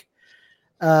public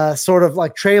sort of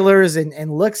like trailers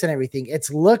and looks and everything. It's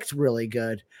looked really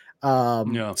good.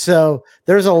 So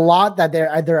there's a lot that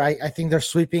they're either I think they're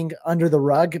sweeping under the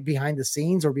rug behind the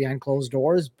scenes or behind closed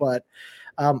doors, but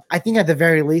I think at the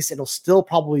very least it'll still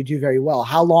probably do very well.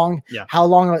 How long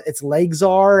its legs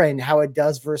are and how it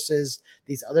does versus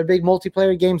these other big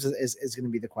multiplayer games is going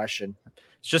to be the question.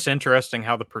 It's just interesting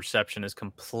how the perception has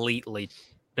completely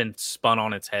been spun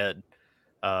on its head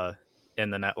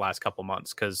in the last couple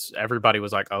months, because everybody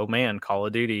was like, oh man, Call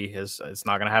of Duty it's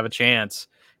not going to have a chance.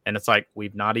 And it's like,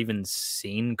 we've not even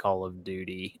seen Call of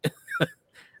Duty.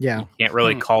 Yeah. You can't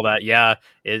really call that. Yeah.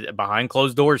 Behind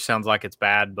closed doors sounds like it's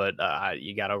bad, but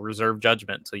you got to reserve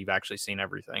judgment until you've actually seen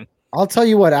everything. I'll tell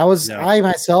you what, I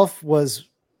myself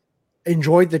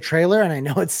enjoyed the trailer, and I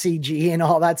know it's CG and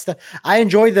all that stuff. I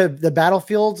enjoyed the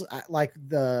Battlefield, like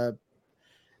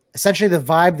essentially the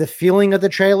vibe, the feeling of the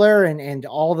trailer and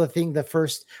all the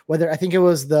first, whether I think it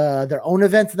was their own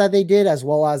event that they did, as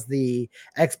well as the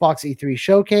Xbox E3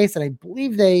 showcase. And I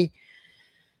believe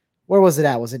where was it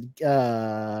at? Was it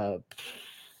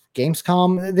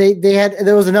Gamescom?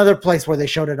 There was another place where they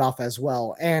showed it off as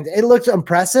well. And it looked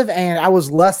impressive. And I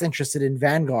was less interested in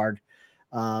Vanguard,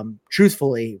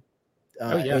 truthfully,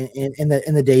 in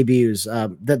the debuts.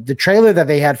 The trailer that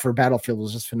they had for Battlefield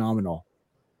was just phenomenal.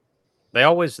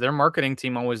 Their marketing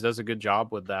team always does a good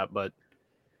job with that, but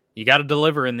you got to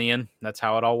deliver in the end. That's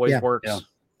how it always works.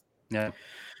 Yeah.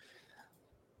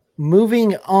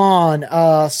 Moving on.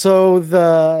 So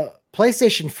the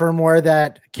PlayStation firmware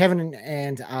that Kevin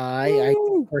and I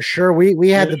for sure, we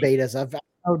had the betas. I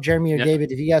know Jeremy or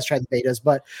David, if you guys tried the betas,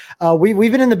 but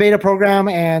we've been in the beta program,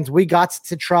 and we got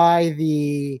to try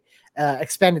the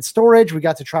expanded storage. We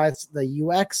got to try the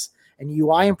UX and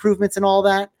UI improvements and all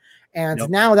that. And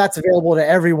now that's available to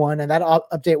everyone, and that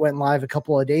update went live a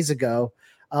couple of days ago.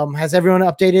 Has everyone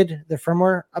updated the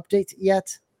firmware update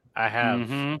yet? I have.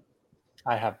 Mm-hmm.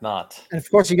 I have not. And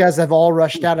of course, you guys have all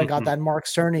rushed out and got that Mark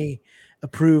Cerny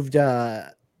approved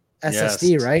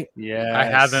SSD, right? Yeah, I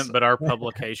haven't, but our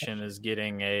publication is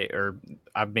getting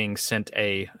I'm being sent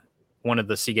one of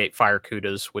the Seagate Fire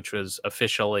CUDAs, which was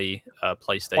officially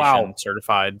PlayStation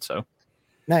certified. So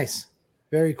nice.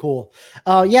 Very cool.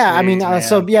 I mean,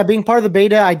 being part of the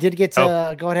beta, I did get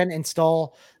to go ahead and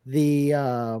install the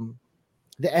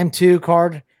M2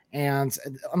 card, and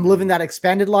I'm living that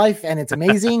expanded life, and it's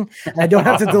amazing. And I don't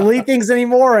have to delete things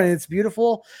anymore, and it's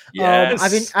beautiful.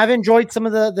 Yes. I've enjoyed some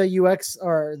of the UX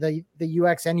or the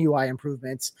UX and UI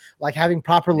improvements, like having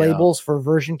proper labels for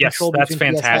version control. That's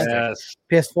fantastic.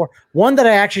 PS4. One that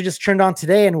I actually just turned on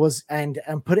today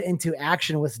and put it into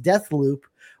action with Deathloop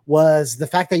was the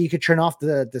fact that you could turn off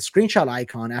the screenshot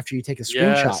icon after you take a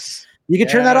screenshot. Yes. You can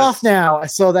turn that off now,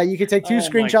 so that you can take two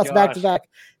screenshots back to back.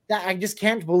 That I just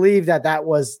can't believe that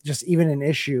was just even an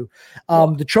issue.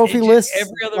 The trophy list,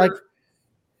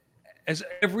 as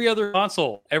every other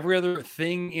console, every other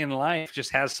thing in life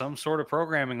just has some sort of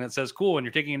programming that says cool, and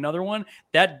you're taking another one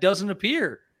that doesn't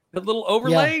appear. The little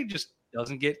overlay just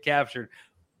doesn't get captured.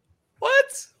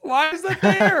 What? Why is that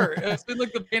there? It's been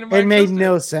like the pain in my It made existence.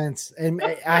 no sense, and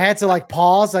I had to like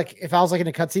pause. Like if I was like in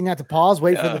a cutscene, I had to pause,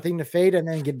 wait for the thing to fade, and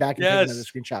then get back and take another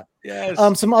screenshot. Yes.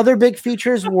 Some other big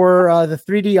features were the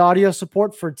 3D audio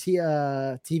support for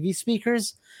TV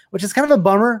speakers, which is kind of a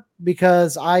bummer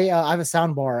because I have a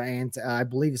sound bar, and I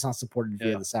believe it's not supported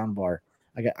via the sound bar.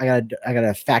 I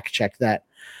gotta fact check that.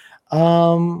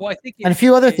 Well, I think and a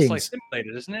few other things. Like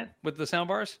simulated, isn't it, with the sound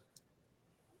bars?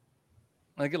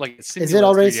 Like it is it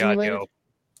already simulated?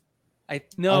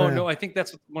 No. I think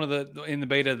that's one of the in the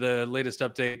beta, the latest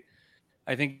update.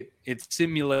 I think it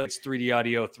simulates 3D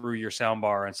audio through your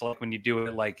soundbar, and so like when you do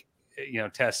it, like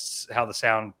tests how the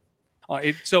sound.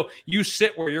 So you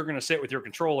sit where you're going to sit with your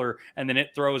controller, and then it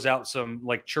throws out some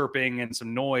like chirping and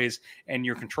some noise, and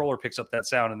your controller picks up that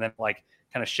sound, and then like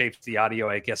kind of shapes the audio,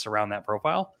 I guess, around that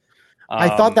profile. I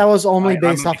thought that was only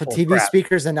based off of TV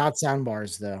speakers and not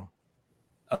soundbars, though.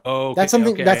 Oh, okay, that's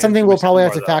something. Okay. That's something we'll probably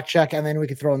have to fact check, and then we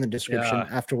can throw in the description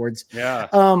afterwards. Yeah.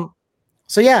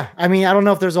 So yeah, I mean, I don't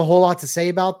know if there's a whole lot to say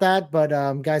about that, but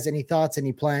guys, any thoughts?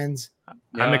 Any plans?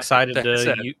 I'm excited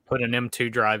to put an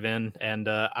M2 drive in, and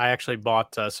I actually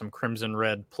bought some Crimson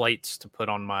Red plates to put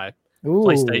on my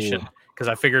PlayStation because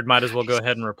I figured might as well go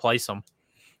ahead and replace them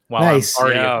while I'm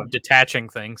already detaching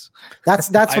things. That's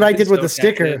what I did with the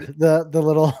sticker, the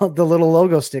little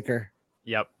logo sticker.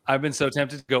 Yep. I've been so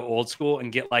tempted to go old school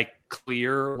and get like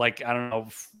clear, like, I don't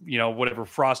know, whatever,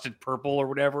 frosted purple or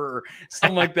whatever, or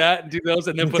something like that, and do those,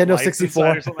 and then Nintendo put lights 64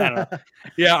 inside or something. I don't know.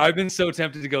 Yeah, I've been so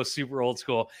tempted to go super old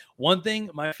school. One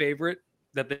thing, my favorite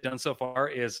that they've done so far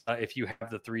is if you have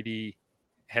the 3D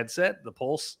headset, the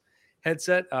Pulse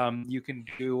headset, you can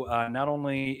do not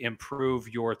only improve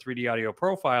your 3D audio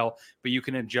profile, but you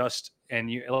can adjust, and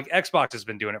you like Xbox has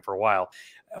been doing it for a while,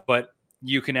 but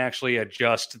you can actually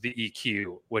adjust the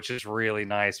EQ, which is really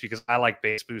nice because I like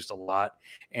bass boost a lot.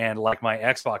 And like my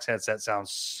Xbox headset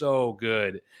sounds so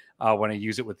good when I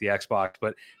use it with the Xbox,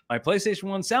 but my PlayStation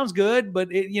 1 sounds good, but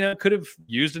it, could have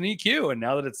used an EQ. And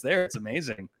now that it's there, it's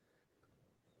amazing.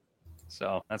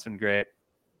 So that's been great.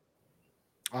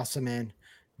 Awesome, man.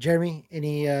 Jeremy,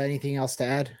 anything else to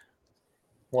add?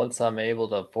 Once I'm able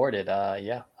to afford it,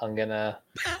 I'm going to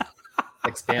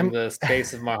expand the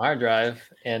space of my hard drive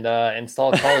and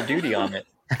install Call of Duty on it.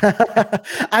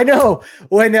 I know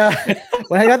when I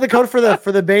got the code for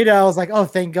the beta, I was like, "Oh,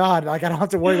 thank God! Like I don't have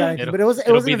to worry about anything." But it wasn't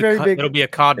a very big. It'll be a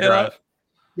COD drive.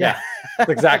 Yeah, that's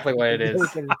exactly what it is.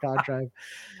 COD drive.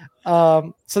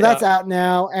 So that's out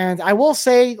now, and I will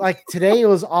say, like today, it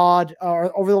was odd.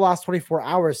 Over the last 24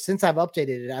 hours since I've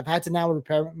updated it, I've had to now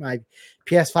repair my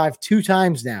PS5 2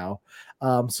 times now.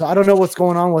 So I don't know what's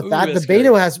going on with that. The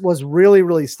beta was really,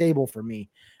 really stable for me.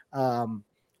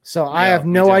 So I have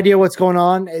no idea what's going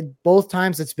on. Both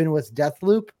times it's been with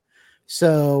Deathloop.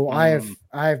 So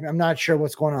I'm not sure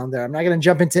what's going on there. I'm not going to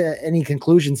jump into any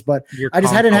conclusions, but I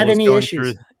just hadn't had any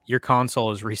issues. Your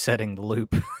console is resetting the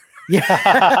loop.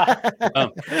 Yeah.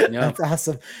 That's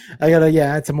awesome. I gotta,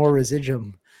 add some more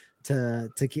residuum to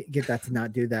get that to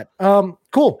not do that.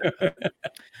 Cool.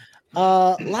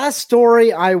 Last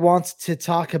story I want to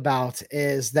talk about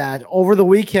is that over the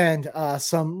weekend,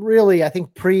 some really, I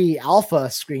think, pre-alpha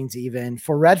screens even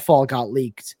for Redfall got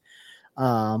leaked.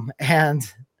 And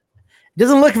it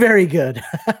doesn't look very good.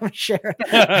 I'm gonna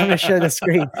share the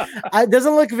screen. It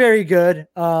doesn't look very good.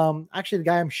 Actually, the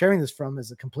guy I'm sharing this from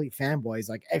is a complete fanboy. He's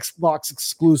like Xbox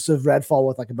exclusive Redfall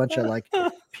with like a bunch of like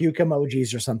puke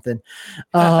emojis or something.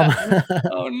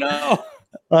 Oh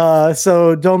no.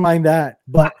 So don't mind that,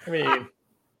 but I mean,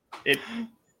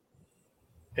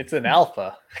 it's an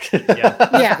alpha. That's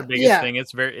the biggest thing.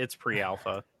 It's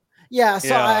pre-alpha. Yeah,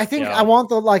 so I think I want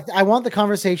the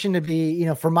conversation to be,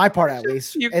 for my part at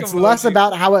least, it's less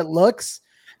about how it looks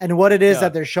and what it is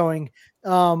that they're showing.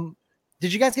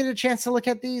 Did you guys get a chance to look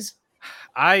at these?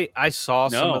 I saw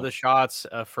some of the shots.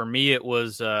 For me, it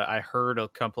was I heard a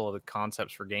couple of the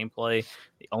concepts for gameplay.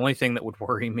 The only thing that would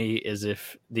worry me is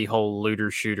if the whole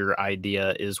looter shooter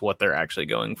idea is what they're actually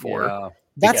going for. Yeah.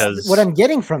 That's what I'm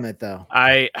getting from it, though.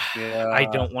 I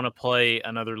don't want to play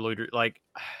another looter. Like,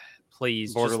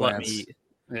 please just let me.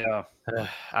 Yeah.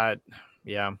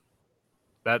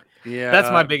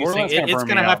 That's my biggest thing. It's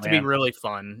gonna have to be really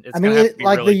fun. I mean,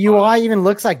 the UI even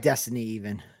looks like Destiny,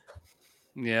 even.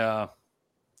 Yeah.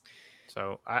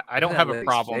 So I don't have a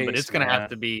problem, but it's going to have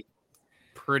to be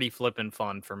pretty flippin'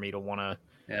 fun for me to want to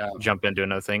jump into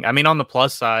another thing. I mean, on the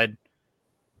plus side,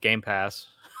 Game Pass.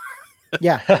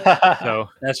 Yeah. So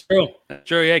that's true. That's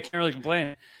true. Yeah, I can't really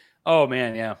complain. Oh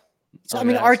man, yeah. So I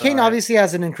mean, Arcane obviously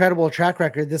has an incredible track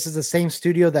record. This is the same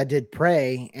studio that did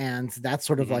Prey, and that's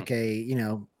sort of like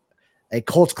a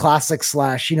cult classic /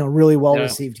 really well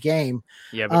received game.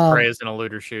 Yeah, but Prey isn't a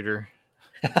looter shooter.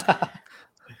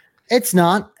 It's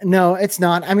not. No, it's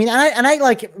not. I mean, I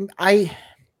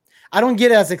don't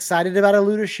get as excited about a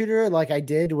looter shooter like I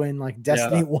did when like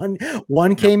Destiny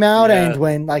 1 came out, and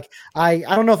when like I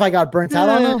don't know if I got burnt out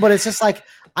on them, but it's just like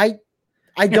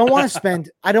I don't want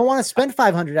to spend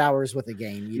 500 hours with a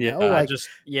game, you know? Like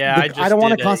I don't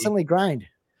want to constantly grind.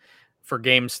 For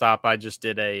GameStop, I just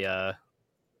did a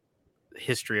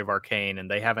history of Arcane,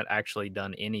 and they haven't actually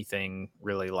done anything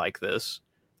really like this.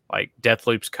 Like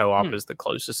Deathloop's co-op is the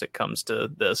closest it comes to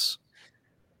this.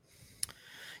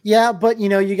 Yeah, but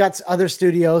you got other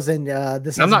studios, and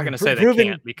this. I'm not going to say they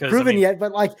can't because proven yet,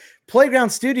 but like Playground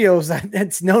Studios,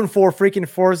 that's known for freaking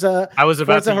Forza. I was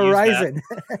about Forza to Horizon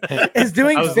is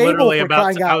doing I was Fable literally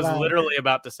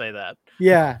about to say that.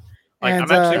 Yeah, like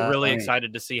I'm actually really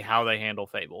excited to see how they handle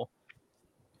Fable.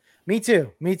 Me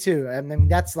too. I mean,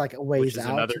 that's like a ways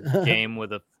out. Another game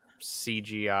with a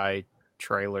CGI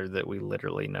trailer that we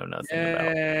literally know nothing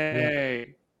about. Yeah.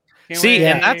 See,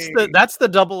 and that's the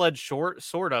double-edged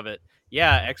sword of it.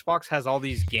 Yeah, Xbox has all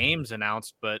these games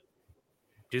announced, but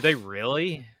do they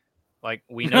really? Like,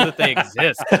 we know that they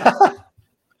exist.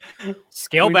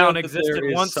 Scalebound existed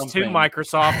once too,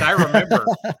 Microsoft. I remember.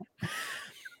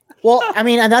 Well, I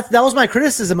mean, and that was my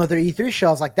criticism of their E3 show.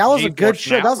 I was like, that was a good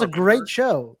show. That was a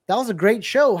great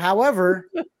show. However,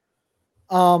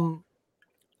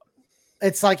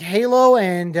 it's like Halo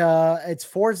and it's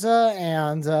Forza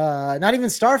and not even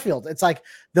Starfield. It's like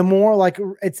the more like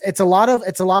it's a lot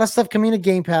of stuff coming to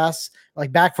Game Pass,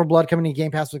 like Back 4 Blood coming to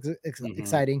Game Pass looks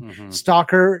exciting.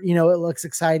 Stalker, it looks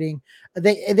exciting.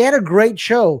 They had a great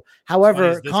show.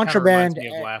 However, Contraband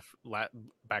Back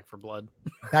 4 Blood.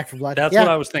 Back 4 Blood. That's what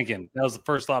I was thinking. That was the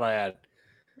first thought I had.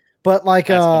 But like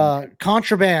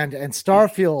Contraband and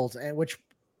Starfield, which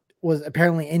was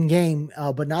apparently in game,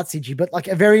 but not CG, but like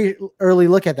a very early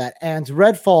look at that, and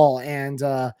Redfall, and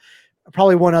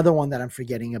probably one other one that I'm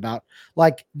forgetting about.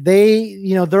 Like they,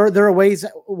 they're a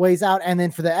ways out. And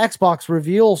then for the Xbox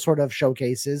reveal sort of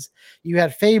showcases, you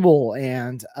had Fable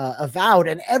and Avowed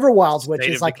and Everwild, which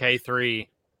is like Decay 3.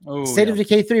 State of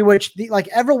Decay 3, which like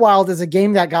Everwild is a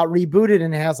game that got rebooted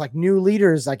and has like new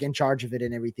leaders like in charge of it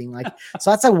and everything. Like,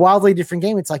 so that's a wildly different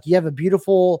game. It's like you have a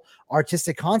beautiful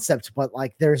artistic concept, but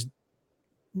like there's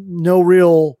no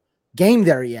real game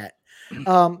there yet.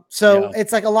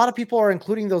 It's like a lot of people are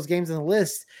including those games in the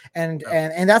list, and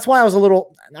that's why I was a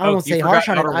little, I don't want to say harsh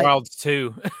on Outer Wilds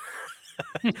 2.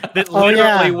 That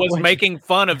literally was making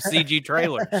fun of CG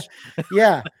trailers.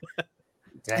 Yeah.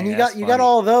 Dang, and you got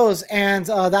all of those, and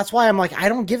that's why I'm like, I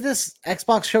don't give this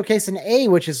Xbox Showcase an A,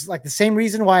 which is like the same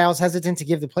reason why I was hesitant to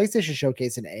give the PlayStation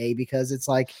Showcase an A, because it's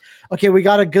like, okay, we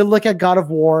got a good look at God of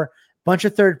War, bunch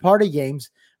of third-party games,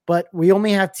 but we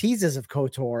only have teases of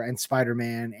KOTOR and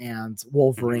Spider-Man and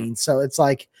Wolverine. So it's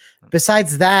like,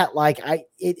 besides that, like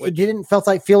it didn't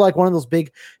feel like one of those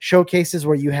big showcases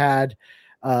where you had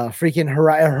freaking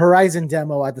Horizon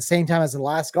demo at the same time as the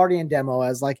Last Guardian demo,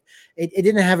 as like it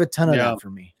didn't have a ton of that for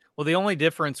me. Well, the only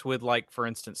difference with, like, for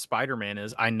instance, Spider-Man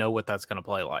is I know what that's going to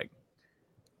play like.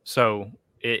 So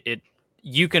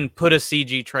you can put a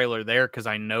CG trailer there because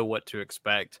I know what to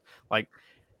expect. Like,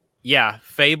 yeah,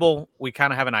 Fable, we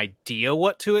kind of have an idea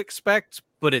what to expect,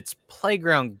 but it's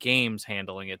Playground Games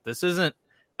handling it. This isn't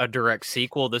a direct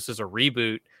sequel. This is a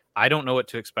reboot. I don't know what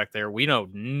to expect there. We know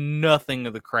nothing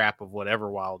of the crap of what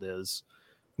Everwild is.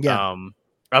 Yeah.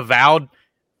 Avowed,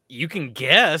 you can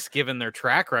guess given their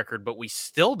track record, but we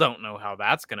still don't know how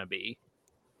that's going to be.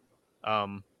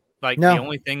 The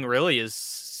only thing really is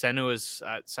Senua's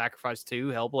Sacrifice 2,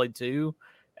 Hellblade 2,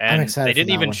 and they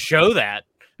didn't even show that.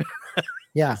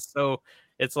 Yeah. So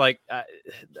it's like,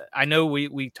 I know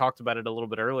we talked about it a little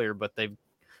bit earlier, but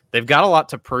they've got a lot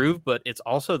to prove, but it's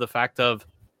also the fact of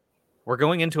we're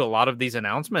going into a lot of these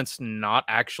announcements not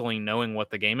actually knowing what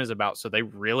the game is about. So they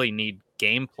really need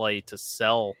gameplay to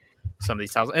sell some of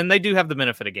these titles. And they do have the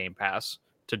benefit of Game Pass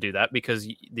to do that because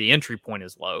the entry point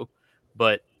is low,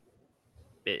 but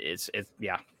it's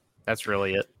that's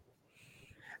really it.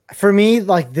 For me,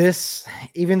 like this,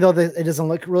 even though it doesn't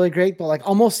look really great, but like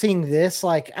almost seeing this,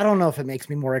 like, I don't know if it makes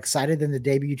me more excited than the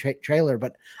debut trailer,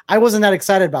 but I wasn't that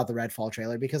excited about the Redfall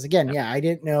trailer because again, I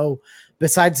didn't know,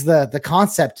 besides the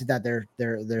concept that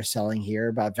they're selling here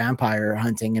about vampire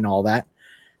hunting and all that,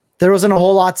 there wasn't a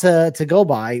whole lot to go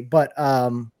by, but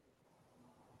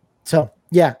so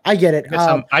yeah, I get it.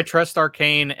 I trust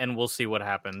Arcane and we'll see what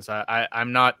happens.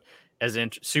 I'm not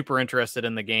super interested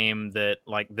in the game that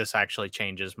like this actually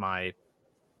changes my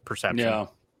perception. Yeah,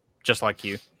 just like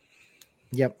you.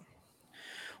 Yep.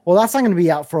 Well, that's not going to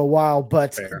be out for a while,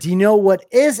 but Fair. Do you know what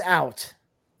is out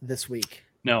this week?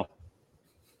 No.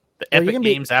 The Epic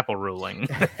Games Apple ruling.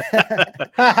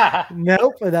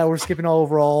 Nope, that we're skipping all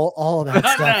over all of that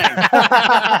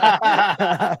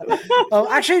stuff.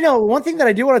 Actually, no. One thing that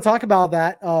I do want to talk about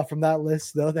that from that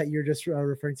list, though, that you're just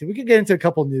referring to, we could get into a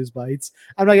couple news bites.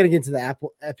 I'm not going to get into the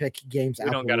Epic Games. We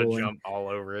don't got to jump all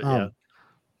over it.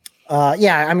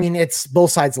 Yeah, I mean, it's both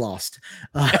sides lost.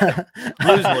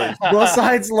 Lose. Both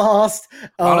sides lost.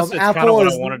 Honestly, it's Apple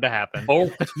what I wanted to happen.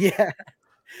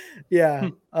 Yeah.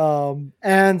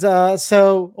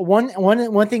 So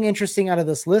one thing interesting out of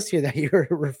this list here that you're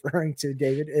referring to,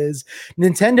 David, is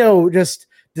Nintendo just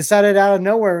decided out of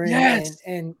nowhere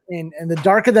in the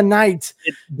dark of the night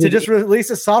to just release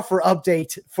a software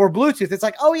update for Bluetooth. It's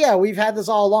like, oh yeah, we've had this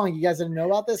all along. You guys didn't know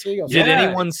about this? Here you go. Did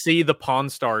anyone see the Pawn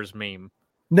Stars meme?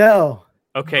 No.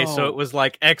 Okay, so it was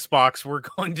like Xbox, we're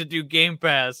going to do Game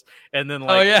Pass, and then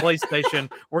PlayStation,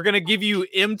 we're going to give you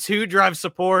M2 drive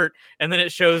support, and then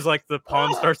it shows like the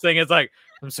Pawn Stars thing. It's like,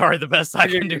 I'm sorry, the best I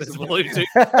can do is Bluetooth.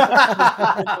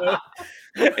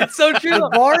 It's so true. The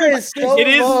bar is so It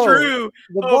is low. true.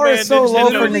 The bar is so low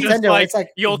for Nintendo. Like, it's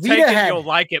like you'll take it, you'll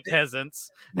like it, peasants.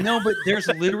 No, but there's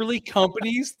literally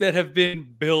companies that have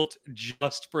been built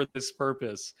just for this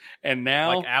purpose, and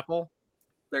now like Apple,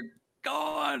 they're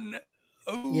gone.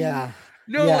 Oh. Yeah.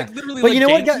 No, yeah. like literally. But like you know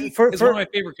what? Genki is one of my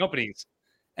favorite companies,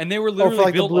 and they were literally for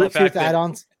like built the on the fact Bluetooth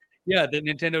add-ons. That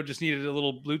Nintendo just needed a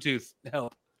little Bluetooth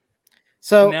help.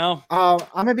 So now I'm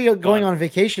gonna be going on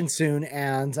vacation soon,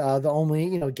 and the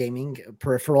only gaming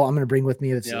peripheral I'm gonna bring with me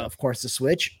is of course the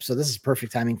Switch. So this is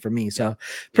perfect timing for me. So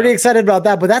pretty excited about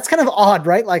that. But that's kind of odd,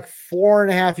 right? Like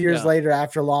 4.5 years later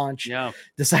after launch,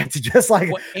 decide to just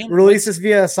release this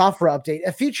via a software update,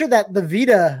 a feature that the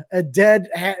Vita, a dead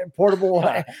portable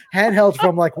handheld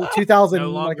from like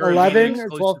 2011 or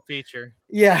 12 feature,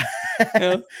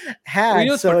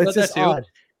 had. So it's just odd.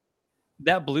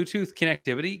 That Bluetooth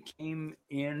connectivity came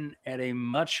in at a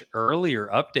much earlier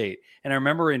update. And I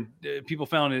remember people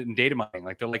found it in data mining.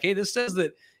 Like they're like, hey, this says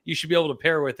that you should be able to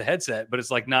pair with the headset, but it's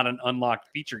like not an unlocked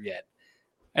feature yet.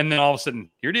 And then all of a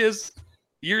sudden, here it is,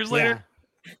 years later.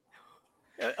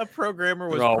 A programmer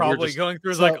was probably going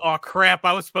through like, oh crap,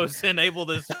 I was supposed to enable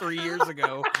this 3 years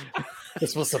ago.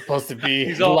 This was supposed to be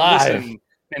He's live.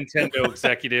 Nintendo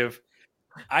executive.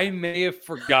 I may have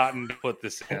forgotten to put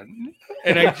this in,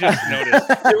 and I just noticed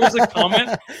there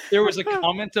was a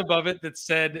comment above it that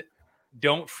said,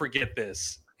 "Don't forget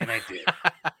this," and I did.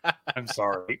 I'm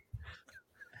sorry.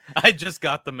 I just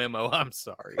got the memo. I'm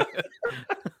sorry.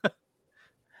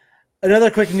 Another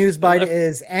quick news bite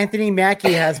is Anthony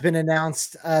Mackie has been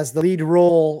announced as the lead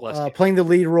role, playing the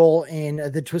lead role in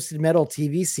the Twisted Metal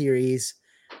TV series,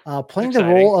 playing the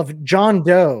role of John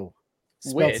Doe,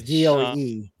 spelled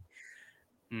DOE.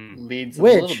 Leads a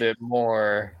little bit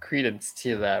more credence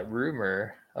to that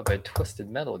rumor of a Twisted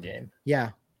Metal game.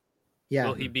 Yeah.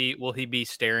 Will he be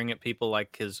staring at people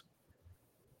like his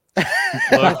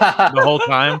the whole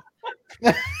time?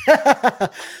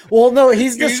 Well, no,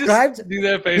 he's described. Do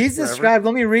that face he's forever. Described.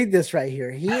 Let me read this right here.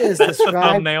 He is described.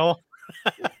 Thumbnail.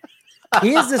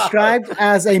 He is described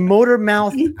as a motor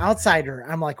mouth outsider.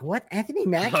 I'm like, what? Anthony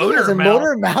Mackie is a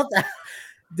motor mouth?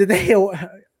 Did they?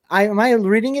 Am I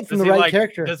reading it from the right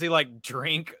character? Does he like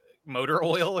drink motor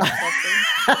oil or something?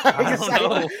 I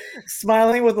don't know.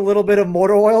 Smiling with a little bit of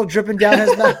motor oil dripping down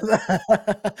his mouth.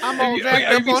 I'm all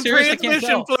jacked up on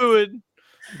transmission fluid.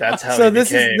 That's how. So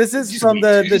this is from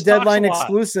the Deadline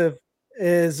exclusive.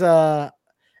 Is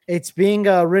it's being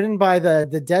written by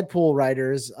the Deadpool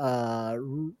writers,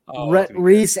 Rhett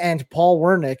Reese and Paul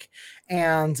Wernick,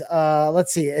 and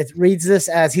let's see. It reads this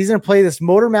as he's going to play this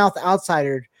motor mouth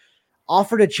outsider.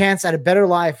 Offered a chance at a better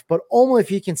life, but only if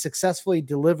he can successfully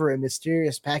deliver a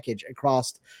mysterious package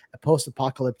across a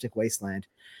post-apocalyptic wasteland.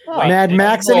 Mad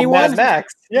Max, anyone? Mad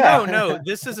Max. Yeah. No,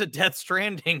 this is a Death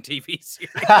Stranding TV series.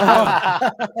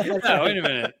 No, wait a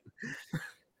minute.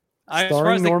 I'm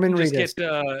starring Norman Reedus.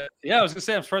 I was gonna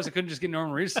say I'm surprised I couldn't just get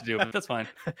Norman Reedus to do it, but that's fine.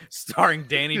 Starring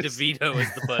Danny DeVito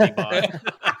as the buddy boss.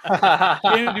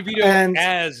 Danny DeVito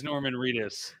as Norman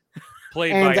Reedus,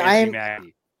 played by Anthony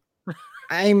Mackie.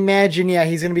 I imagine,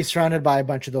 he's going to be surrounded by a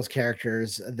bunch of those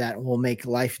characters that will make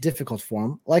life difficult for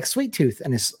him, like Sweet Tooth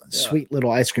and his sweet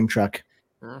little ice cream truck.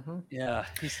 Mm-hmm. Yeah,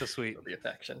 he's so sweet. The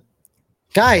affection.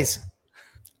 Guys,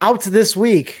 out this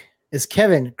week is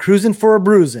Kevin Cruising for a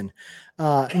Bruising.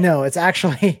 No, it's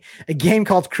actually a game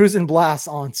called Cruisin' Blast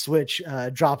on Switch,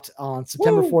 dropped on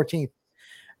September 14th.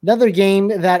 Another game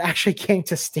that actually came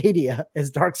to Stadia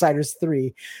is Darksiders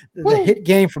 3, the hit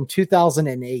game from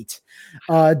 2008.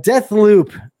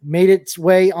 Deathloop made its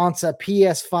way onto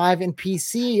PS5 and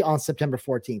PC on September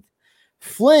 14th.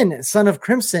 Flynn, Son of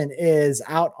Crimson, is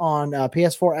out on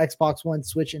PS4, Xbox One,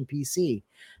 Switch, and PC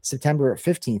September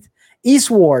 15th.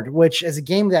 Eastward, which is a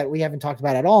game that we haven't talked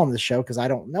about at all on the show because I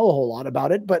don't know a whole lot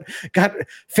about it, but got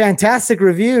fantastic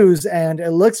reviews and it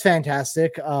looks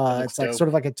fantastic. It's like sort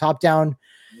of like a top-down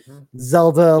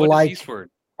Zelda-like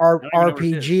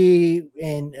RPG,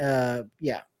 and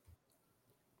yeah.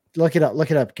 Look it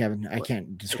up, Kevin. I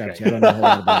can't describe to you. I don't know a whole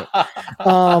lot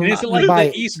about it. Is it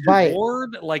like the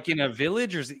eastward, like in a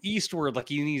village, or is it eastward, like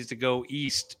he needs to go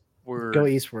eastward? Go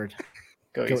eastward.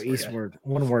 Go eastward.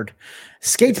 Yeah. One word.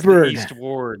 Skatebird.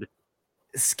 Eastward.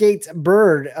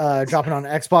 Skatebird dropping on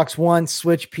Xbox One,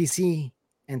 Switch, PC,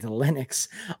 and Linux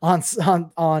on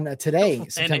today,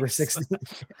 September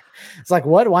 16th. It's like,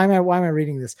 what? Why am I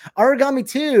reading this? Origami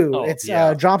 2. It's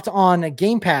dropped on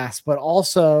Game Pass, but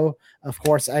also, of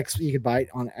course, you could buy it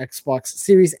on Xbox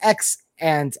Series X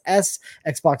and S,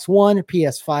 Xbox One,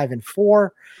 PS5 and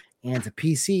 4, and a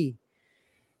PC.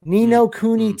 Ni no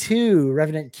Kuni 2,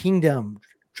 Revenant Kingdom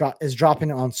is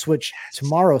dropping on Switch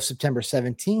tomorrow, September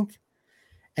 17th.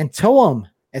 And Toem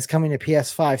is coming to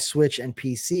PS5, Switch, and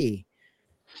PC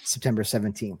September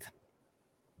 17th.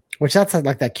 Which that's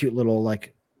like that cute little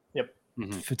like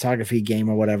photography game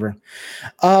or whatever.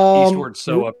 Eastward's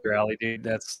so up your alley, dude.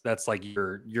 That's like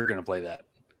you're gonna play that.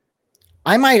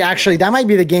 I might actually that might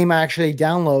be the game I actually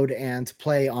download and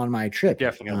play on my trip.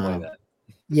 Definitely gonna play that.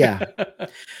 Yeah.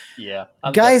 Yeah.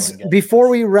 Guys, before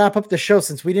we wrap up the show,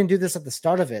 since we didn't do this at the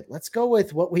start of it, let's go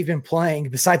with what we've been playing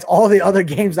besides all the other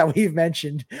games that we've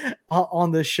mentioned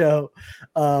on the show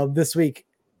this week.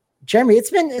 Jeremy, it's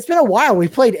been a while. We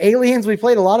played Aliens. We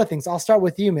played a lot of things. I'll start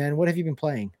with you, man. What have you been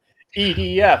playing?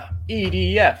 EDF.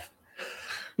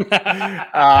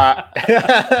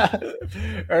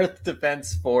 Earth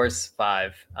Defense Force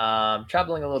 5.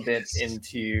 Traveling a little bit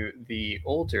into the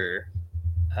older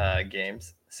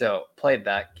games. So played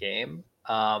that game.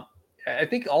 I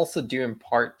think also due in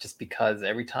part just because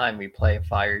every time we play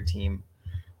Fire Team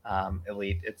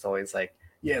Elite, it's always like,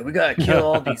 yeah, we gotta kill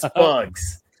all these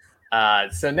bugs.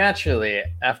 So naturally,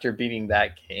 after beating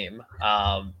that game,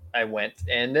 I went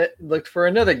and looked for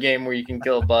another game where you can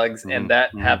kill bugs, and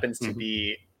that happens to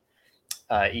be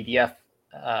EDF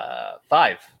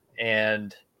 5.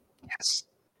 And yes,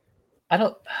 I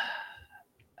don't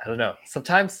know.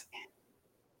 Sometimes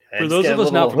for those of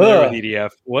us not familiar with EDF,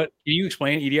 what can you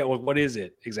explain EDF? What is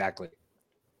it exactly?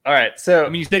 All right, so I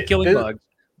mean, you said killing bugs,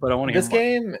 but I want to hear this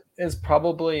game is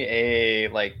probably a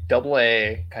like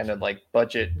AA kind of like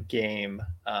budget game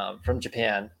from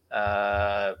Japan,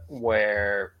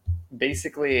 where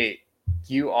basically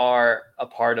you are a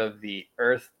part of the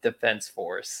Earth Defense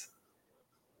Force,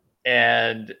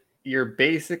 and you're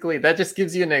basically that just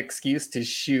gives you an excuse to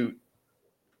shoot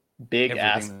big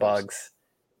ass bugs,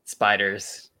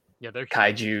 spiders, they're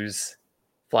kaijus,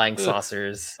 flying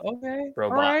saucers, robots.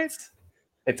 Right.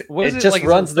 It just like,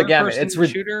 runs the gamut.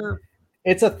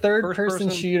 It's a third-person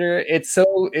shooter. It's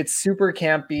super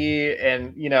campy,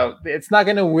 and it's not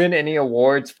going to win any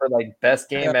awards for like best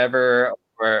game ever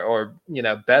or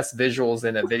best visuals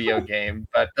in a video game.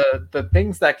 But the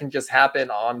things that can just happen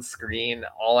on screen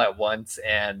all at once,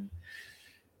 and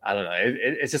I don't know,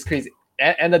 it's just crazy.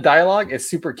 And the dialogue is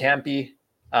super campy.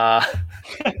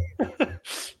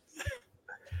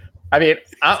 I mean,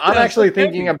 I'm actually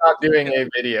thinking about doing a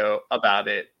video about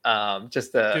it,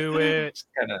 just to do it,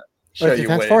 kind of show you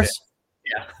what it is.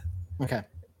 Yeah. Okay.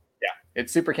 Yeah,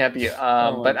 it's super campy.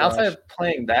 But outside of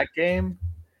playing that game,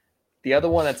 the other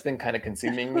one that's been kind of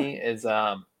consuming me is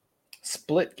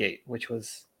Splitgate, which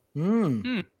was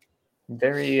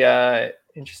very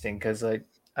interesting because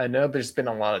I know there's been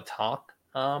a lot of talk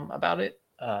about it.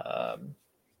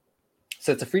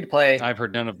 So it's a free to play. I've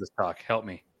heard none of this talk. Help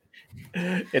me.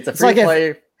 It's a free to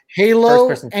play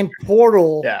Halo and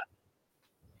Portal. Yeah.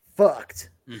 Fucked.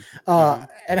 And I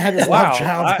had this love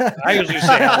child. I usually say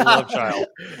I have a love child.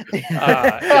 And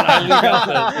I leave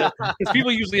out because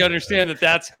people usually understand that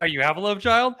that's how you have a love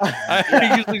child.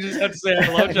 I usually just have to say I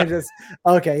have a love child.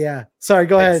 Okay, yeah. Sorry,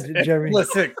 go ahead, Jeremy.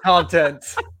 Explicit content.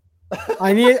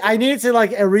 I needed to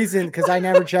like a reason because I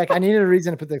never check. I needed a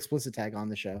reason to put the explicit tag on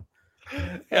the show.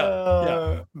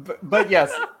 Yeah. But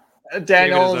yes,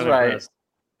 Daniel is right.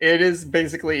 It is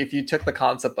basically if you took the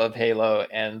concept of Halo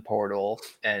and Portal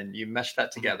and you mesh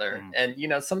that together, and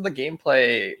some of the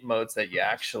gameplay modes that you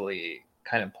actually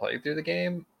kind of play through the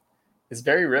game is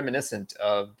very reminiscent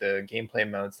of the gameplay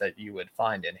modes that you would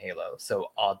find in Halo.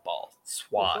 So Oddball,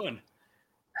 SWAT,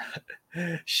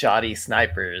 shoddy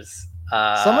snipers.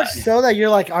 So much so that you're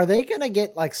like, are they gonna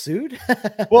get like sued?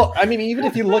 Well, I mean, even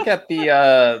if you look at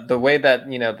the way that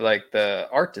like the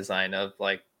art design of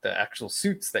like the actual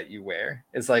suits that you wear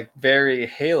is like very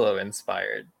Halo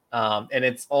inspired, and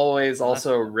it's always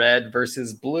also red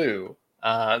versus blue.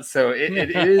 So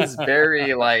it is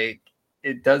very like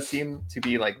it does seem to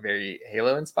be like very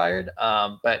Halo inspired.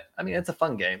 But I mean, it's a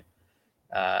fun game,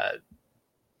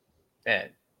 and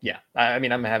yeah, I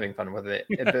mean, I'm having fun with it.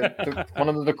 One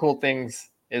of the cool things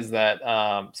is that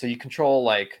so you control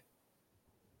like,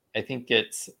 I think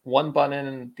it's one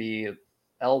button, the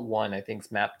L1 I think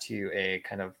is mapped to a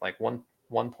kind of like one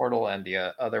portal, and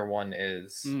the other one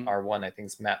is R1 I think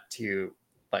is mapped to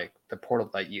like the portal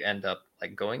that you end up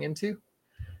like going into.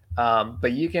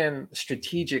 But you can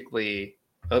strategically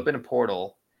open a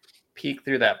portal, peek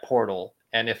through that portal,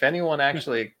 and if anyone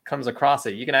actually comes across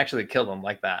it, you can actually kill them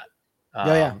like that.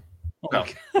 Yeah. So,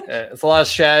 it's a lot of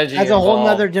strategy. That's a whole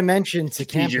nother dimension to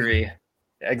camping.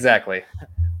 Exactly.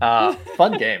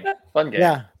 Fun game.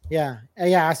 Yeah.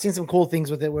 I've seen some cool things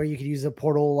with it where you could use a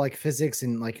portal like physics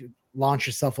and like launch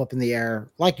yourself up in the air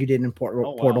like you did in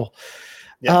Portal.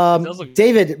 Yeah,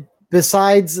 David,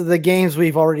 besides the games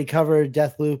we've already covered,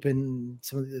 Deathloop and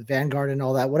some of the Vanguard and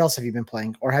all that, what else have you been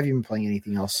playing, or have you been playing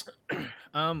anything else?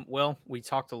 Well, we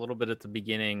talked a little bit at the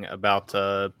beginning about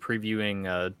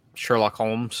previewing Sherlock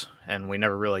Holmes, and we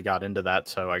never really got into that,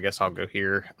 so I guess I'll go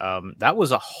here. That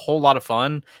was a whole lot of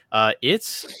fun.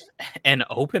 It's an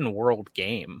open world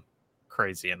game,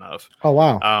 crazy enough. Oh,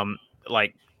 wow.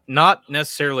 Like, not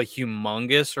necessarily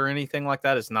humongous or anything like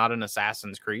that. It's not an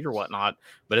Assassin's Creed or whatnot,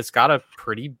 but it's got a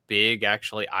pretty big,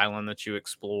 actually, island that you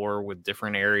explore with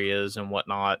different areas and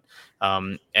whatnot.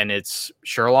 And it's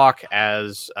Sherlock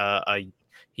as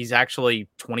he's actually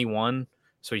 21,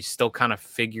 so he's still kind of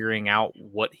figuring out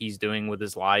what he's doing with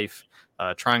his life,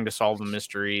 trying to solve the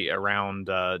mystery around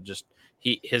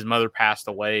his mother passed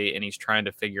away, and he's trying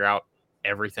to figure out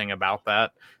everything about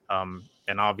that.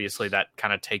 And obviously that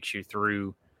kind of takes you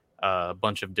through a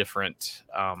bunch of different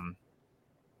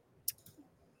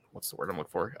what's the word I'm looking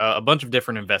for? A bunch of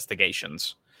different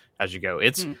investigations as you go.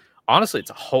 It's honestly,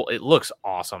 it looks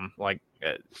awesome. Like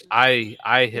I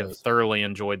have thoroughly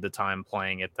enjoyed the time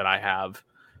playing it that I have,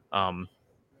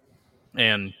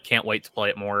 and can't wait to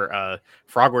play it more.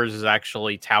 Frogwares is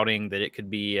actually touting that it could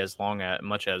be as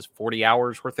much as 40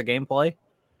 hours worth of gameplay.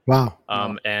 Wow.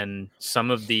 And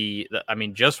some of I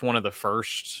mean, just one of the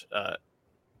first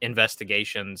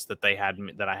investigations that I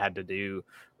had to do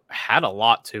had a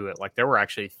lot to it. Like there were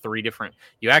actually 3 different,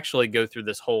 you actually go through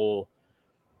this whole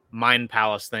mind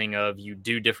palace thing of you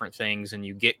do different things and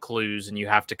you get clues and you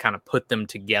have to kind of put them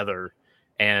together.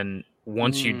 And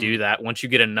once you do that, once you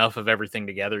get enough of everything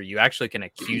together, you actually can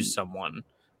accuse someone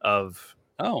of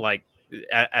like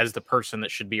as the person that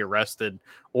should be arrested,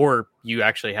 or you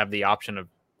actually have the option of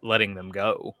letting them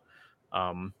go.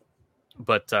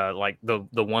 But like the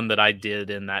one that I did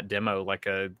in that demo, like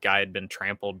a guy had been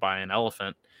trampled by an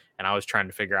elephant, and I was trying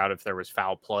to figure out if there was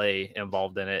foul play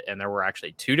involved in it. And there were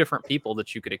actually 2 different people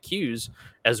that you could accuse,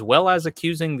 as well as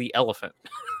accusing the elephant.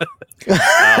 But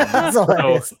it's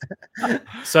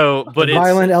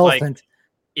violent elephant.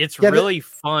 It's really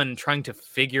fun trying to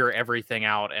figure everything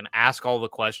out and ask all the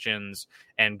questions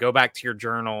and go back to your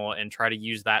journal and try to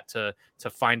use that to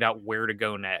find out where to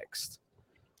go next.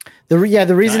 The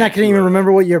reason I couldn't even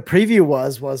remember what your preview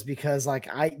was because like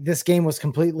this game was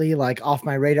completely like off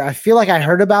my radar. I feel like I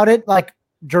heard about it like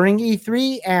during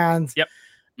E3 and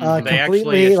they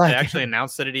actually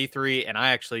announced it at E3, and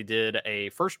I actually did a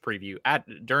first preview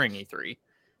during E3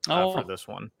 for this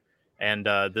one. And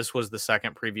this was the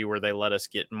second preview where they let us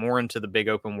get more into the big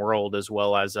open world, as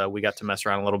well as we got to mess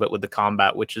around a little bit with the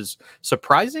combat, which is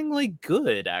surprisingly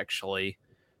good, actually.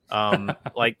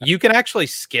 Like you can actually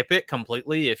skip it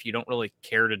completely if you don't really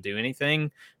care to do anything,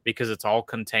 because it's all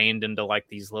contained into like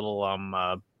these little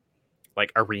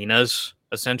like arenas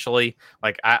essentially.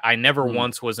 Like I never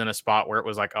once was in a spot where it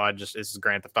was like, oh, this is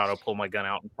Grand Theft Auto, pull my gun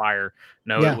out and fire.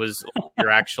 No, it was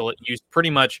you pretty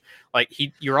much like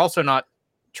you're also not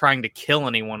trying to kill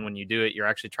anyone when you do it. You're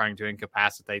actually trying to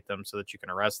incapacitate them so that you can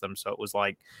arrest them. So it was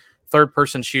like third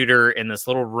person shooter in this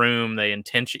little room.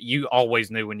 You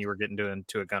always knew when you were getting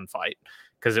into a gunfight,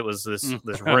 because it was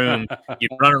this room.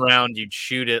 You'd run around, you'd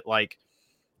shoot it, like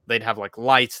they'd have like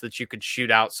lights that you could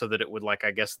shoot out so that it would like,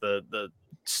 I guess the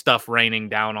stuff raining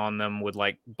down on them would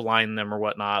like blind them or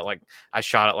whatnot. Like I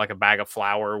shot it like a bag of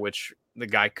flour, which the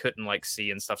guy couldn't like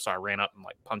see and stuff. So I ran up and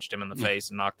like punched him in the face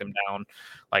and knocked him down.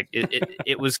 Like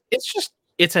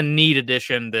it's a neat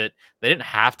addition that they didn't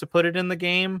have to put it in the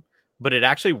game, but it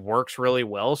actually works really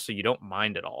well. So you don't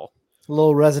mind at all. A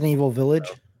little Resident Evil Village.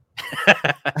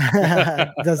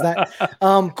 Does that?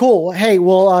 Cool. Hey,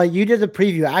 well, you did the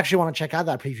preview. I actually want to check out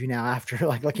that preview now after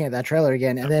like looking at that trailer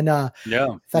again. And then, if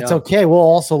that's okay, we'll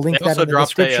also link that in the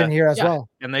description here as well.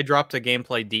 And they dropped a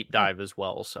gameplay deep dive as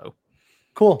well. So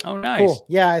cool. Oh, nice. Cool.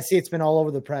 Yeah, I see it's been all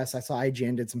over the press. I saw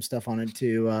IGN did some stuff on it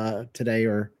too today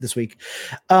or this week.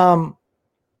 Mr.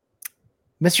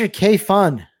 K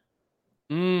Fun.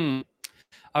 I've been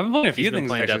playing a few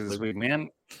things actually this week, man.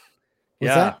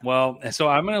 What's that? Well, so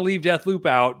I'm going to leave Deathloop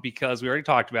out because we already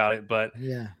talked about it. But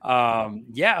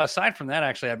aside from that,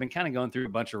 actually, I've been kind of going through a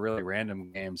bunch of really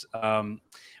random games.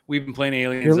 We've been playing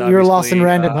Aliens. You're lost in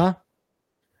random, huh?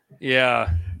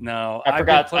 Yeah, no. I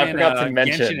forgot to mention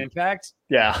Genshin Impact.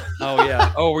 Yeah. Oh,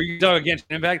 yeah. Oh, were you talking Genshin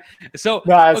Impact? So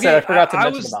no, I forgot to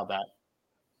mention about that.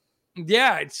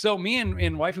 Yeah, so me and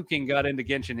Waifu King got into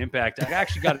Genshin Impact. I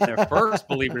actually got in there first,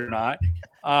 believe it or not,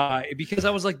 because I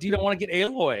was like, dude, I want to get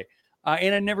Aloy.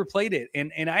 And I never played it.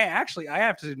 And I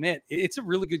have to admit, it's a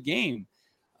really good game.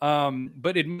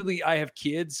 But admittedly, I have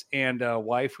kids and a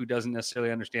wife who doesn't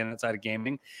necessarily understand that side of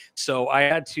gaming. So I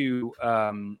had to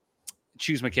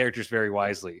choose my characters very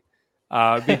wisely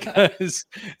because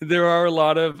there are a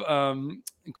lot of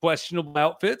questionable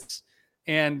outfits.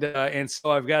 And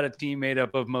so I've got a team made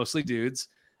up of mostly dudes.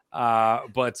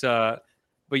 But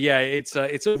yeah, it's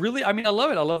a really, I mean, I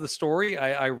love it. I love the story.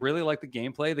 I really like the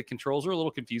gameplay. The controls are a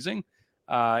little confusing.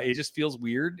 It just feels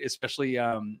weird, especially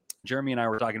Jeremy and I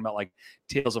were talking about like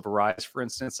Tales of Arise, for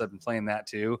instance. I've been playing that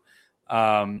too.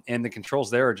 And the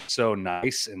controls there are just so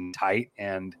nice and tight,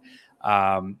 and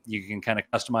you can kind of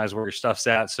customize where your stuff's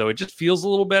at. So it just feels a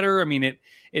little better. I mean,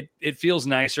 it feels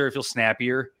nicer. It feels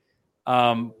snappier.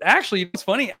 Actually, it's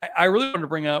funny. I really wanted to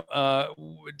bring up,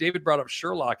 David brought up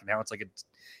Sherlock and how it's like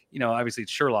obviously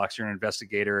it's Sherlock's, you're an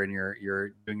investigator and you're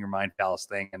doing your Mind Palace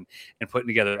thing and putting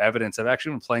together evidence. I've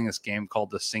actually been playing this game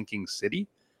called The Sinking City.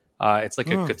 It's like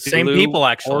a Cthulhu same people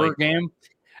actually horror game.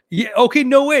 Yeah. Okay.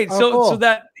 No way. Cool. So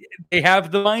that they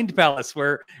have the Mind Palace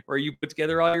where you put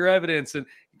together all your evidence and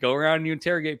go around and you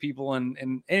interrogate people.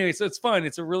 And anyway, so it's fun.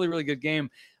 It's a really, really good game.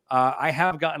 I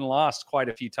have gotten lost quite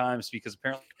a few times because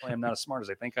apparently I'm not as smart as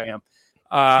I think I am.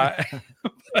 But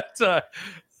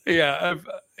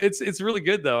it's really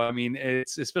good though. I mean,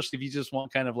 it's especially if you just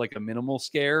want kind of like a minimal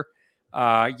scare.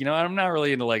 I'm not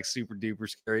really into like super duper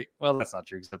scary. Well, that's not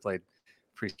true because I played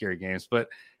pretty scary games, but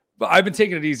I've been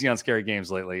taking it easy on scary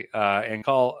games lately. And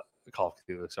Call of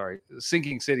Cthulhu,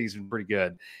 Sinking City's been pretty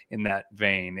good in that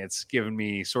vein. It's given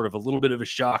me sort of a little bit of a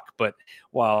shock, but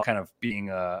while kind of being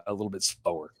a little bit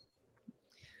slower.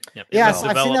 Yep. Yeah, I've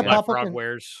seen that pop up.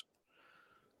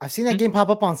 I've seen that Mm-hmm. game pop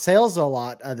up on sales a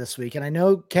lot this week, and I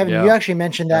know Kevin, you actually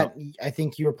mentioned that. I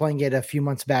think you were playing it a few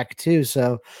months back too.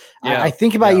 So I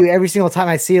think about you every single time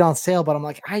I see it on sale, but I'm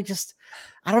like, I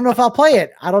don't know if I'll play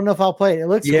it. It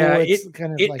looks cool.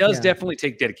 It does definitely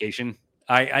take dedication.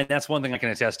 I that's one thing I can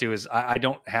attest to is I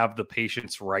don't have the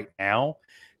patience right now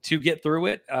to get through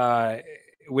it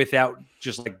without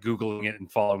just like Googling it and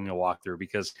following a walkthrough,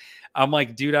 because I'm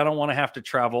like, dude, I don't want to have to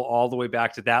travel all the way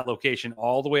back to that location,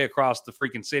 all the way across the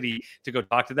freaking city to go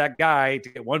talk to that guy to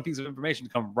get one piece of information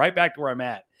to come right back to where I'm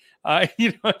at.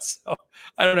 So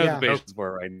I don't know the patience for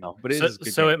it right now, but it is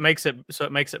good so game.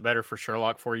 it makes it better for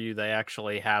Sherlock for you. They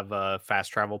actually have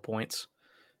fast travel points.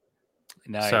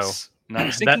 Nice. So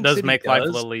that does make life a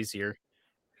little easier.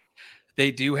 They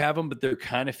do have them, but they're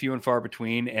kind of few and far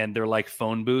between, and they're like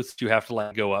phone booths you have to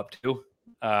like go up to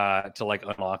like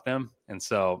unlock them. And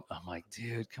so I'm like,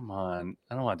 dude, come on,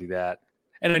 I don't want to do that.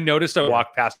 And I noticed I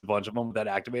walked past a bunch of them without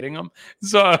activating them,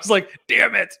 so I was like,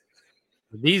 damn it.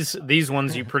 These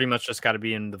ones you pretty much just got to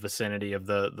be in the vicinity of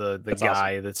the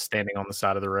guy that's standing on the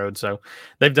side of the road. So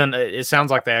they've done. It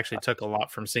sounds like they actually took a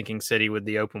lot from Sinking City with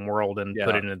the open world and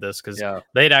put it into this, because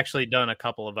they'd actually done a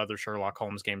couple of other Sherlock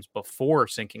Holmes games before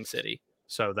Sinking City.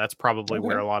 So that's probably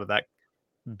where a lot of that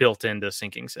built into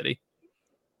Sinking City.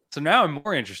 So now I'm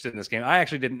more interested in this game. I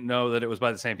actually didn't know that it was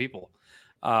by the same people.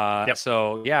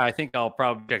 So yeah, I think I'll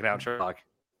probably check it out. Sherlock.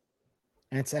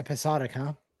 And it's episodic,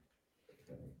 huh?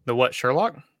 The what,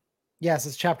 Sherlock? Yes,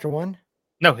 it's chapter 1.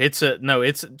 No, it's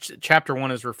chapter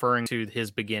 1 is referring to his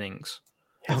beginnings.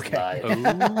 Okay.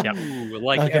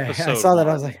 Like episode. I saw that.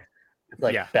 I was like, it's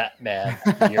like Batman.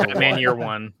 Batman Year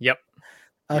 1. Yep.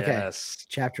 Okay. Yes.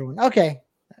 Chapter 1. Okay.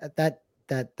 That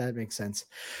makes sense.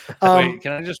 Wait,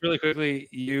 can I just really quickly?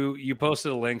 You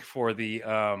posted a link for the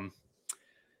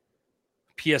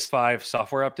PS5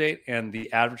 software update, and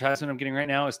the advertisement I'm getting right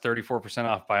now is 34%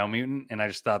 off Biomutant, and I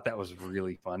just thought that was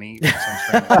really funny because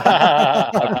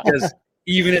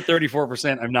even at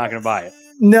 34%, I'm not going to buy it.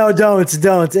 No,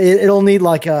 don't. It'll need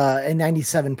like a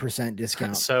 97%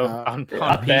 discount. So on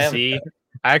PC,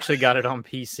 I actually got it on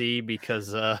PC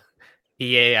because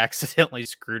EA accidentally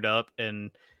screwed up and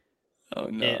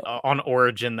on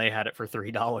Origin they had it for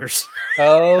 $3.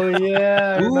 Oh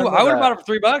yeah, Ooh, I would have bought it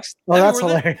for $3. Oh, that's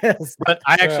hilarious. But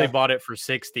I actually bought it for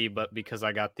 $60, but because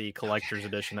I got the collector's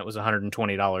edition, that was $120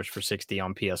 for $60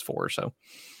 on PS4. So,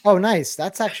 oh, nice.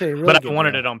 That's actually really. But I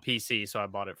wanted it on PC, so I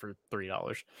bought it for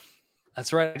 $3.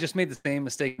 That's right. I just made the same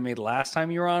mistake I made last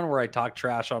time you were on, where I talked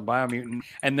trash on Biomutant,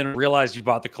 and then realized you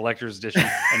bought the collector's edition,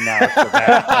 and now it's so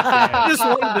bad. I just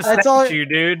wanted to statue you,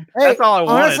 dude. Hey, that's all I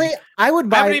wanted. Honestly, I would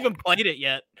buy. I haven't even played it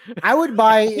yet. I would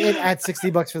buy it at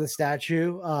 $60 for the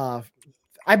statue.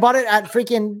 I bought it at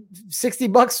freaking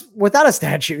 $60 without a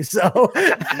statue. So,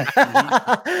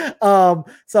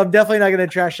 so I'm definitely not going to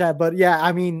trash that. But yeah,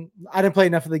 I mean, I didn't play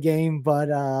enough of the game, but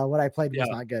what I played was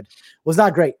not good. Was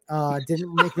not great.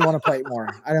 Didn't make me want to play it more.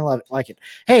 I didn't like it.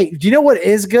 Hey, do you know what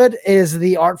is good? Is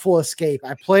the Artful Escape.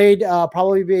 I played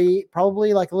probably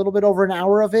like a little bit over an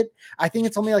hour of it. I think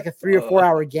it's only like a 3 or 4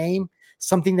 hour game,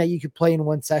 something that you could play in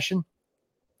one session.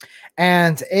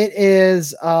 And it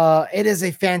is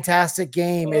a fantastic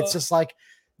game. It's just like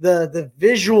the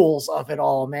visuals of it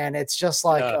all, man. It's just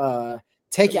like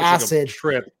take acid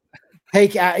trip.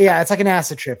 It's like an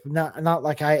acid trip. Not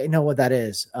like I know what that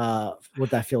is,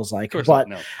 what that feels like, but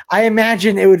I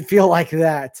imagine it would feel like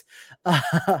that.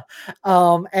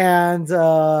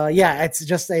 It's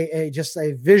just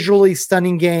a visually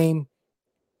stunning game.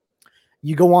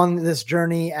 You go on this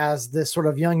journey as this sort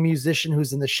of young musician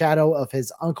who's in the shadow of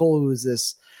his uncle, who's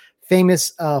this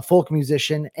famous folk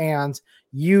musician. And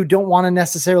you don't want to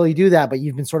necessarily do that, but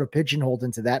you've been sort of pigeonholed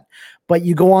into that. But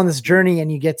you go on this journey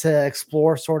and you get to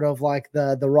explore sort of like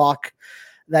the rock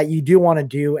that you do want to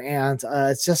do. And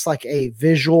it's just like a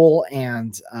visual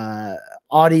and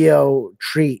audio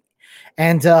treat.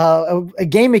 And a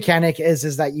game mechanic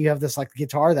is that you have this like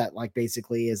guitar that like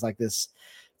basically is like this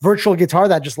virtual guitar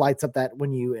that just lights up that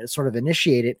when you sort of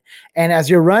initiate it. And as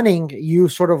you're running, you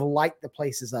sort of light the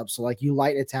places up. So like you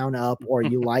light a town up, or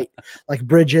you light like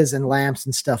bridges and lamps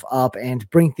and stuff up and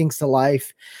bring things to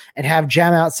life, and have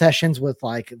jam out sessions with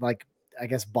like I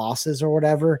guess bosses or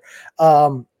whatever.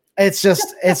 It's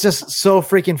just so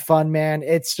freaking fun, man.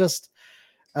 It's just,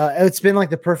 it's been like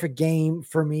the perfect game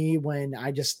for me when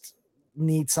I just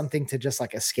need something to just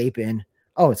like escape in.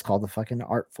 Oh, it's called the fucking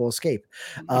Artful Escape.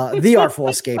 The Artful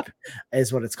Escape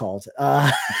is what it's called.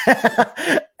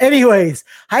 Anyways,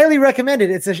 highly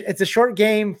recommended. It's a short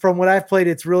game. From what I've played,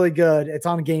 it's really good. It's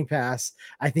on Game Pass.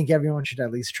 I think everyone should at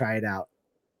least try it out.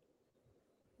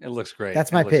 It looks great.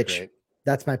 That's my pitch. Great.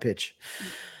 That's my pitch.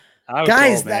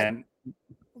 Guys, man.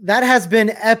 That has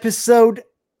been episode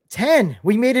 10.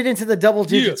 We made it into the double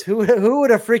digits. Yeah. Who would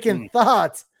have freaking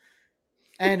thought?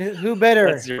 And who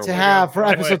better to have for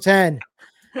episode 10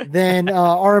 than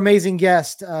our amazing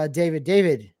guest, David.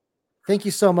 David, thank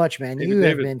you so much, man. You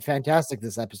have been fantastic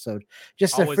this episode.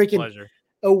 Just always a freaking pleasure.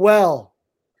 A well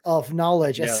of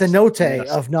knowledge, a cenote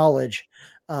of knowledge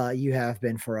you have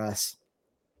been for us.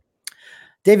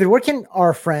 David, where can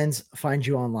our friends find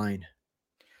you online?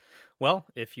 Well,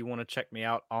 if you want to check me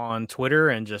out on Twitter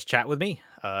and just chat with me,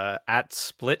 at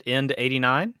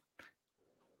SplitEnd89.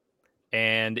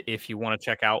 And if you want to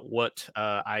check out what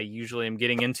I usually am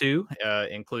getting into,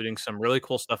 including some really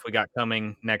cool stuff we got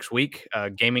coming next week,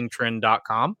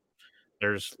 gamingtrend.com.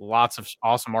 There's lots of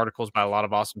awesome articles by a lot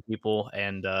of awesome people.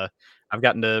 And I've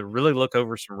gotten to really look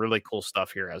over some really cool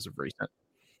stuff here as of recent.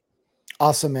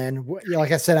 Awesome, man.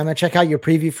 Like I said, I'm going to check out your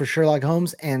preview for Sherlock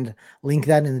Holmes and link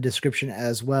that in the description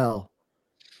as well.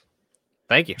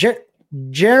 Thank you.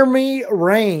 Jeremy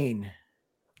Rain.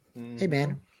 Hey,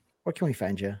 man. Where can we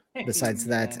find you besides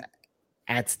that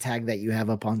 @ tag that you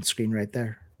have up on screen right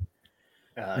there?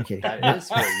 Okay. That is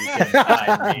where you can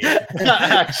find me.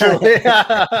 Actually,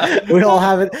 we all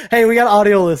have it. Hey, we got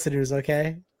audio listeners,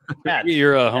 okay?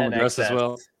 Your home address as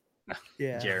well.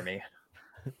 Yeah, Jeremy.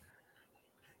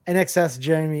 NXS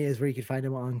Jeremy is where you can find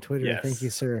him on Twitter. Yes. Thank you,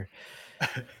 sir.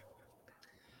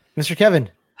 Mr.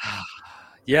 Kevin.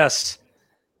 Yes,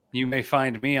 you may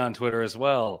find me on Twitter as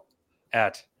well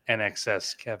at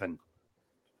NXS Kevin.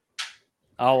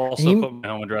 I'll also put my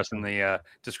home address in the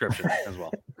description as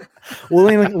well. We'll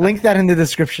link that in the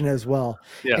description as well.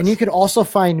 Yes. And you could also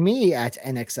find me at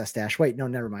NXS - wait, no,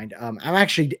 never mind. I'm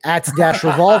actually at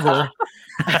 -revolver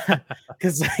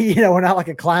because we're not like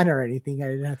a clan or anything. I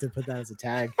didn't have to put that as a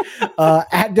tag.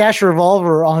 At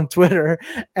 -revolver on Twitter,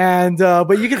 and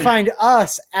but you can find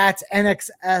us at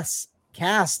NXS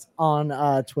Cast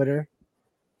on Twitter.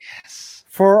 Yes.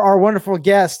 For our wonderful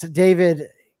guests, David,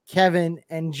 Kevin,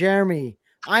 and Jeremy,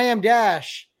 I am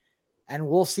Dash, and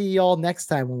we'll see y'all next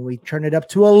time when we turn it up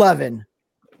to 11.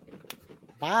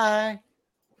 Bye.